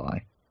watch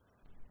play.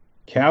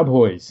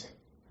 Cowboys.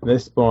 Their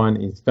spine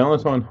is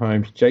Valentine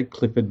Holmes, Jake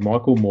Clifford,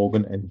 Michael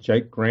Morgan, and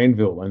Jake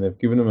Granville, and they've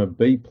given him a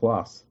B+.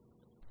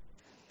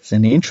 It's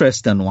an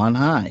interesting one,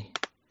 hey?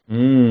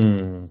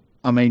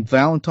 I mean,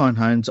 Valentine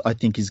Holmes, I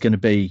think, is going to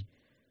be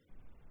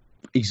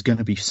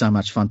so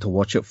much fun to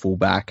watch at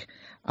fullback.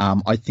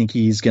 I think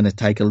he is going to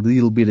take a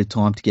little bit of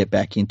time to get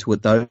back into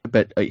it, though,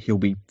 but he'll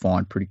be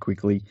fine pretty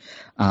quickly.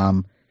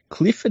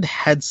 Clifford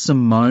had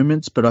some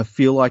moments, but I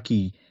feel like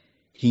he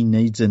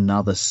needs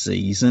another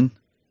season.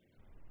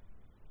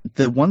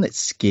 The one that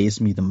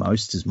scares me the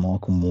most is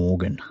Michael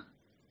Morgan.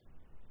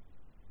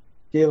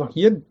 Yeah, like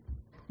you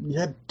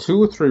had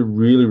two or three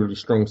really, really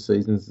strong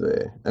seasons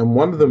there. And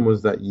one of them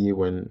was that year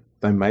when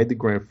they made the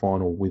grand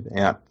final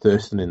without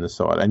Thurston in the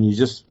side. And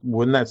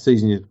when that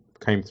season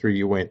came through,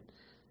 you went,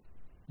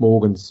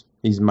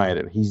 he's made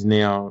it. He's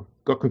now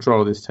got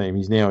control of this team.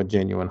 He's now a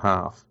genuine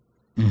half.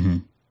 Mm-hmm.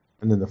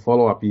 And then the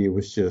follow-up year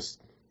was just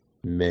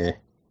meh.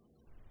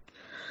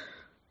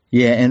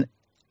 Yeah, and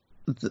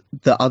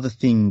the other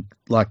thing,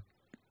 like,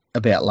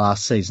 about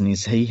last season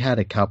is he had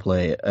a couple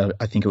of,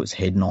 I think it was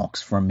head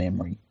knocks from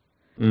memory.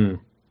 Mm.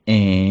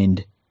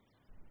 And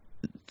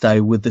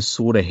they were the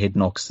sort of head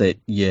knocks that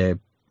you're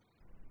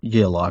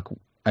like,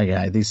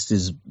 okay, this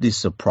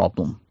is a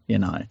problem, you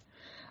know.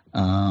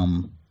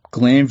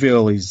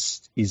 Glanville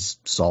is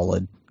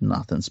solid,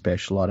 nothing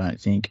special, I don't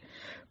think.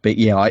 But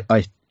yeah,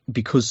 I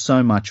because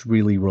so much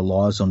really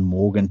relies on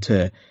Morgan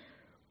to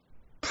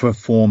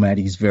perform at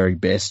his very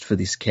best for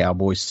this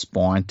Cowboys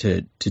spine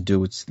to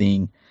do its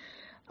thing.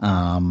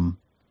 The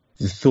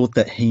thought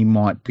that he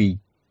might be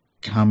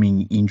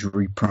becoming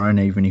injury prone,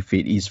 even if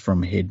it is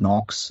from head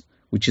knocks,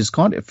 which is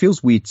it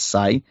feels weird to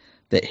say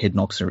that head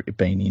knocks are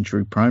being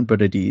injury prone,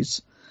 but it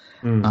is.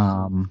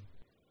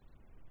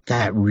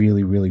 That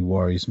really, really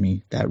worries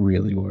me.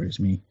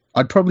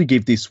 I'd probably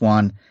give this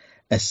one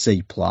a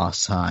C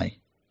plus. Hey,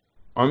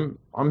 I'm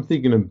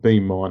thinking of B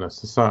minus,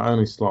 so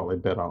only slightly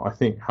better. I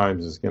think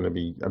Holmes is going to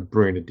be a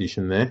brilliant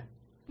addition there.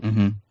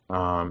 Mm-hmm.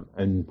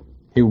 And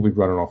he'll be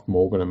running off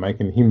Morgan and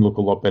making him look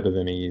a lot better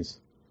than he is.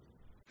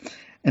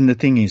 And the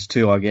thing is,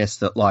 too, I guess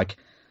that, like,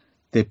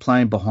 they're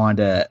playing behind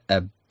a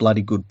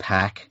bloody good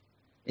pack,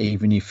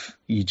 even if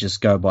you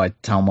just go by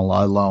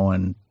Taumalolo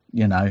and,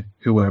 you know,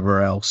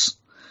 whoever else.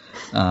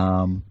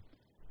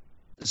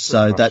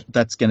 So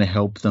that's going to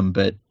help them,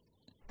 but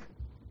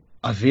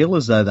I feel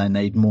as though they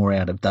need more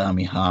out of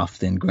dummy half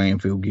than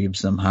Granville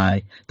gives them.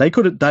 Hey, they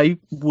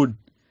would.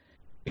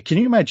 Can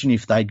you imagine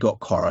if they'd got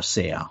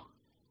Coruscant?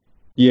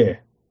 Yeah,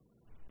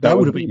 that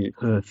would have been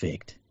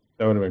perfect.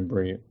 That would have been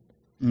brilliant.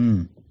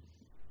 Mm.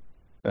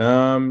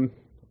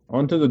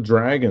 Onto the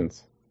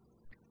Dragons.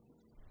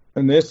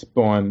 And their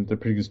spine, the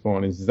pretty good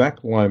spine, is Zach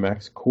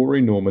Lomax,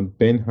 Corey Norman,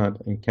 Ben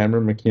Hunt, and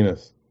Cameron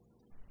McInnes.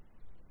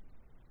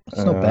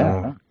 It's not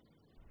bad. Huh?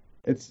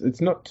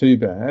 It's not too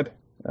bad.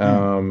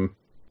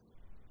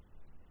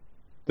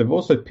 They've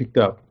also picked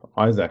up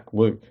Isaac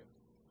Luke.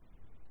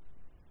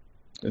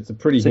 It's a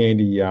pretty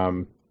handy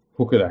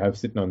hooker to have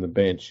sitting on the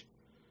bench.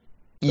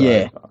 So,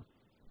 yeah.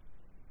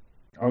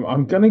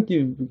 I'm going to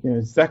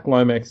give Zach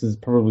Lomax is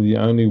probably the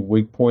only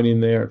weak point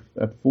in there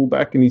at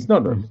fullback, and he's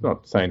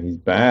not saying he's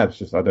bad. It's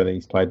just I don't think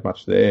he's played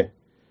much there.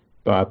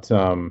 But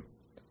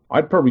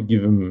I'd probably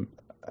give him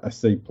a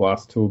C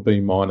plus to a B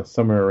minus,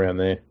 somewhere around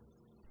there.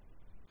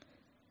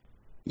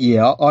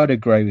 Yeah, I'd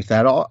agree with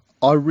that.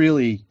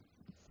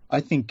 I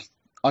think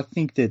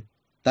that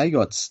they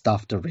got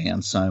stuffed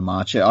around so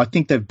much. I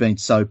think they've been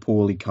so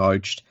poorly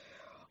coached.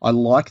 I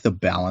like the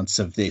balance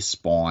of their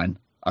spine.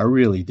 I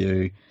really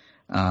do.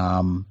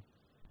 I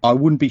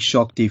wouldn't be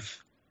shocked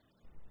if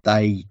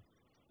they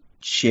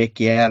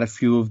check out a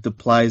few of the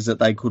players that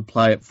they could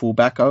play at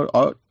fullback.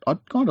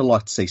 I'd kind of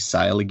like to see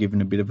Sailor given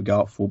a bit of a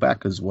go at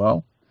fullback as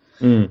well.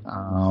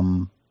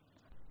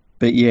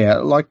 But yeah,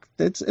 like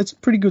it's a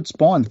pretty good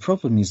spine. The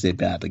problem is they're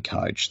badly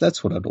coached.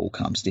 That's what it all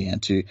comes down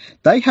to.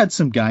 They had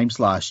some games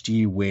last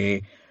year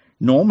where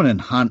Norman and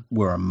Hunt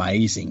were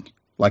amazing,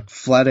 like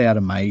flat out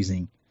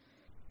amazing.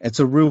 It's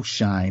a real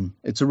shame.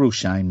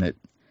 That.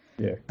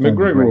 Yeah,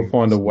 McGregor will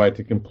find a way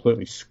to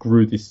completely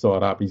screw this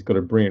side up. He's got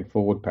a brilliant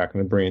forward pack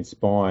and a brilliant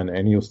spine,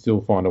 and he'll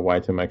still find a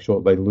way to make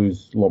sure they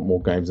lose a lot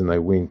more games than they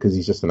win because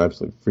he's just an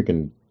absolute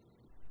freaking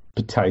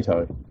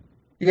potato.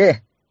 Yeah.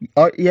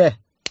 Yeah.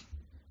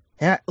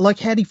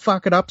 How'd he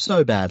fuck it up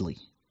so badly?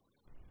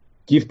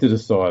 Gifted a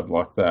side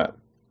like that.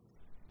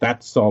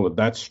 That's solid.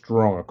 That's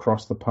strong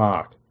across the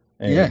park.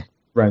 And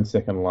ran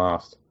second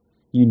last.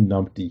 You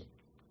numpty.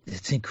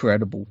 It's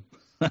incredible.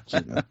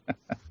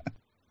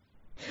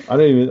 I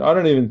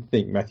don't even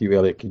think Matthew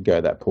Elliott could go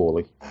that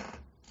poorly.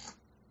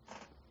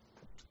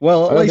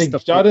 Well, I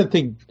don't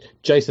think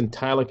Jason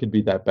Taylor could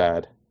be that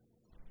bad.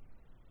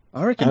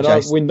 I reckon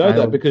we know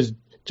that because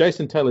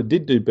Jason Taylor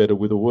did do better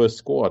with a worse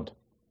squad.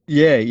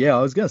 Yeah.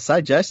 I was going to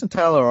say Jason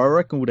Taylor, I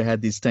reckon, would have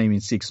had this team in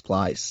 6th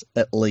place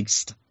at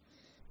least.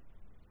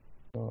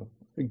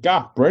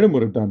 Garth Brennan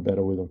would have done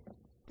better with them.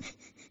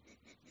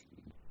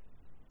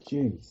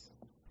 Jeez,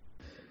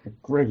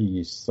 Greggy,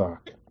 you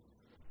suck.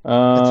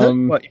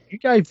 What, if you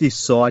gave this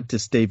side to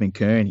Stephen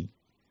Kearney,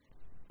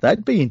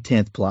 they'd be in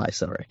 10th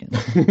place, I reckon.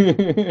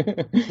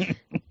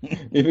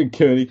 Even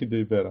Kearney could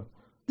do better.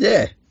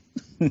 Yeah.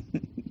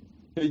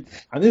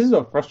 And this is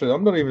what frustrates.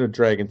 I'm not even a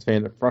Dragons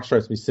fan. It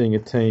frustrates me seeing a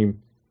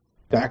team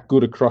that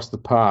good across the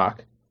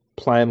park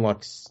playing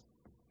like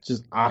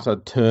just utter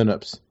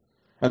turnips.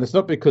 And it's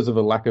not because of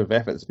a lack of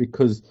effort. It's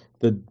because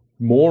the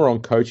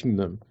moron coaching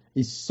them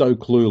is so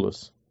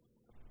clueless.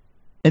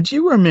 And do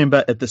you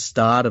remember at the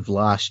start of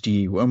last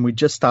year when we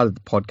just started the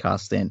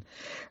podcast then,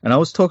 and I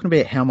was talking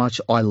about how much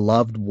I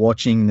loved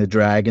watching the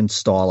Dragons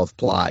style of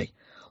play,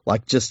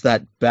 like just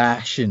that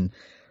bash and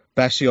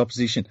bash the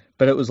opposition.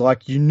 But it was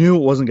like you knew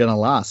it wasn't going to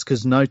last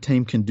because no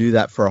team can do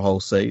that for a whole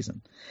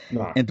season.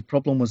 No. And the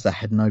problem was they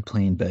had no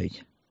plan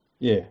B.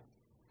 Yeah.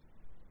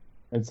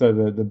 And so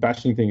the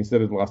bashing thing,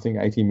 instead of lasting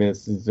 80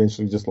 minutes,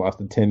 essentially just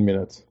lasted 10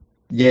 minutes.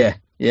 Yeah.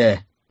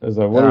 It was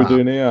like, what do we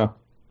do now?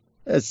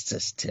 It's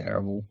just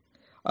terrible.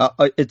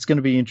 It's going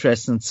to be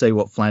interesting to see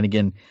what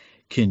Flanagan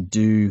can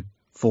do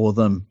for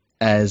them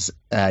as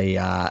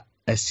a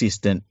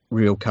assistant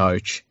real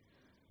coach.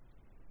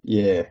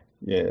 Yeah.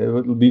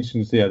 It'll be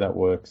interesting to see how that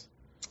works.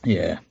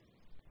 Yeah.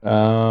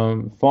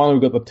 Finally,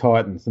 we've got the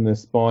Titans, and their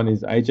spine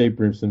is AJ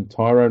Brimson,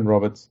 Tyrone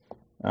Roberts,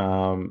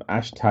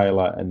 Ash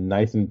Taylor, and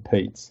Nathan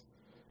Peets.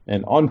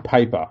 And on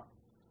paper,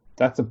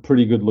 that's a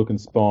pretty good looking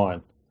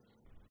spine.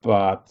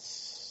 But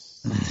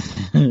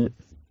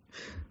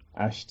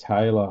Ash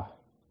Taylor.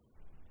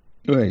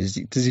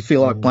 Does he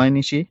feel like playing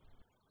this year?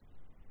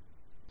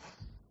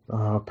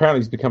 Apparently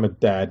he's become a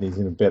dad and he's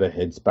in a better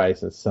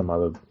headspace and some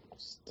other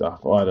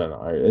stuff. I don't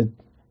know.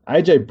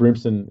 AJ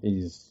Brimson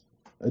is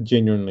a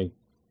genuinely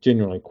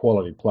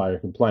quality player who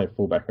can play at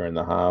fullback or in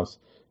the halves.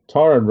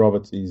 Tyrone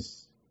Roberts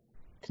is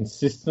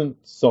consistent,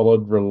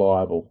 solid,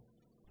 reliable.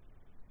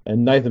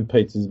 And Nathan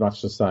Peets is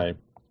much the same.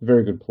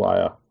 Very good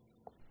player.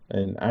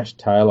 And Ash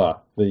Taylor,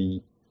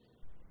 the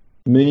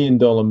 $1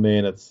 million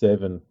man at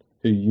 7,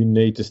 who you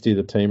need to steer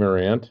the team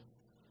around,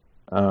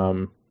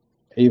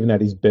 even at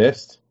his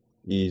best,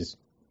 is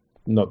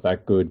not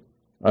that good.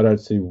 I don't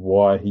see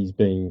why he's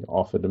being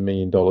offered $1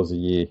 million a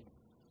year.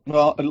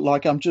 Well,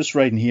 like I'm just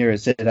reading here, it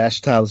said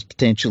Ash Taylor's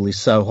potential is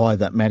so high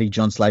that Matty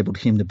Johns labelled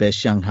him the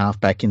best young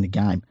halfback in the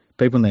game.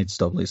 People need to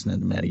stop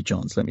listening to Matty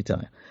Johns, let me tell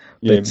you.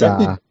 Yeah,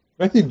 but,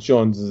 Matthew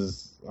Johns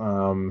is,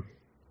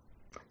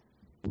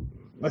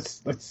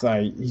 let's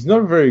say, he's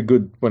not very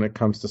good when it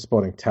comes to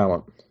spotting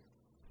talent.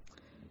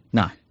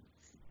 No.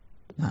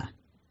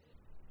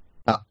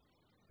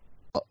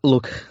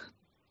 Look,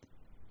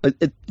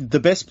 the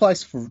best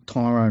place for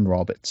Tyrone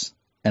Roberts,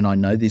 and I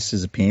know this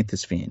as a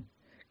Panthers fan,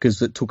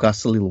 because it took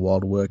us a little while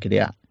to work it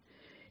out.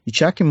 You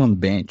chuck him on the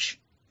bench,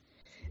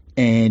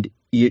 and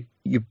you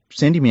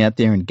send him out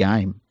there in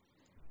game,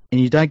 and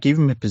you don't give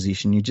him a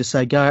position. You just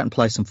say, go out and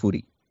play some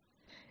footy.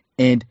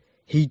 And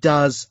he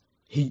does.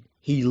 He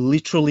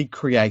literally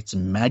creates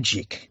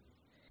magic.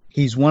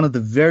 He's one of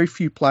the very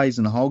few players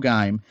in the whole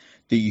game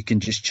that you can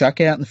just chuck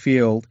out in the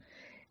field,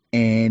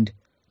 and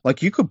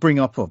like you could bring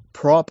up a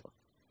prop,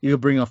 you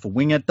could bring off a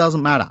winger, it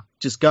doesn't matter.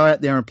 Just go out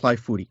there and play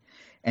footy.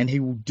 And he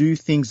will do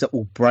things that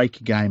will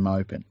break a game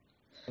open.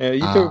 You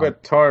talking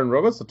about Tyrone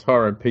Roberts or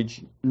Tyrone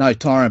Peachy? No,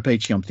 Tyrone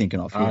Peachy I'm thinking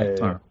of. Yeah.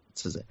 Tyrone.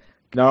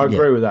 No, I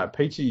agree with that.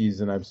 Peachy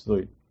is an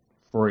absolute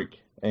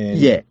freak. And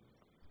yeah.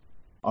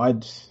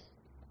 I'd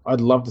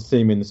love to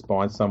see him in the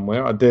spine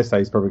somewhere. I dare say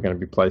he's probably going to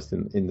be placed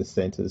in the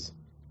centres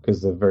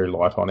because they're very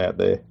light on out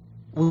there.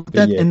 Well,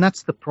 and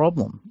that's the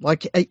problem.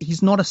 Like,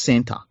 he's not a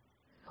centre.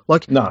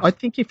 Like, no. I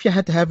think if you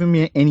had to have him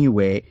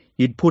anywhere,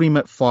 you'd put him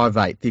at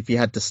 5'8" if you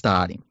had to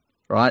start him,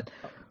 right?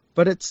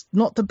 But it's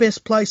not the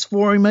best place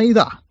for him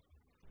either.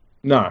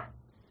 No.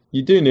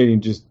 You do need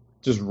him just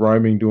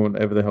roaming, doing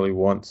whatever the hell he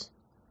wants.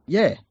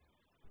 Yeah.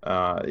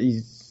 I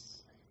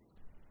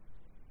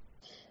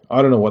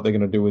don't know what they're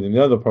going to do with him.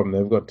 The other problem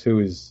they've got too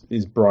is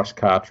Bryce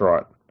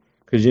Cartwright.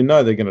 Because you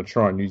know they're going to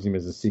try and use him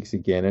as a 6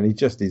 again, and he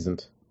just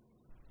isn't.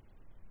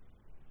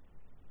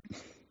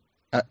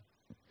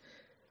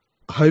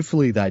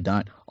 Hopefully they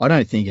don't. I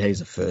don't think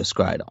he's a first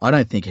grader. I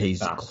don't think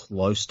he's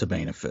close to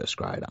being a first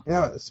grader.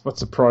 Yeah, what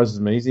surprises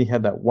me is he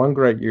had that one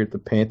great year at the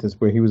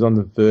Panthers where he was on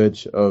the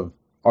verge of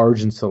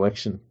Origin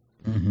selection.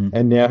 Mm-hmm.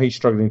 And now he's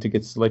struggling to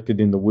get selected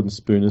in the Wooden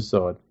Spooners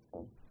side.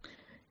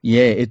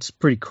 Yeah, it's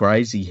pretty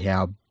crazy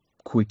how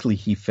quickly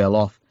he fell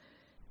off.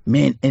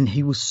 Man, and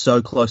he was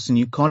so close. And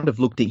you kind of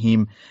looked at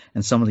him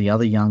and some of the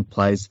other young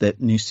players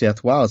that New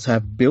South Wales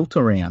have built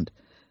around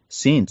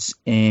since.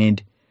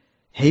 And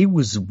he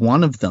was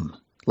one of them.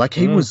 Like,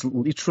 he was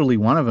literally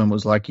one of them. It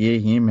was like, yeah,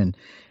 him and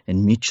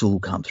Mitchell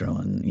come through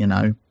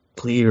and,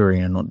 Cleary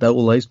and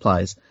all these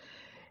players.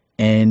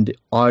 And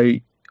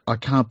I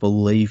can't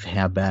believe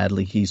how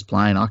badly he's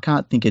playing. I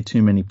can't think of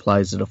too many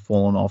players that have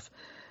fallen off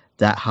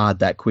that hard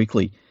that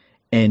quickly.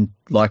 And,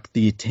 like,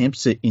 the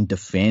attempts in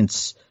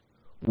defence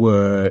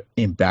were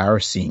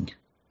embarrassing.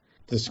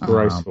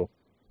 Disgraceful.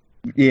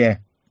 Yeah.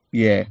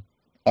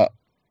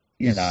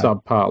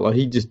 Subpar. Like,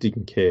 he just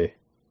didn't care.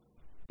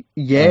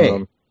 Yeah.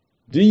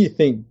 Do you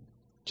think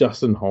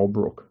Justin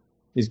Holbrook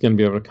is going to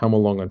be able to come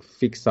along and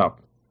fix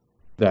up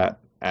that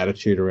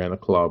attitude around the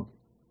club?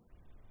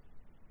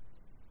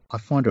 I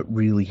find it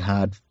really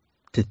hard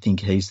to think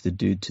he's the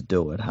dude to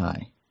do it,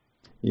 hey?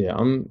 Yeah,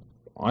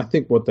 I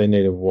think what they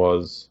needed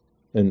was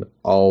an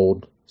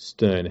old,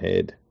 stern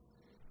head.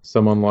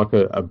 Someone like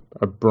a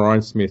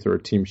Brian Smith or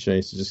a Tim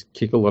Sheens to just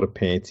kick a lot of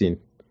pants in.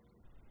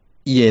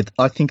 Yeah,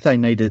 I think they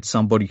needed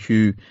somebody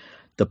who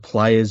the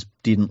players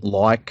didn't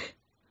like,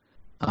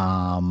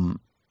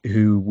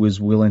 who was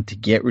willing to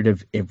get rid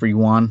of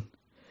everyone,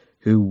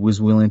 who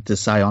was willing to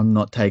say, I'm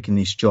not taking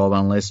this job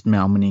unless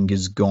Mal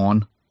Meninga's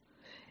gone.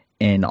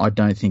 And I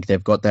don't think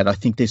they've got that. I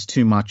think there's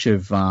too much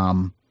of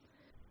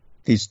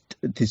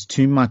there's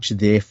too much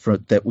there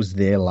that was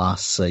there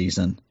last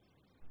season.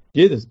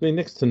 Yeah, there's been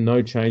next to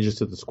no changes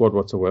to the squad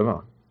whatsoever.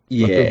 Like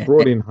they've Yeah,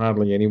 brought in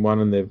hardly anyone,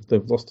 and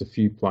they've lost a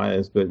few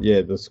players, but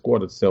yeah, the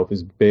squad itself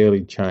is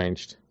barely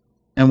changed.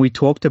 and we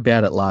talked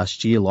about it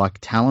last year. Like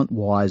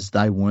talent-wise,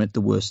 they weren't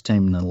the worst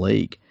team in the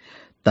league.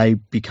 They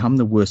become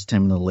the worst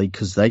team in the league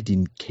because they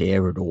didn't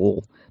care at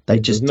all. They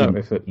Yeah, there's just no didn't.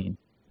 effort.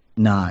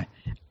 No.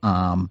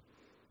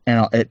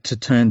 To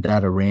turn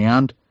that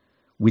around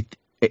with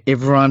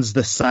everyone's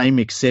the same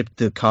except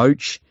the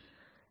coach,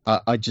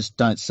 I just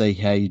don't see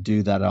how you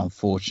do that,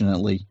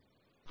 unfortunately.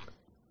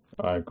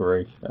 I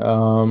agree.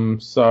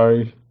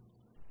 So,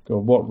 God,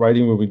 what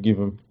rating would we give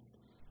them?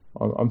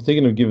 I'm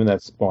thinking of giving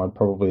that spine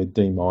probably a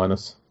D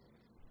minus,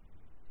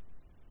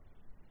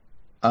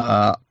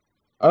 Uh,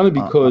 only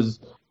uh, because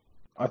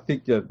I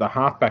think that the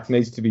halfback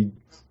needs to be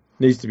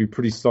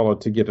pretty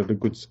solid to get at a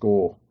good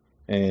score,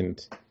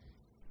 and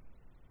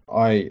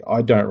I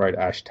don't rate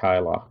Ash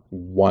Taylor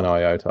one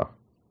iota.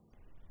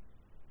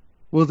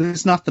 well,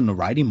 there's nothing to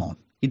rate him on.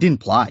 He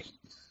didn't play.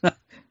 No,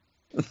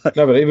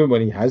 but even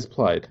when he has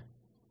played,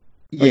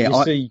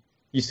 like Yeah,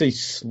 you see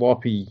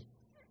sloppy,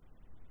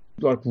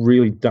 like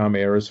really dumb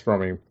errors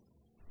from him.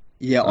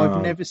 I've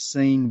Um, never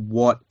seen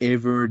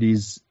whatever it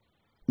is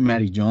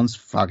Matty Johns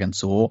fucking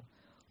saw.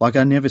 Like,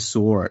 I never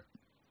saw it.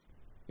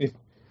 if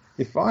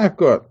if I've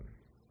got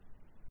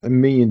 $1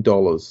 million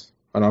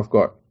and I've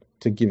got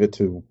to give it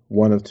to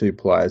one of two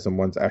players, and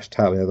one's Ash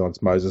Taylor, the other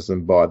one's Moses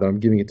and then I'm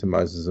giving it to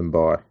Moses and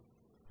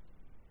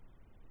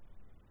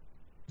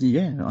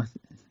Yeah,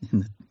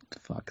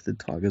 fuck, the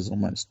Tigers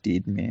almost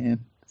did,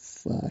 man.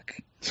 Fuck.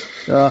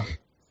 Uh,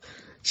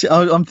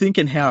 I'm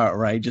thinking how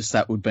outrageous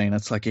that would be, and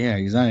it's like, yeah,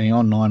 he's only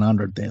on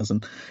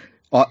 900,000.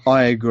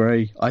 I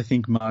agree. I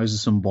think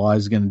Moses and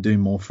is going to do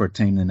more for a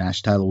team than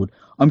Ash Taylor would.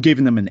 I'm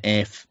giving them an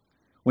F.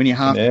 When your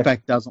An F.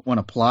 halfback doesn't want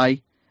to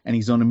play and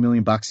he's on $1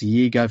 million a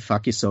year, go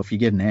fuck yourself. You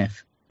get an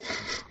F.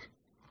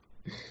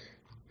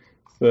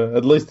 So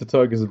at least the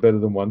Tigers are better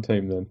than one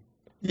team then.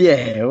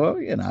 Yeah, well,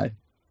 you know.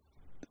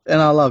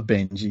 And I love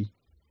Benji.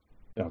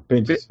 Oh,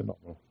 Benji's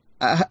phenomenal.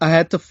 I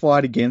had to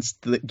fight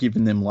against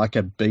giving them like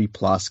a B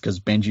plus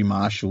because Benji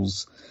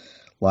Marshall's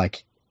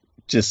like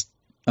just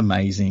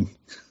amazing.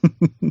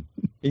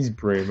 He's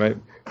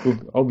brilliant,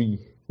 mate.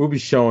 We'll be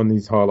showing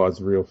these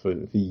highlights real for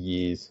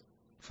years.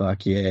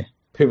 Fuck yeah.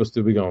 People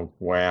still be going,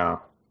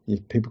 wow,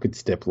 if people could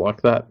step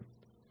like that.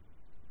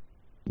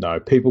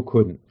 No, people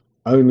couldn't.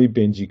 Only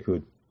Benji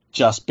could.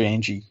 Just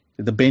Benji.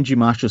 The Benji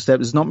Marshall step.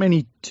 There's not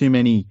too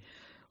many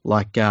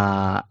like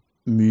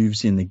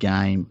moves in the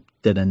game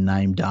that are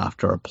named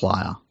after a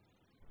player.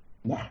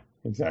 No,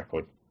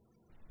 exactly.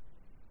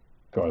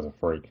 Guy's a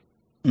freak.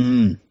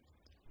 Mm.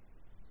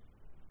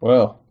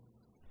 Well,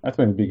 that's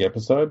been a big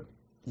episode.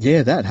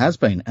 Yeah, that has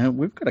been. And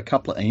we've got a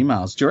couple of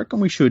emails. Do you reckon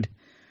we should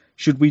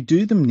we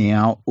do them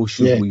now or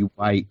should we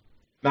wait?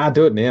 Nah,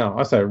 do it now.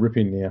 I say rip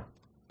in now.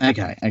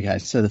 Okay.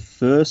 So the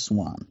first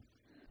one,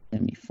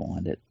 let me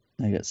find it.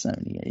 I got so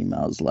many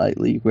emails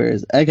lately. Where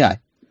is it? Okay.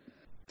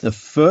 The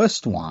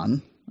first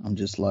one, I'm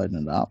just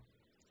loading it up.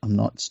 I'm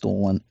not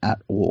stalling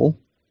at all.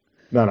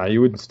 No,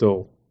 you wouldn't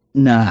stall.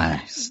 No,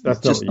 That's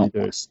not just what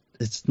you do.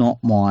 It's not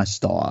my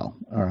style.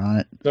 All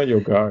right. It's not your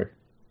go.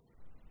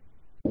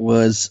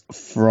 Was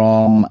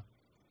from,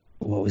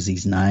 what was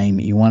his name?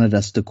 He wanted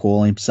us to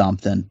call him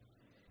something.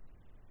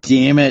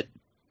 Damn it.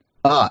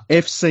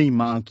 FC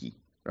Monkey,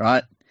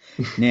 right?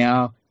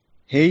 Now,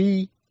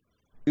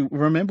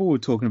 remember we were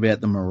talking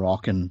about the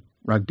Moroccan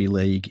rugby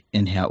league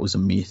and how it was a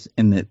myth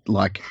and that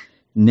like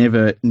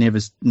never,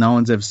 no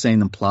one's ever seen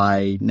them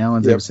play. No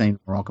one's ever seen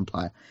a Moroccan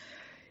player.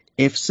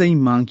 FC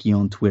Monkey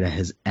on Twitter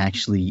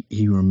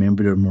he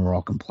remembered a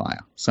Moroccan player.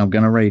 So I'm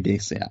going to read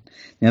this out.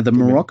 Now, the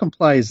Moroccan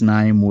player's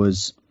name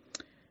was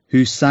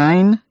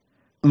Hussein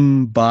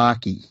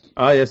Mbaki.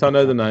 Oh, yes, I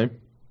know the name.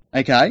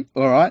 Okay,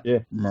 all right. Yeah.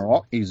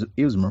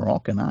 He was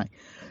Moroccan, eh?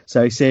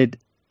 So he said,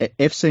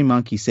 FC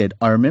Monkey said,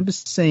 I remember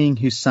seeing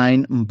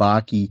Hussein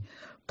Mbaki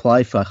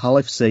play for Hull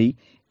FC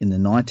in the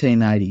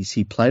 1980s.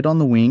 He played on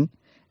the wing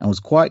and was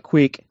quite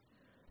quick.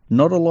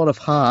 Not a lot of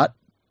heart,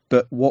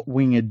 but what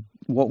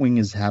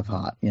wingers have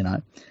heart, you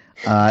know.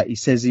 He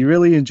says he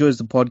really enjoys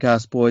the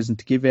podcast, boys, and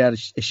to give out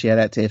a shout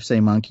out to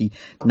FC Monkey,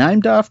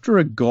 named after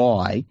a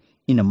guy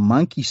in a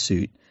monkey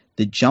suit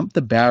that jumped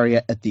the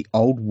barrier at the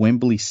old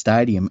Wembley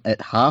Stadium at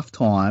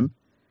halftime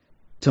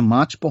to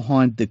march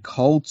behind the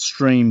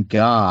Coldstream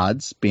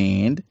Guards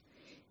band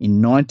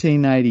in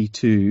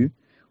 1982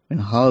 when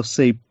Hull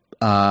FC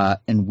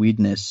and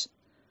Widnes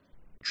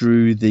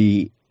drew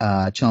the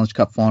Challenge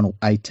Cup final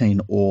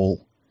 18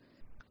 all.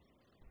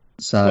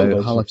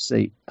 So Hull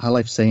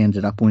FC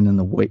ended up winning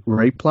the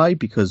replay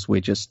because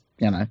we're just,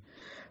 you know,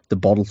 the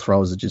bottle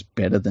throwers are just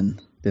better than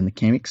the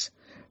chemics.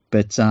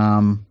 But,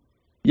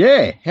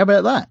 yeah, how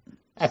about that?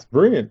 That's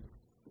brilliant.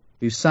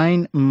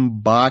 Hussein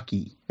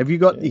Mbaki. Have you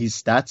got his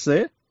stats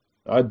there?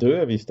 I do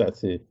have his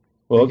stats here.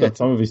 Well, I've got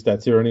some of his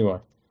stats here anyway.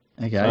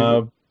 Okay.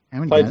 How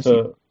many played games?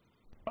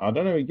 I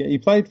don't know. He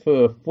played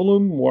for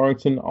Fulham,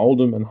 Warrington,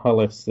 Oldham, and Hull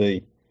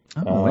FC.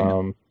 Oh,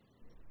 wow.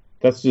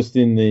 That's just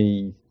in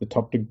the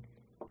top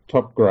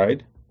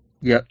grade.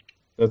 Yep.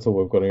 That's all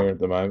we've got here at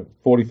the moment.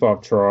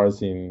 45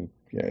 tries in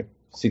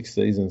 6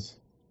 seasons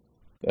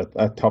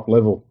at top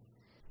level.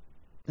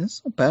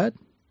 That's not bad.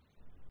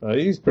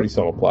 He's a pretty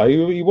solid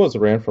player. He was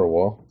around for a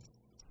while.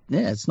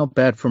 Yeah, it's not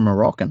bad for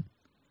Moroccan.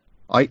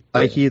 I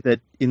hear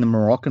that in the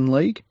Moroccan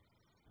league,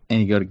 and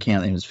you got to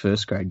count them as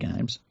first grade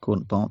games,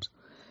 according to Pomps,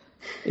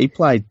 he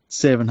played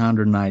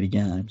 780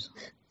 games.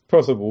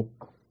 Possible.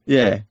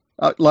 Yeah.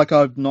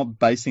 I'm not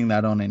basing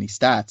that on any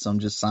stats. I'm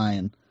just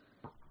saying,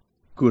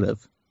 could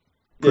have.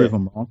 Prove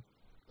them wrong.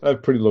 They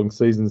have pretty long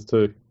seasons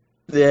too.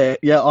 Yeah.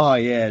 Oh,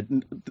 yeah.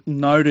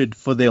 Noted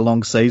for their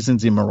long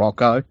seasons in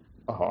Morocco.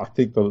 Oh, I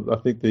think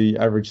the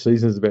average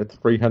season is about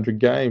 300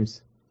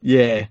 games.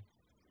 Yeah.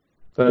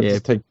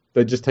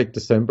 They just take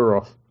December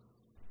off.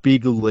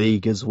 Big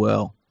league as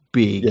well.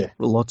 Big. Yeah.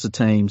 Lots of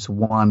teams.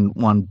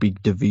 One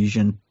big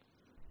division.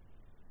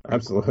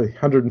 Absolutely.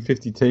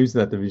 150 teams in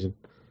that division.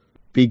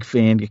 Big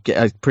fan.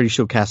 I'm pretty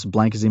sure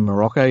Casablanca's in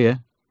Morocco, yeah?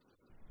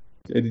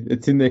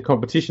 It's in their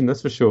competition,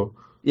 that's for sure.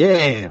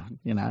 Yeah.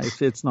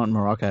 If it's not in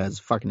Morocco, it's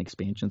a fucking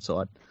expansion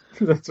side.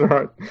 That's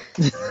right.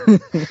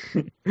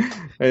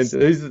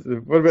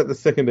 And what about the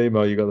second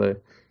email you got there?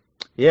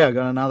 Yeah, I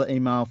got another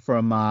email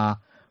from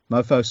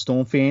Mofo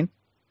Storm fan.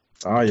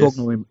 Oh, yes.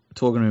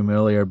 Talking to him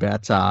earlier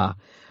about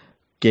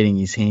getting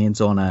his hands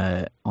on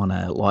a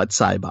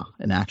lightsaber,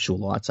 an actual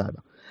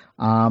lightsaber.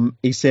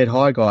 He said,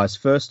 "Hi guys,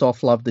 first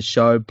off, love the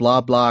show,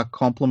 blah blah,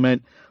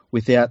 compliment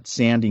without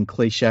sounding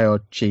cliche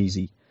or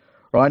cheesy.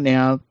 Right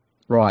now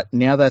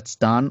that's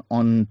done,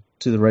 on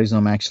to the reason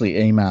I'm actually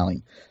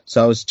emailing.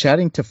 So I was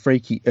chatting to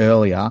Freaky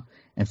earlier,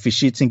 and for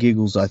shits and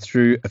giggles, I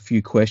threw a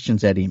few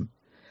questions at him.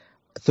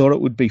 I thought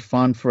it would be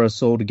fun for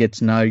us all to get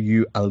to know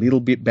you a little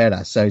bit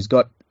better. So he's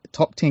got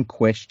top 10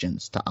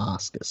 questions to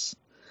ask us.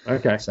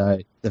 Okay. So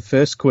the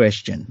first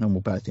question, and we'll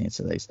both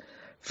answer these.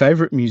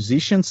 Favorite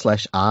musician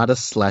 /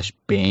 artist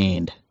 /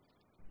 band?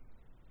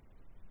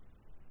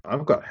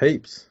 I've got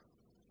heaps.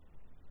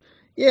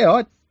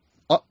 Yeah,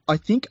 I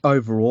think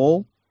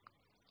overall,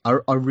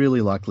 I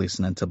really like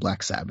listening to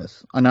Black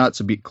Sabbath. I know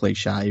it's a bit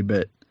cliche,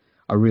 but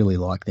I really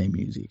like their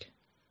music.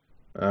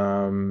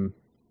 I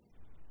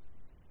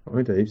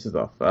went to heaps of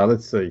stuff.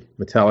 Let's see.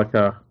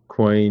 Metallica,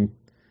 Queen.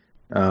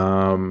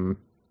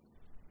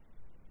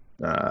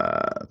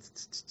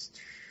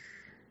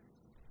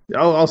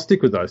 I'll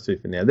stick with those two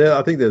for now.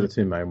 I think they're the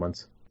two main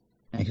ones.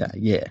 Okay,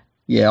 yeah.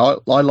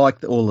 I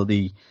like all of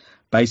the,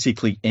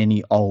 basically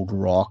any old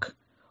rock.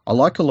 I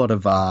like a lot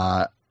of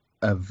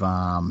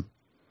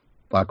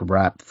like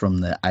rap from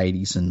the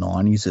 80s and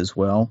 90s as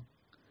well.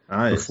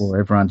 Nice. Before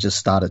everyone just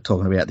started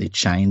talking about their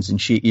chains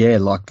and shit. Yeah, I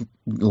like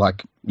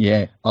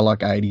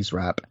 80s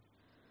rap.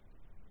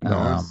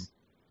 Nice.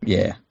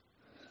 Yeah.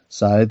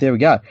 So there we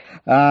go.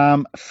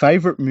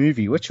 Favorite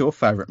movie? What's your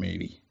favorite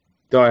movie?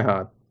 Die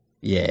Hard.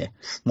 Yeah.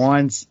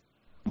 Mine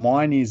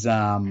is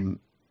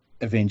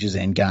Avengers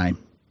Endgame.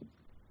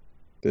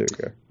 There we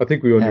go. I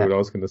think we all knew what I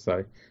was going to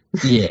say.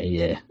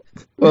 Yeah.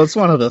 Well, it's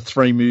one of the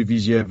 3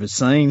 movies you've ever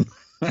seen.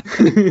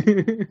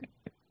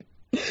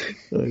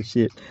 Oh,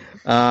 shit.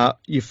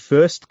 Your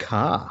first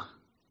car?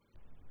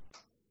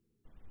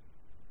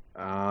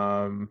 It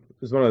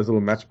was one of those little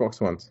Matchbox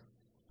ones.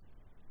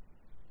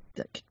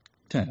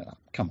 Turn it up.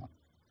 Come on.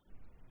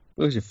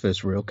 What was your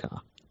first real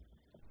car?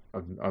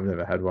 I've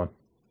never had one.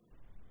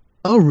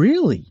 Oh,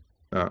 really?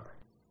 No.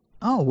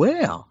 Oh,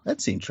 wow.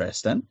 That's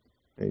interesting.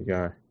 There you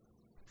go.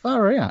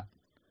 Far out.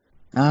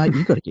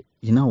 You got to get.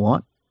 You know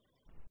what?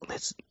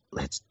 Let's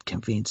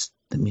convince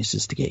the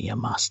missus to get you a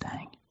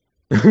Mustang.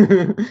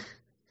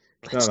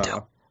 Let's do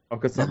it. I've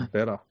got something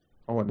better.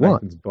 I want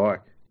What? Nathan's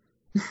bike.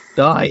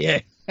 Oh, yeah.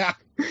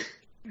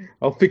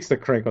 I'll fix the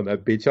crank on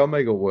that bitch. I'll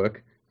make it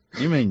work.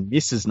 You mean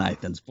Mrs.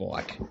 Nathan's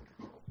bike?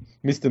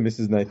 Mr. and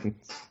Mrs. Nathan.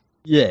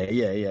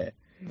 Yeah.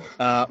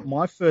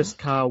 My first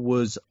car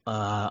was,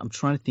 I'm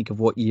trying to think of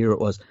what year it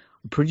was.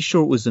 I'm pretty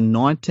sure it was a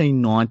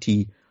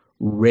 1990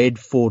 red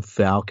Ford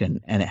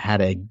Falcon, and it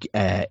had a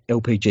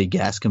LPG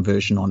gas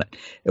conversion on it.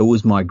 It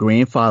was my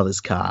grandfather's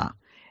car,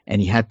 and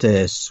he had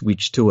to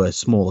switch to a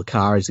smaller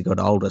car as he got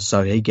older,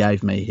 so he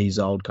gave me his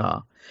old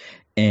car.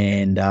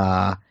 And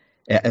as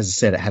I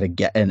said, it had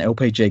an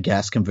LPG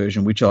gas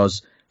conversion, which I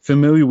was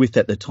familiar with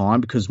at the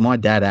time because my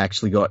dad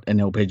actually got an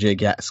LPG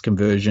gas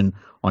conversion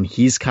on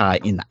his car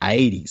in the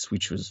 80s,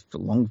 which was a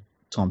long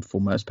time before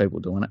most people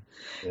were doing it.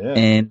 Yeah.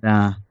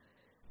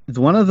 And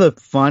one of the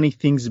funny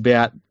things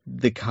about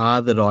the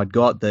car that I'd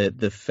got,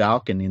 the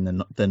Falcon in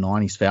the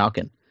 90s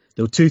Falcon,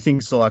 there were 2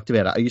 things I liked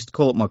about it. I used to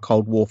call it my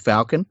Cold War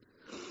Falcon,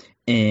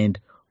 and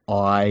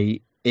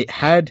it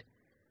had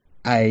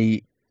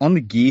on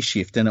the gear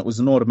shift, and it was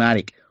an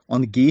automatic.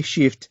 On the gear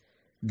shift,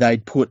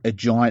 they'd put a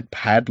giant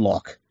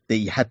padlock that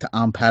you had to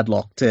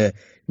unpadlock to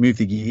move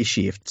the gear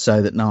shift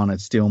so that no one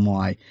would steal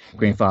my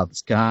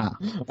grandfather's car.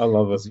 I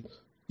love it.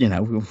 You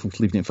know, we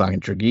lived in fucking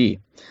Tregear.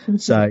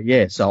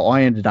 So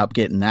I ended up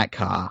getting that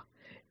car,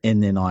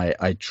 and then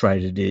I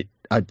traded it.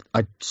 I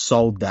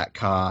sold that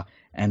car,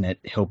 and it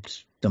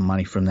helped, the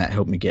money from that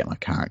helped me get my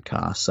current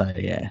car. So,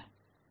 yeah,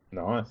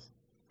 Nice.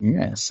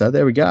 Yeah, so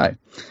there we go.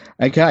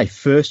 Okay,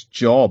 first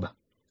job.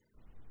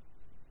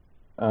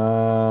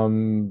 I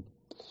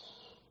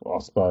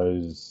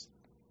suppose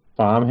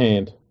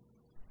farmhand.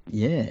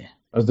 Yeah.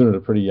 I was doing it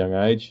at a pretty young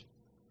age,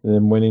 and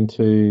then went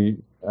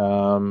into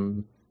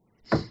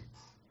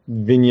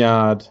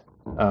vineyard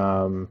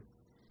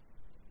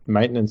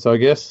maintenance, I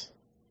guess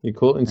you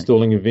call it,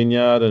 installing a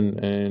vineyard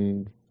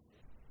and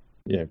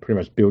yeah, pretty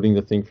much building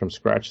the thing from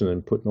scratch and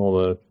then putting all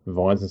the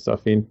vines and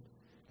stuff in.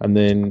 And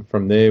then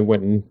from there,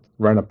 went and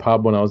ran a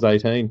pub when I was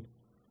 18.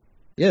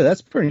 Yeah,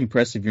 that's pretty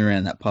impressive you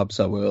ran that pub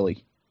so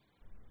early.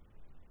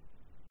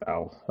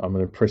 Oh, I'm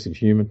an impressive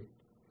human.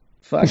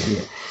 Fuck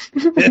yeah.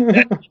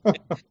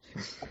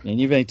 And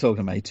you've been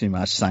talking to me too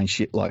much saying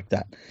shit like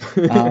that.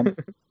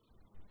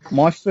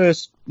 My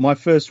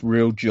first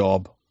real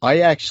job, I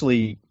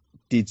actually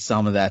did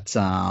some of that.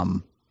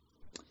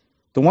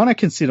 The one I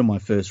consider my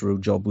first real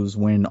job was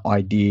when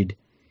I did,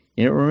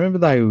 remember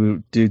they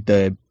did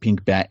the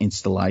pink bat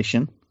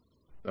installation?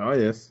 Oh,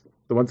 yes.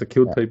 The ones that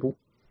killed people.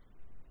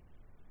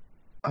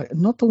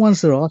 Not the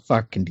ones that I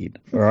fucking did,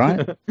 all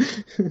right?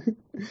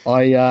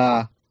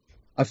 I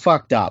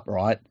fucked up,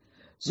 right?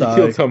 You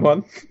killed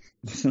someone?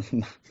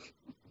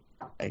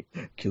 I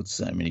killed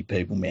so many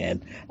people,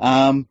 man.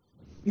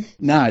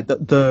 No,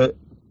 the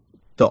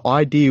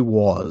idea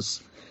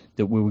was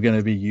that we were going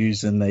to be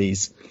using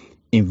these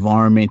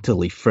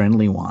environmentally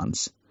friendly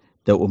ones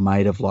that were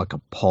made of like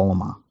a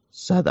polymer.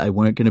 So they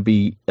weren't going to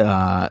be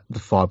the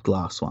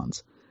fiberglass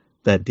ones.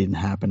 That didn't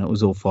happen. It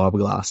was all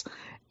fiberglass.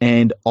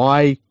 And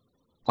I'd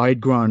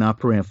grown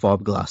up around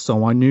fiberglass,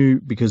 so I knew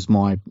because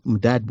my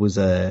dad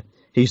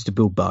he used to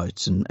build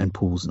boats and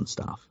pools and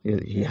stuff.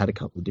 He had a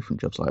couple of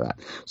different jobs like that.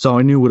 So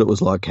I knew what it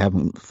was like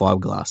having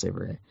fiberglass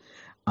everywhere.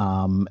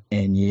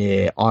 And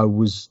yeah,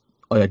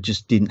 I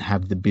just didn't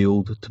have the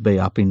build to be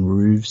up in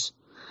roofs.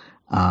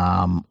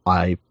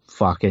 It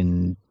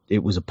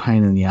was a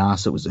pain in the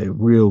ass. It was a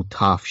real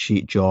tough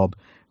shit job,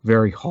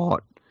 very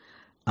hot.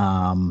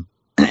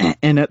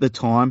 And at the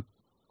time,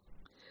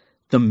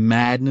 the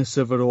madness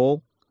of it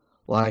all,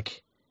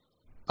 like,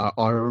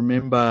 I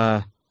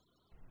remember,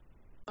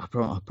 I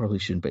probably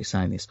shouldn't be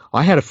saying this.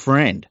 I had a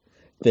friend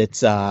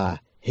that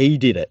he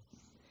did it,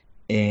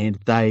 and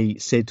they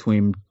said to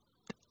him,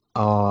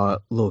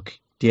 look,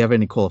 do you have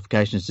any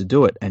qualifications to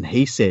do it? And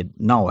he said,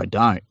 no, I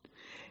don't.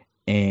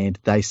 And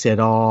they said,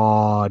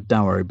 oh,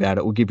 don't worry about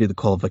it. We'll give you the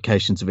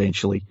qualifications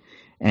eventually.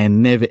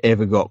 And never,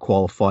 ever got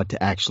qualified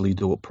to actually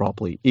do it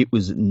properly. It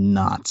was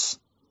nuts.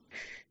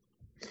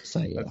 So,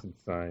 yeah. That's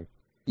insane.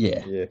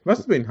 Yeah. Yeah.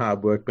 Must have been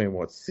hard work being,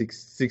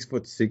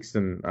 6'6"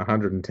 and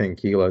 110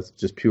 kilos,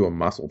 just pure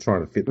muscle,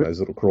 trying to fit those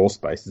little crawl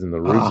spaces in the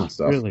roofs and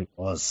stuff. It really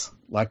was.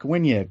 Like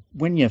when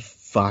you're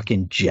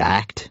fucking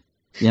jacked,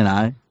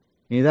 you're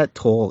that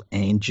tall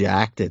and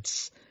jacked,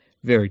 it's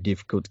very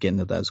difficult to get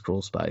into those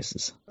crawl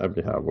spaces. That'd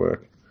be hard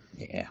work.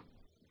 Yeah.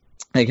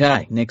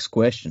 Okay, next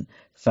question.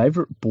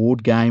 Favorite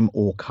board game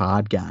or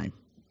card game?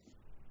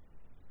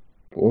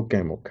 Board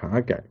game or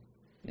card game?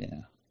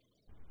 Yeah.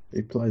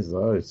 Who plays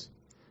those?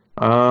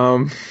 You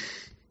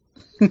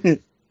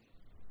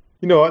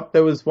know what?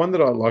 There was one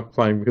that I liked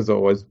playing because I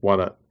always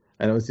won it,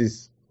 and it was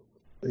this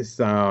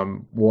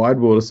Wide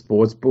World of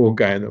Sports board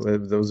game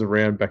that was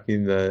around back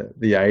in the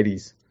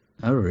 80s.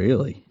 Oh,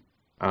 really?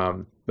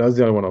 That was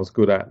the only one I was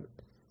good at.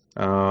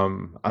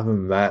 Other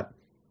than that,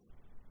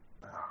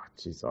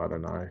 jeez, I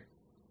don't know.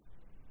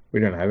 We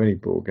don't have any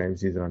board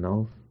games here that I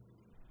know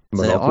of.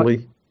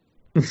 Monopoly.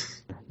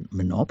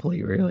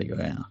 Monopoly, really?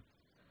 Wow.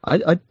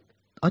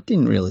 I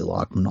didn't really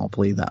like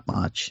Monopoly that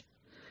much.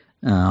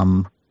 It's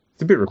a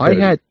bit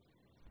repetitive.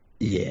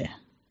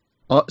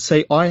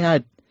 I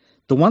had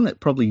the one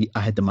that probably I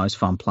had the most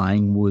fun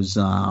playing was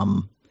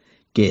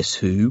Guess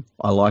Who.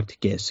 I liked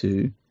Guess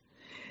Who.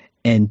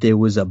 And there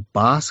was a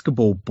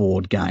basketball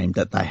board game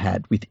that they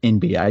had with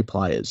NBA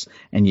players,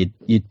 and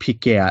you'd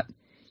pick out,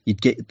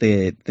 you'd get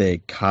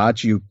the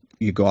cards you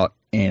got,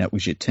 and it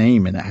was your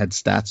team, and it had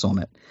stats on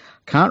it.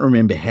 Can't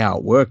remember how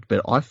it worked,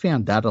 but I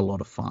found that a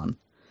lot of fun.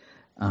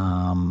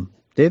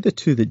 They're the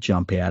two that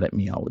jump out at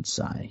me, I would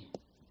say.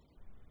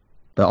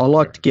 But I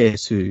liked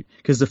Guess Who,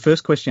 because the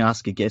first question you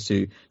ask a Guess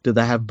Who, do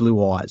they have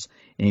blue eyes?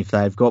 And if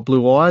they've got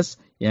blue eyes,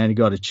 you only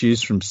got to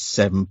choose from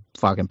 7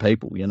 fucking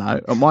people,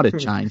 It might have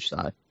changed,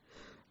 though.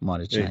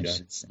 Might have changed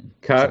since then.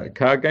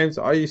 Card games?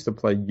 I used to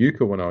play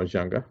euchre when I was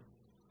younger.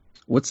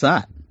 What's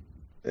that?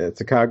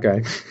 It's a card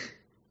game.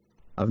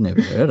 I've never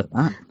heard of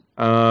that.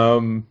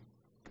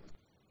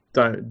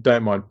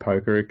 Don't mind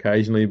poker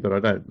occasionally,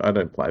 but I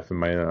don't play for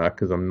me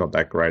because I'm not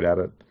that great at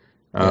it.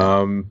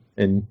 And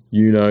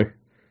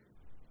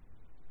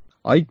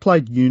I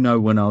played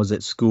when I was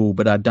at school,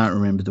 but I don't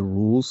remember the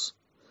rules.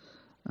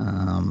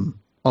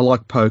 I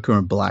like poker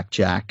and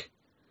blackjack,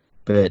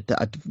 but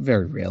I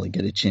very rarely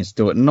get a chance to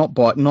do it.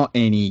 Not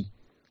any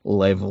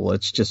level.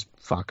 It's just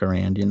fuck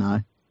around,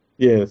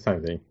 Yeah, the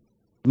same thing.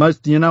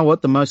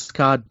 The most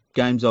card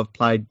games I've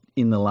played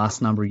in the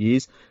last number of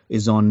years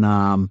is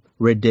on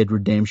Red Dead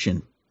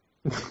Redemption,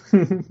 which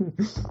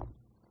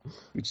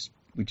is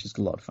which is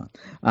a lot of fun.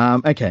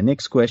 Okay,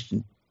 next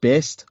question.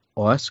 Best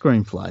ice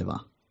cream flavour?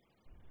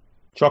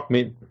 Choc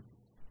mint.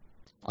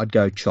 I'd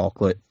go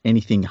chocolate.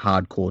 Anything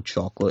hardcore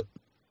chocolate.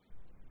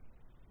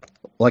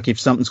 Like if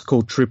something's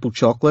called triple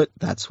chocolate,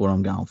 that's what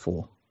I'm going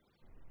for.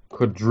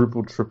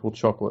 Quadruple, triple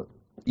chocolate.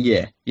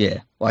 Yeah.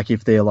 Like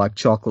if they're like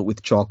chocolate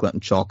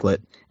and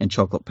chocolate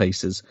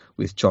pieces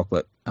with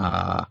chocolate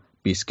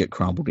biscuit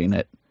crumbled in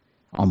it,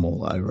 I'm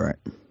all over it.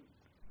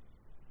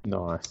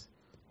 Nice.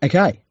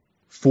 Okay,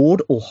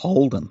 Ford or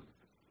Holden?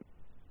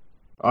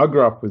 I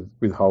grew up with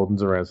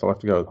Holdens around, so I'll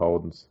have to go with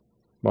Holdens.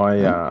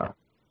 My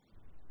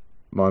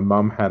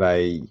mum had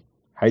a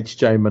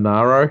HJ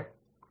Monaro.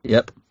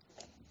 Yep.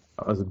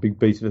 That was a big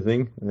piece of a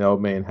thing. And the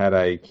old man had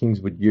a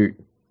Kingswood Ute.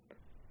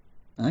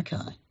 Okay.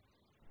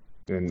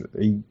 And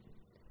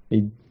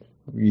he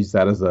used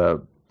that as a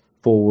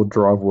four-wheel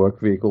drive work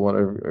vehicle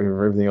and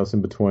everything else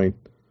in between.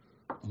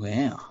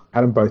 Wow.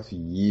 Had them both for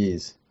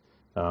years.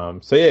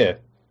 So yeah,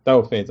 they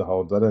were fans of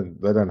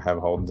Holdens. They don't have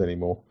Holdens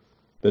anymore.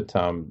 But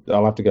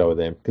I'll have to go with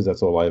them because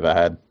that's all I ever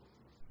had.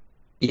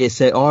 Yeah,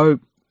 so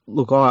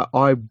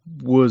I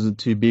wasn't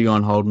too big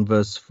on Holden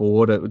versus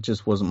Ford. It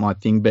just wasn't my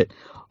thing. But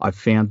I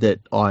found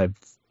that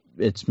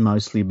it's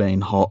mostly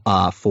been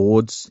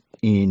Fords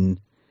in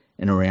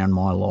and around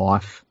my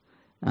life.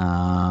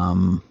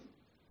 Trying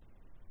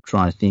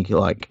to think,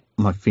 like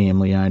my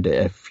family owned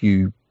a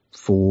few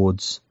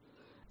Fords.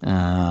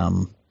 At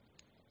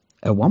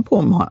one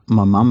point,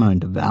 my mum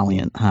owned a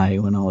Valiant. Hey,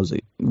 when I was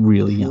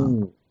really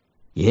young. Ooh.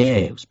 Yeah,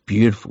 it was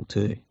beautiful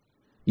too.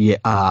 Yeah,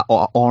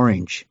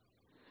 orange.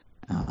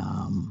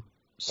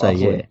 So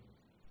Lovely.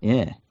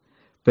 yeah.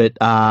 But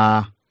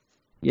yeah,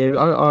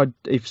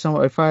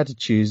 if I had to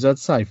choose, I'd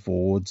say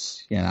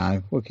Fords. You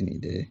know, what can you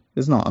do?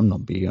 I'm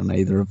not big on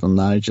either of them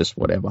though. Just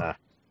whatever. Nah,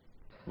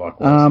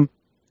 likewise.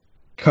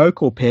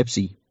 Coke or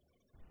Pepsi?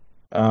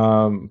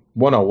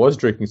 When I was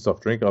drinking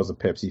soft drink, I was a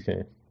Pepsi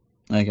fan.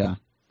 Okay.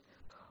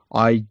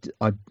 I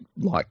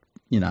like,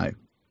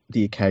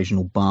 the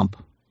occasional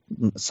bump,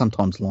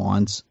 sometimes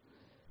lines.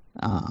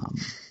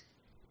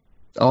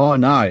 Oh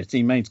no,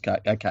 he means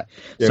Coke. Okay.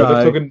 Yeah,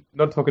 So we're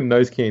not talking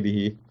nose candy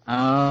here.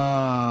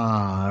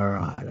 all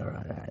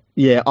right.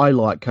 Yeah, I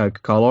like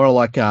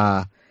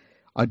Coca-Cola.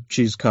 I'd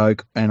choose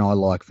Coke and I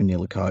like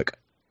vanilla Coke.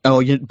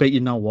 Oh, but you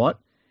know what?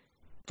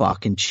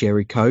 Fucking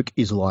cherry Coke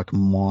is like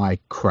my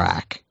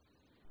crack.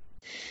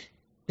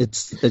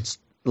 It's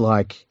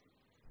like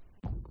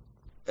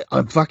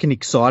I'm fucking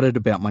excited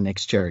about my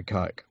next cherry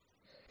Coke.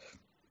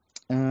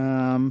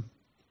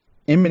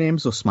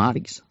 M&M's or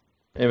Smarties?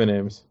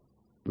 M&M's.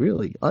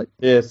 Really?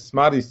 Yeah,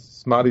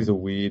 Smarties are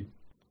weird.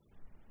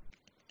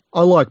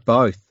 I like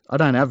both. I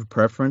don't have a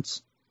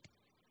preference.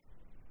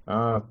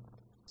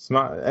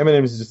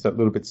 M&M's is just a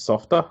little bit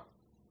softer.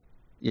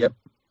 Yep.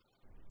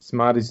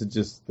 Smarties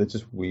they're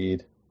just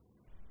weird.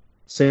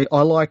 See,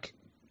 I like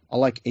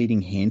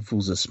eating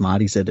handfuls of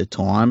Smarties at a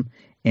time.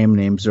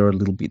 M&M's are a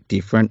little bit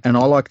different, and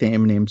I like the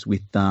M&M's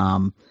with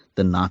the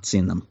nuts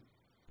in them.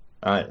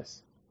 Ah,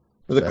 yes.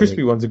 But the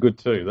crispy ones are good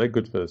too. They're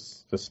good for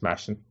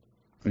smashing.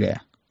 Yeah.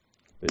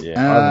 But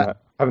yeah,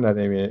 I haven't had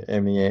any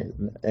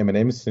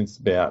M&M's since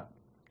about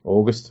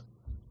August.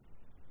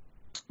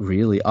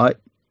 Really, I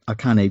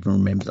can't even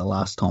remember the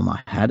last time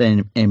I had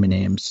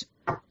M&M's.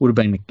 Would have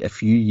been a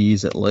few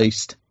years at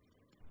least.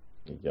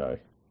 There you go.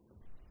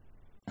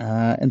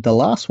 And the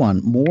last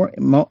one, more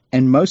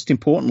and most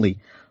importantly,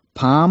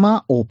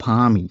 Parma or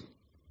Palmy?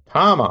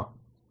 Parma.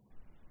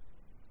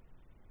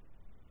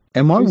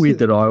 Am I weird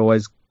that I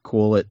always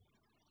call it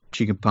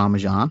chicken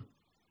parmesan?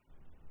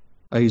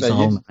 I use the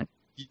whole name.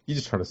 You're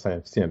just trying to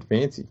sound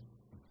fancy.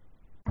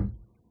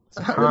 It's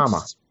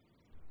Parma.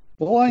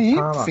 Well, I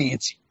am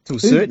fancy to a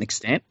certain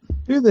extent.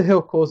 Who the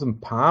hell calls them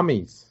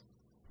Parmies?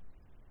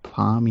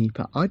 Palmy.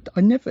 I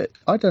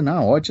don't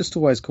know. I just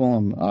always call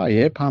them, oh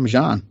yeah,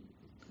 Parmesan.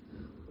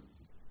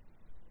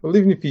 Well,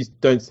 even if you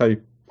don't say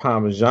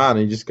Parmesan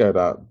and you just go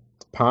to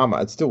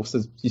Parma, it still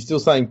says you're still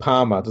saying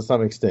Parma to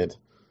some extent.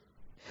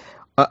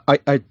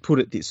 I put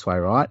it this way,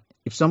 right?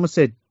 If someone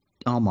said,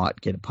 I might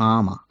get a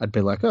Parma, I'd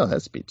be like, oh,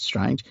 that's a bit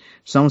strange.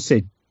 If someone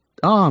said,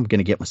 oh, I'm going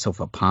to get myself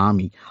a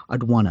Palmy,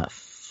 I'd want to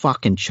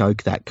fucking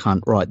choke that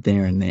cunt right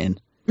there and then.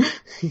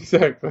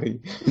 Exactly.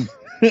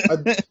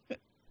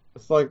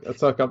 It's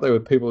like up there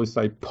with people who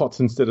say pots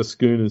instead of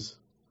schooners.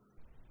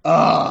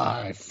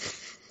 Oh,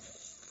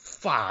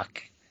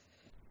 fuck.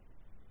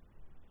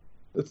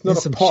 It's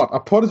not a pot. A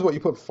pot is what you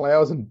put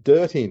flowers and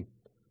dirt in.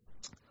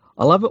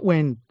 I love it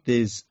when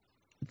there's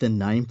the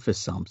name for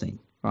something,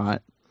 right?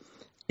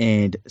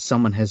 And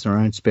someone has their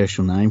own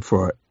special name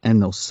for it,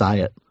 and they'll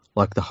say it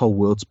like the whole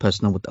world's supposed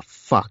to know what the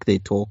fuck they're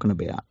talking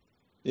about.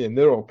 Yeah, and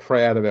they're all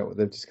proud about what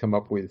they've just come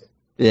up with.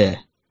 Yeah.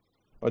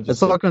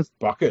 It's like a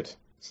bucket.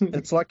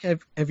 It's like,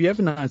 have you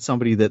ever known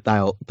somebody that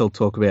they'll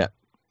talk about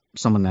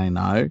someone they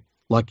know,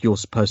 like you're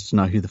supposed to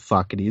know who the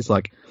fuck it is?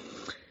 Like,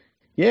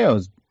 yeah, I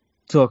was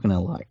talking to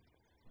like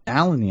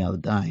Alan the other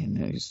day,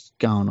 and he's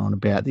going on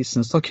about this,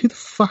 and it's like, who the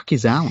fuck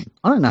is Alan?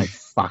 I don't know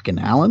fucking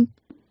Alan.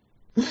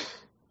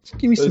 Just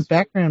give me some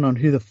background on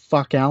who the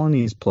fuck Alan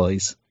is,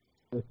 please.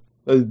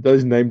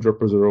 Those name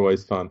droppers are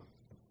always fun.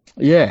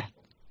 Yeah.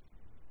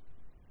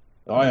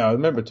 Oh, yeah, I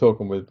remember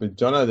talking with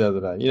Jono the other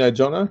day. You know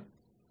Jono?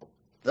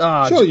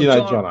 Ah, Surely you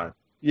know John. Jono.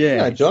 You know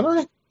Yeah.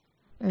 Jono?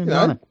 And You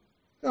Johnny.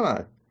 know,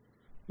 Jono.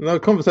 And the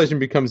conversation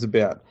becomes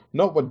about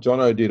not what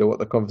Jono did or what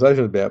the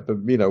conversation is about, but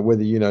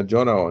whether you know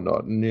Jono or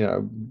not, and a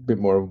bit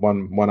more of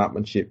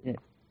one-upmanship. Yeah.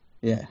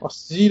 Yeah. Oh,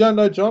 so you don't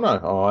know Jono?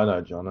 Oh, I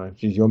know Jono.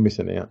 Geez, you're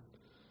missing out.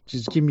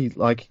 Just give me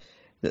like.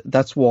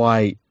 That's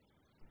why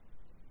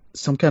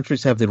some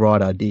countries have the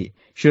right idea.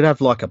 Should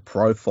have like a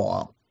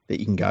profile that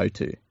you can go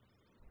to.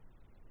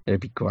 It'd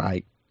be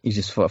great. You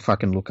just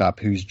fucking look up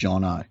who's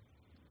Jono.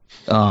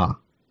 Ah,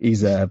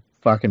 he's a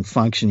fucking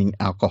functioning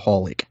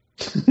alcoholic.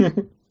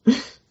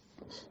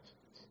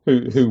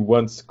 Who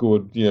once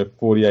scored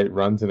 48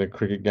 runs in a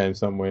cricket game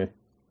somewhere.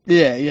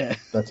 Yeah, yeah.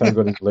 That's how he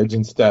got his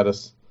legend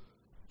status.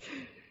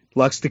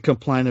 Likes to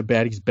complain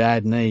about his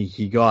bad knee.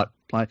 He got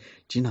like,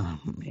 do you know,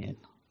 man?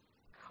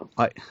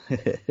 I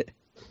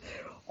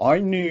I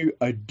knew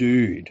a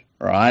dude,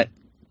 right?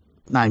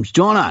 Name's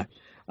Jono,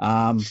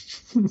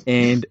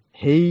 and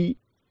he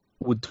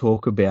would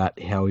talk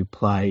about how he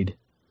played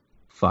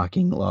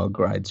fucking lower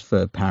grades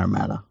for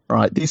Parramatta,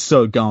 right? This is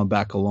so going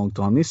back a long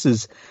time. This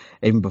is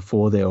even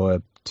before there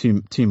were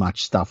too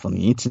much stuff on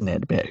the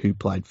internet about who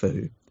played for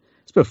who.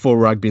 It's before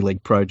Rugby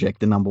League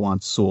Project, the number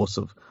one source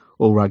of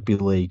all rugby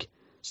league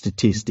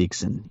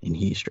statistics and in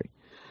history.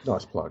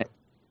 Nice plug.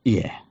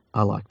 Yeah,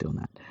 I like doing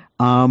that.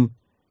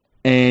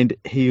 And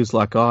he was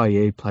like, oh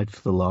yeah, he played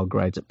for the lower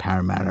grades at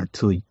Parramatta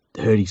until he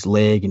hurt his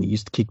leg, and he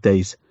used to kick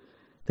these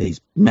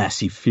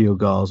massive field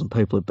goals, and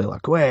people would be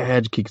like, well,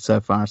 how'd you kick it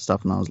so far and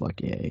stuff? And I was like,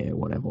 yeah,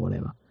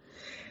 whatever.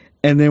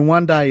 And then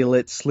one day he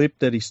let slip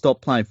that he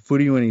stopped playing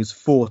footy when he was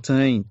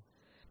 14.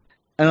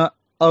 And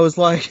I was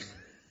like,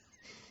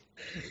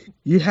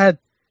 you had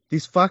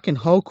this fucking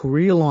whole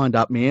career lined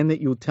up, man,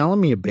 that you were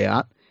telling me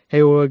about, how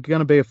you were going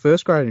to be a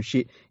first grader and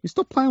shit. You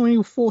stopped playing when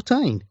you were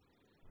 14.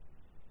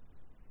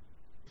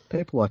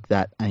 People like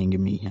that anger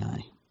me,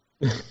 hey?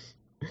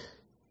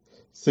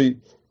 See,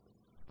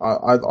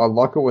 I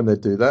like it when they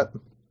do that,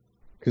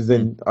 because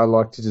then I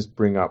like to just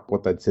bring up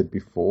what they'd said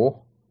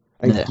before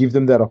and give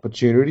them that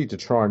opportunity to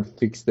try and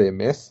fix their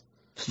mess,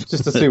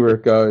 just to see where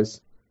it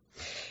goes.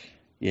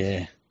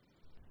 Yeah.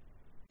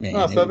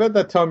 Man, so about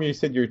that time you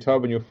said you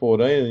retired when you were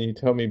 14, and you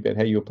tell me about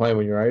how you were playing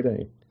when you were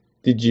 18.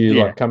 Did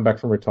you come back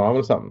from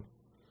retirement or something?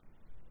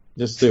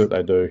 Just see what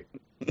they do.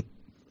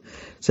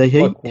 So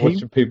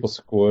watching people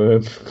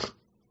squirm.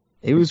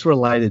 He was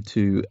related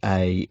to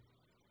a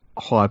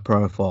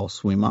high-profile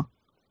swimmer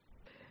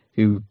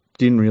who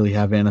didn't really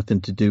have anything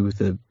to do with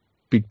a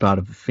big part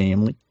of the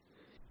family,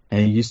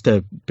 and he used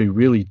to be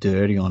really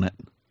dirty on it.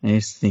 And I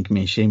used to think,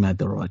 man, she made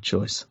the right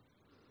choice.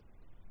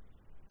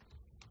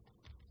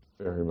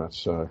 Very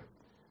much so.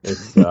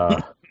 It's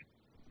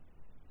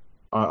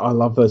I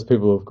love those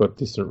people who've got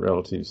distant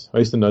relatives. I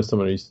used to know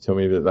someone who used to tell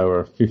me that they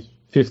were a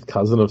fifth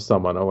cousin of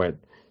someone. I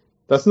went,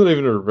 that's not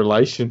even a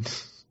relation.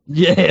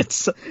 Yeah, at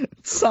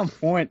some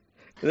point.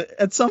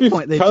 At some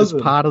point, they're cousin.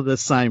 Just part of the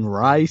same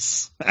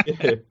race.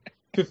 Yeah.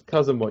 Fifth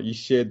cousin, what? You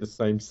shared the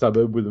same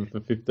suburb with them for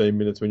 15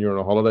 minutes when you're on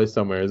a holiday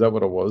somewhere. Is that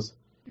what it was?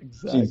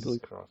 Exactly. Jesus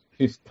Christ.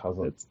 Fifth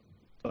cousin. It's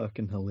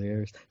fucking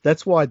hilarious.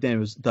 That's why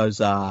those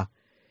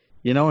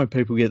when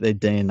people get their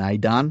DNA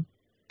done,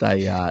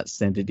 they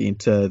send it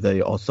into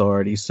the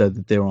authorities so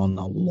that they're on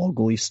a log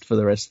list for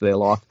the rest of their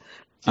life.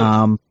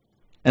 And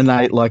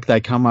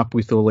they come up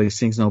with all these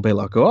things, and they'll be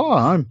like, oh,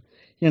 I'm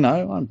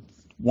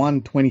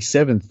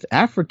 1/27th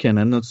African,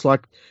 and it's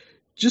like,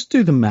 just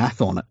do the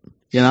math on it,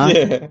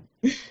 Yeah.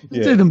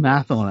 Do the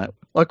math on it.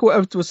 Like,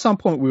 at some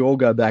point, we all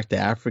go back to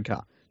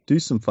Africa. Do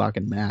some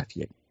fucking math,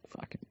 you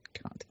fucking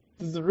cunt.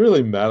 Does it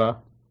really matter?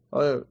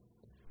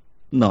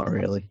 Not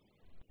really.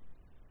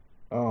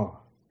 Oh.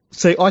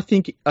 See, I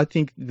think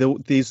this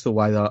is the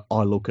way that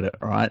I look at it,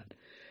 right?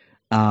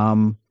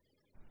 I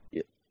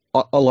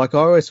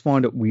always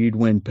find it weird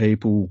when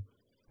people.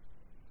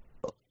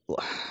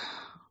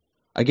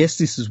 I guess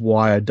this is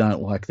why I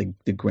don't like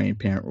the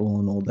grandparent rule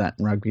and all that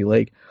in rugby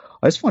league.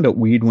 I just find it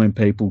weird when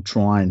people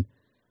try and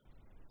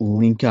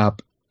link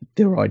up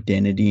their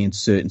identity in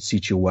certain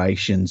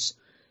situations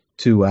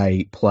to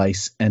a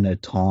place and a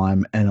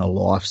time and a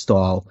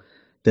lifestyle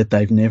that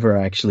they've never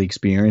actually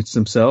experienced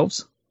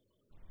themselves.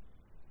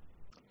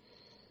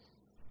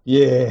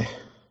 Yeah,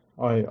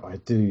 I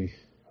do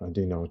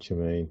know what you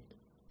mean.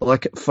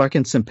 Like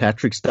fucking St.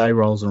 Patrick's Day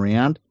rolls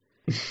around,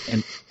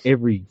 and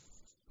everyone.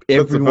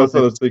 That's the first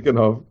one I was thinking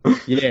of.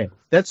 Yeah,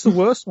 that's the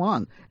worst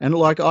one. And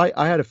like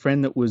I had a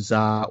friend that was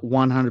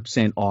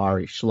 100%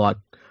 Irish, like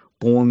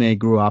born there,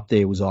 grew up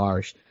there, was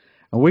Irish,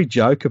 and we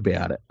joke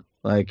about it.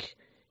 Like,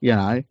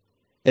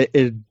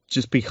 it'd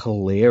just be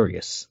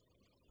hilarious.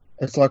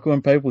 It's like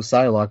when people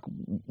say, like,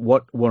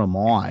 what am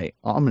I?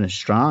 I'm an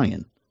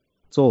Australian.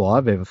 It's all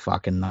I've ever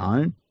fucking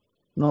known.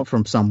 Not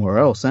from somewhere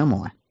else, am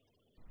I?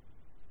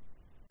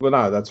 Well,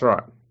 no, that's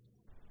right.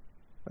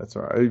 That's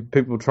right.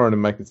 People trying to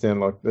make it sound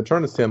like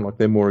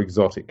they're more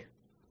exotic.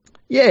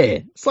 Yeah,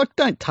 it's like,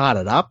 don't tart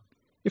it up.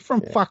 You're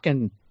from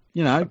fucking,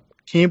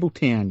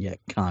 Campbelltown, you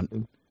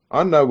cunt.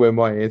 I know where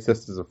my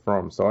ancestors are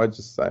from, so I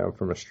just say I'm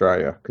from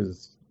Australia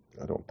because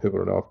I don't want people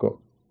to know I've got,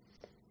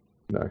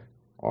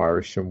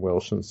 Irish and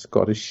Welsh and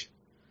Scottish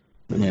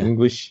and Yeah.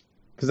 English,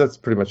 because that's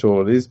pretty much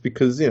all it is.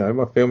 Because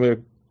my family,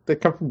 they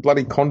come from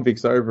bloody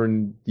convicts over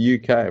in the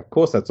UK. Of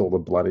course, that's all the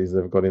bloodies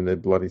they've got in their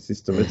bloody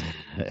system.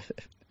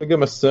 Look at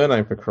my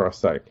surname, for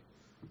Christ's sake.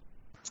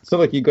 It's not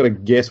like you got to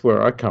guess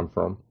where I come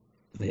from.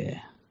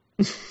 Yeah.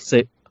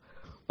 See,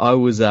 I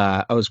was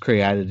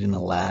created in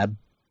a lab.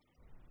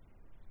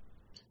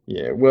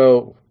 Yeah,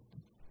 well,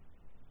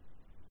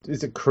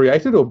 is it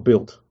created or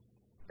built?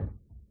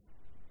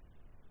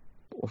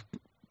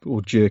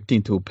 Or jerked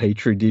into a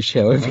petri dish,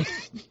 however.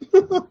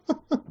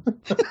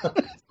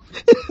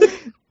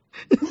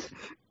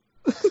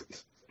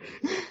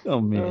 Oh,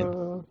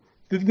 man.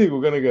 Didn't think we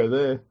were going to go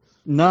there.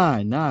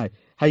 No.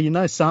 Hey, you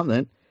know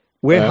something?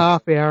 We're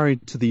half hour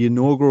into the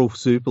inaugural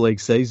Super League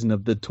season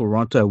of the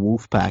Toronto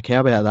Wolfpack. How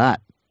about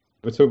that?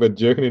 We're talking about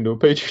jerking into a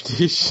petri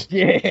dish.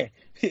 Yeah,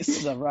 this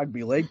is a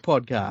rugby league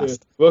podcast. Yeah.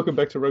 Welcome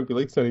back to Rugby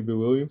League, Sonny Bill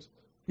Williams.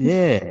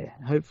 Yeah,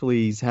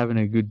 hopefully he's having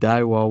a good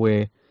day while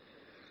we're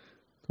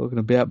talking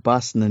about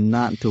busting a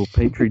nut into a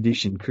petri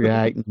dish and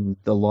creating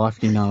the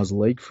life you know as a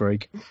league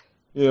freak.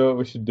 Yeah, what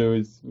we should do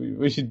is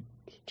we should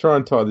try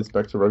and tie this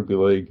back to Rugby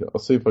League.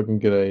 I'll see if I can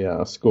get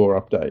a score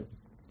update.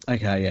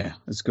 Okay, yeah,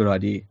 that's a good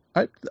idea.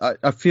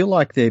 I feel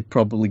like they're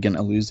probably going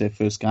to lose their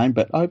first game,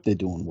 but I hope they're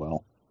doing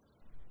well.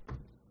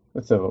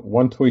 Let's have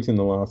one tweet in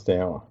the last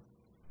hour.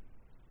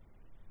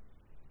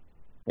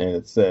 And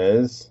it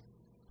says,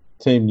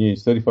 team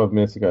news, 35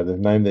 minutes ago, they've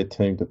named their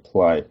team to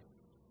play.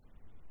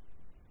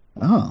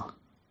 Oh.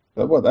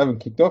 But what, they haven't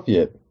kicked off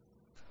yet?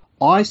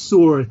 I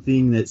saw a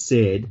thing that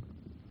said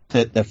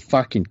that the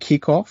fucking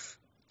kickoff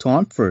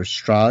time for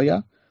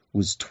Australia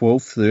was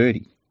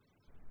 12:30.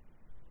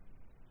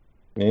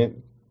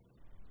 Man,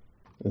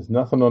 there's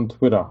nothing on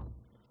Twitter.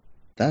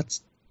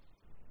 That's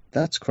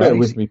crazy. Bear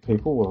with me,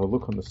 people, while I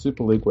look on the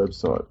Super League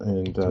website,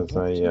 and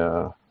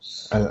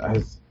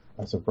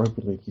as a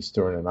rugby league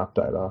historian and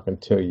updater, I can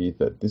tell you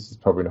that this is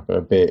probably not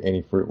going to bear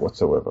any fruit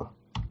whatsoever.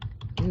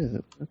 Yeah,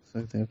 it looks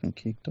like they haven't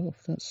kicked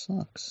off. That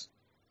sucks.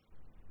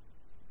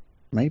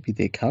 Maybe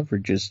their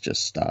coverage has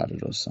just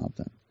started or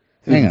something.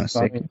 Hang on a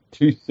second.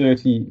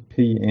 2:30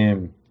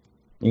 p.m.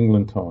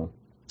 England time.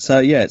 So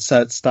it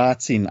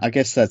starts in, I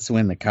guess that's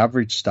when the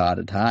coverage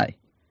started, hey?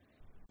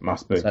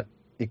 Must be. So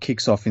it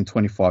kicks off in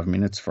 25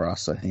 minutes for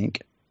us, I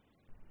think.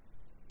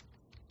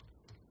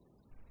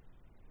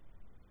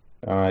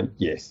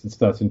 Yes, it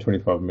starts in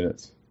 25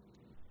 minutes.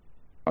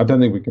 I don't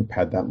think we can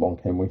pad that long,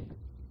 can we?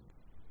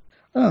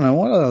 I don't know,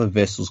 what other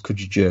vessels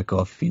could you jerk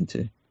off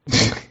into?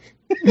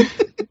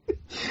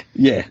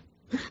 Yeah.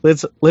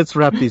 Let's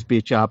wrap this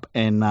bitch up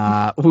and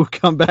we'll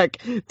come back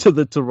to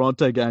the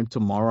Toronto game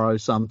tomorrow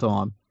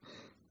sometime.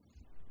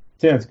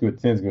 Sounds good.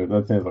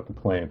 That sounds like a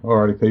plan.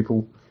 Alrighty,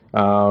 people.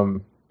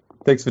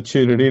 Thanks for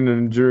tuning in and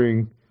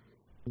enduring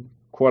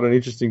quite an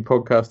interesting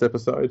podcast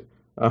episode.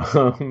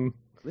 You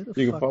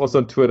can follow us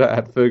on Twitter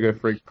at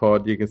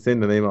FergoFreakPod. You can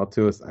send an email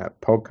to us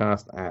at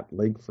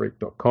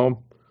podcast@leaguefreak.com.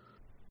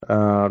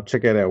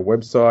 Check out our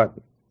website,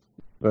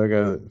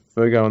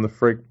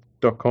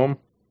 FergoandtheFreak.com.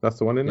 That's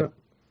the one, isn't it?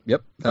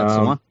 Yep, that's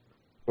the one.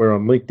 We're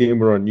on LinkedIn,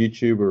 we're on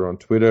YouTube, we're on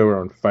Twitter,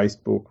 we're on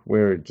Facebook.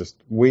 We're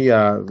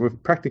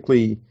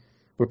practically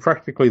the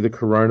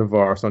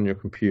coronavirus on your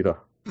computer.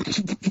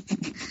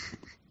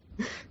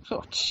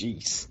 Oh,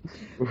 jeez.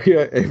 We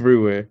are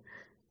everywhere.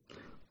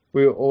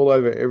 We're all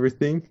over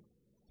everything.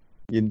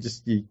 You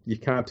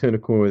can't turn a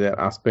corner without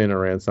us being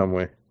around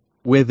somewhere.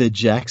 We're the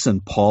Jackson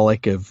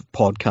Pollock of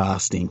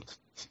podcasting.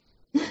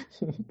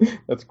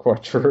 That's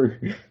quite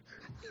true.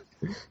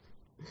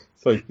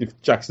 So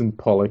if Jackson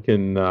Pollock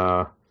and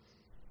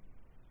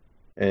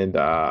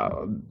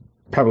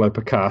Pablo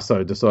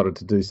Picasso decided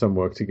to do some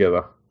work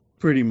together.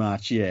 Pretty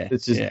much, yeah.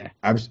 It's just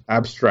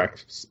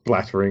abstract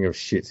splattering of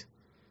shit.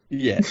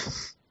 Yeah.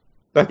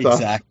 That's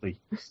exactly.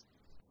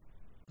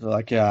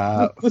 Like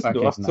listen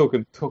to us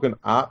talking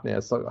art now.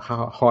 It's like a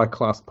high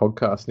class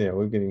podcast now.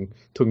 We're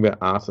talking about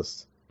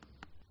artists.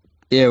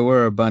 Yeah,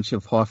 we're a bunch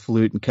of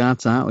highfalutin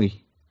cunts, aren't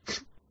we?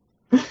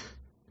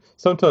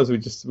 Sometimes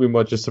we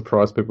might just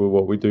surprise people with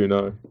what we do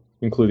know,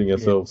 including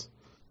ourselves.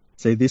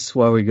 See, this is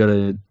why we got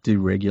to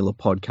do regular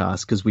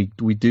podcasts, because we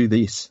do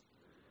this.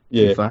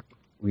 Yeah. In fact,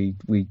 we're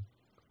going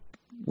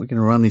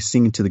to run this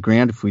thing into the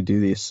ground if we do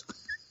this.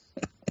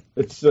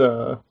 It's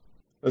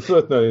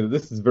worth noting that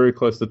this is very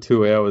close to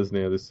 2 hours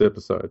now, this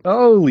episode.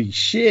 Holy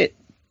shit.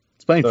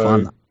 It's been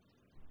fun.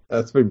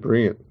 That's been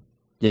brilliant.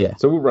 Yeah.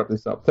 So we'll wrap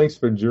this up. Thanks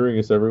for enduring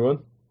us, everyone.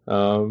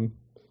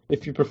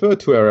 If you prefer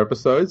 2 hour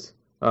episodes,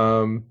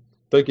 don't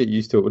get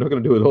used to it. We're not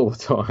going to do it all the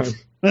time.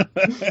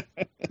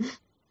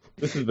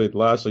 This has been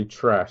largely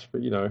trash,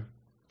 but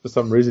for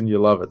some reason you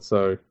love it,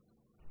 so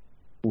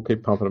we'll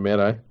keep pumping them out,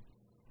 eh?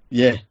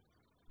 Yeah.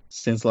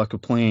 Sounds like a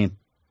plan.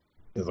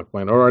 Sounds like a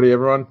plan. Alrighty,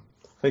 everyone.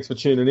 Thanks for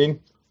tuning in.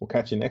 We'll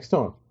catch you next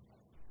time.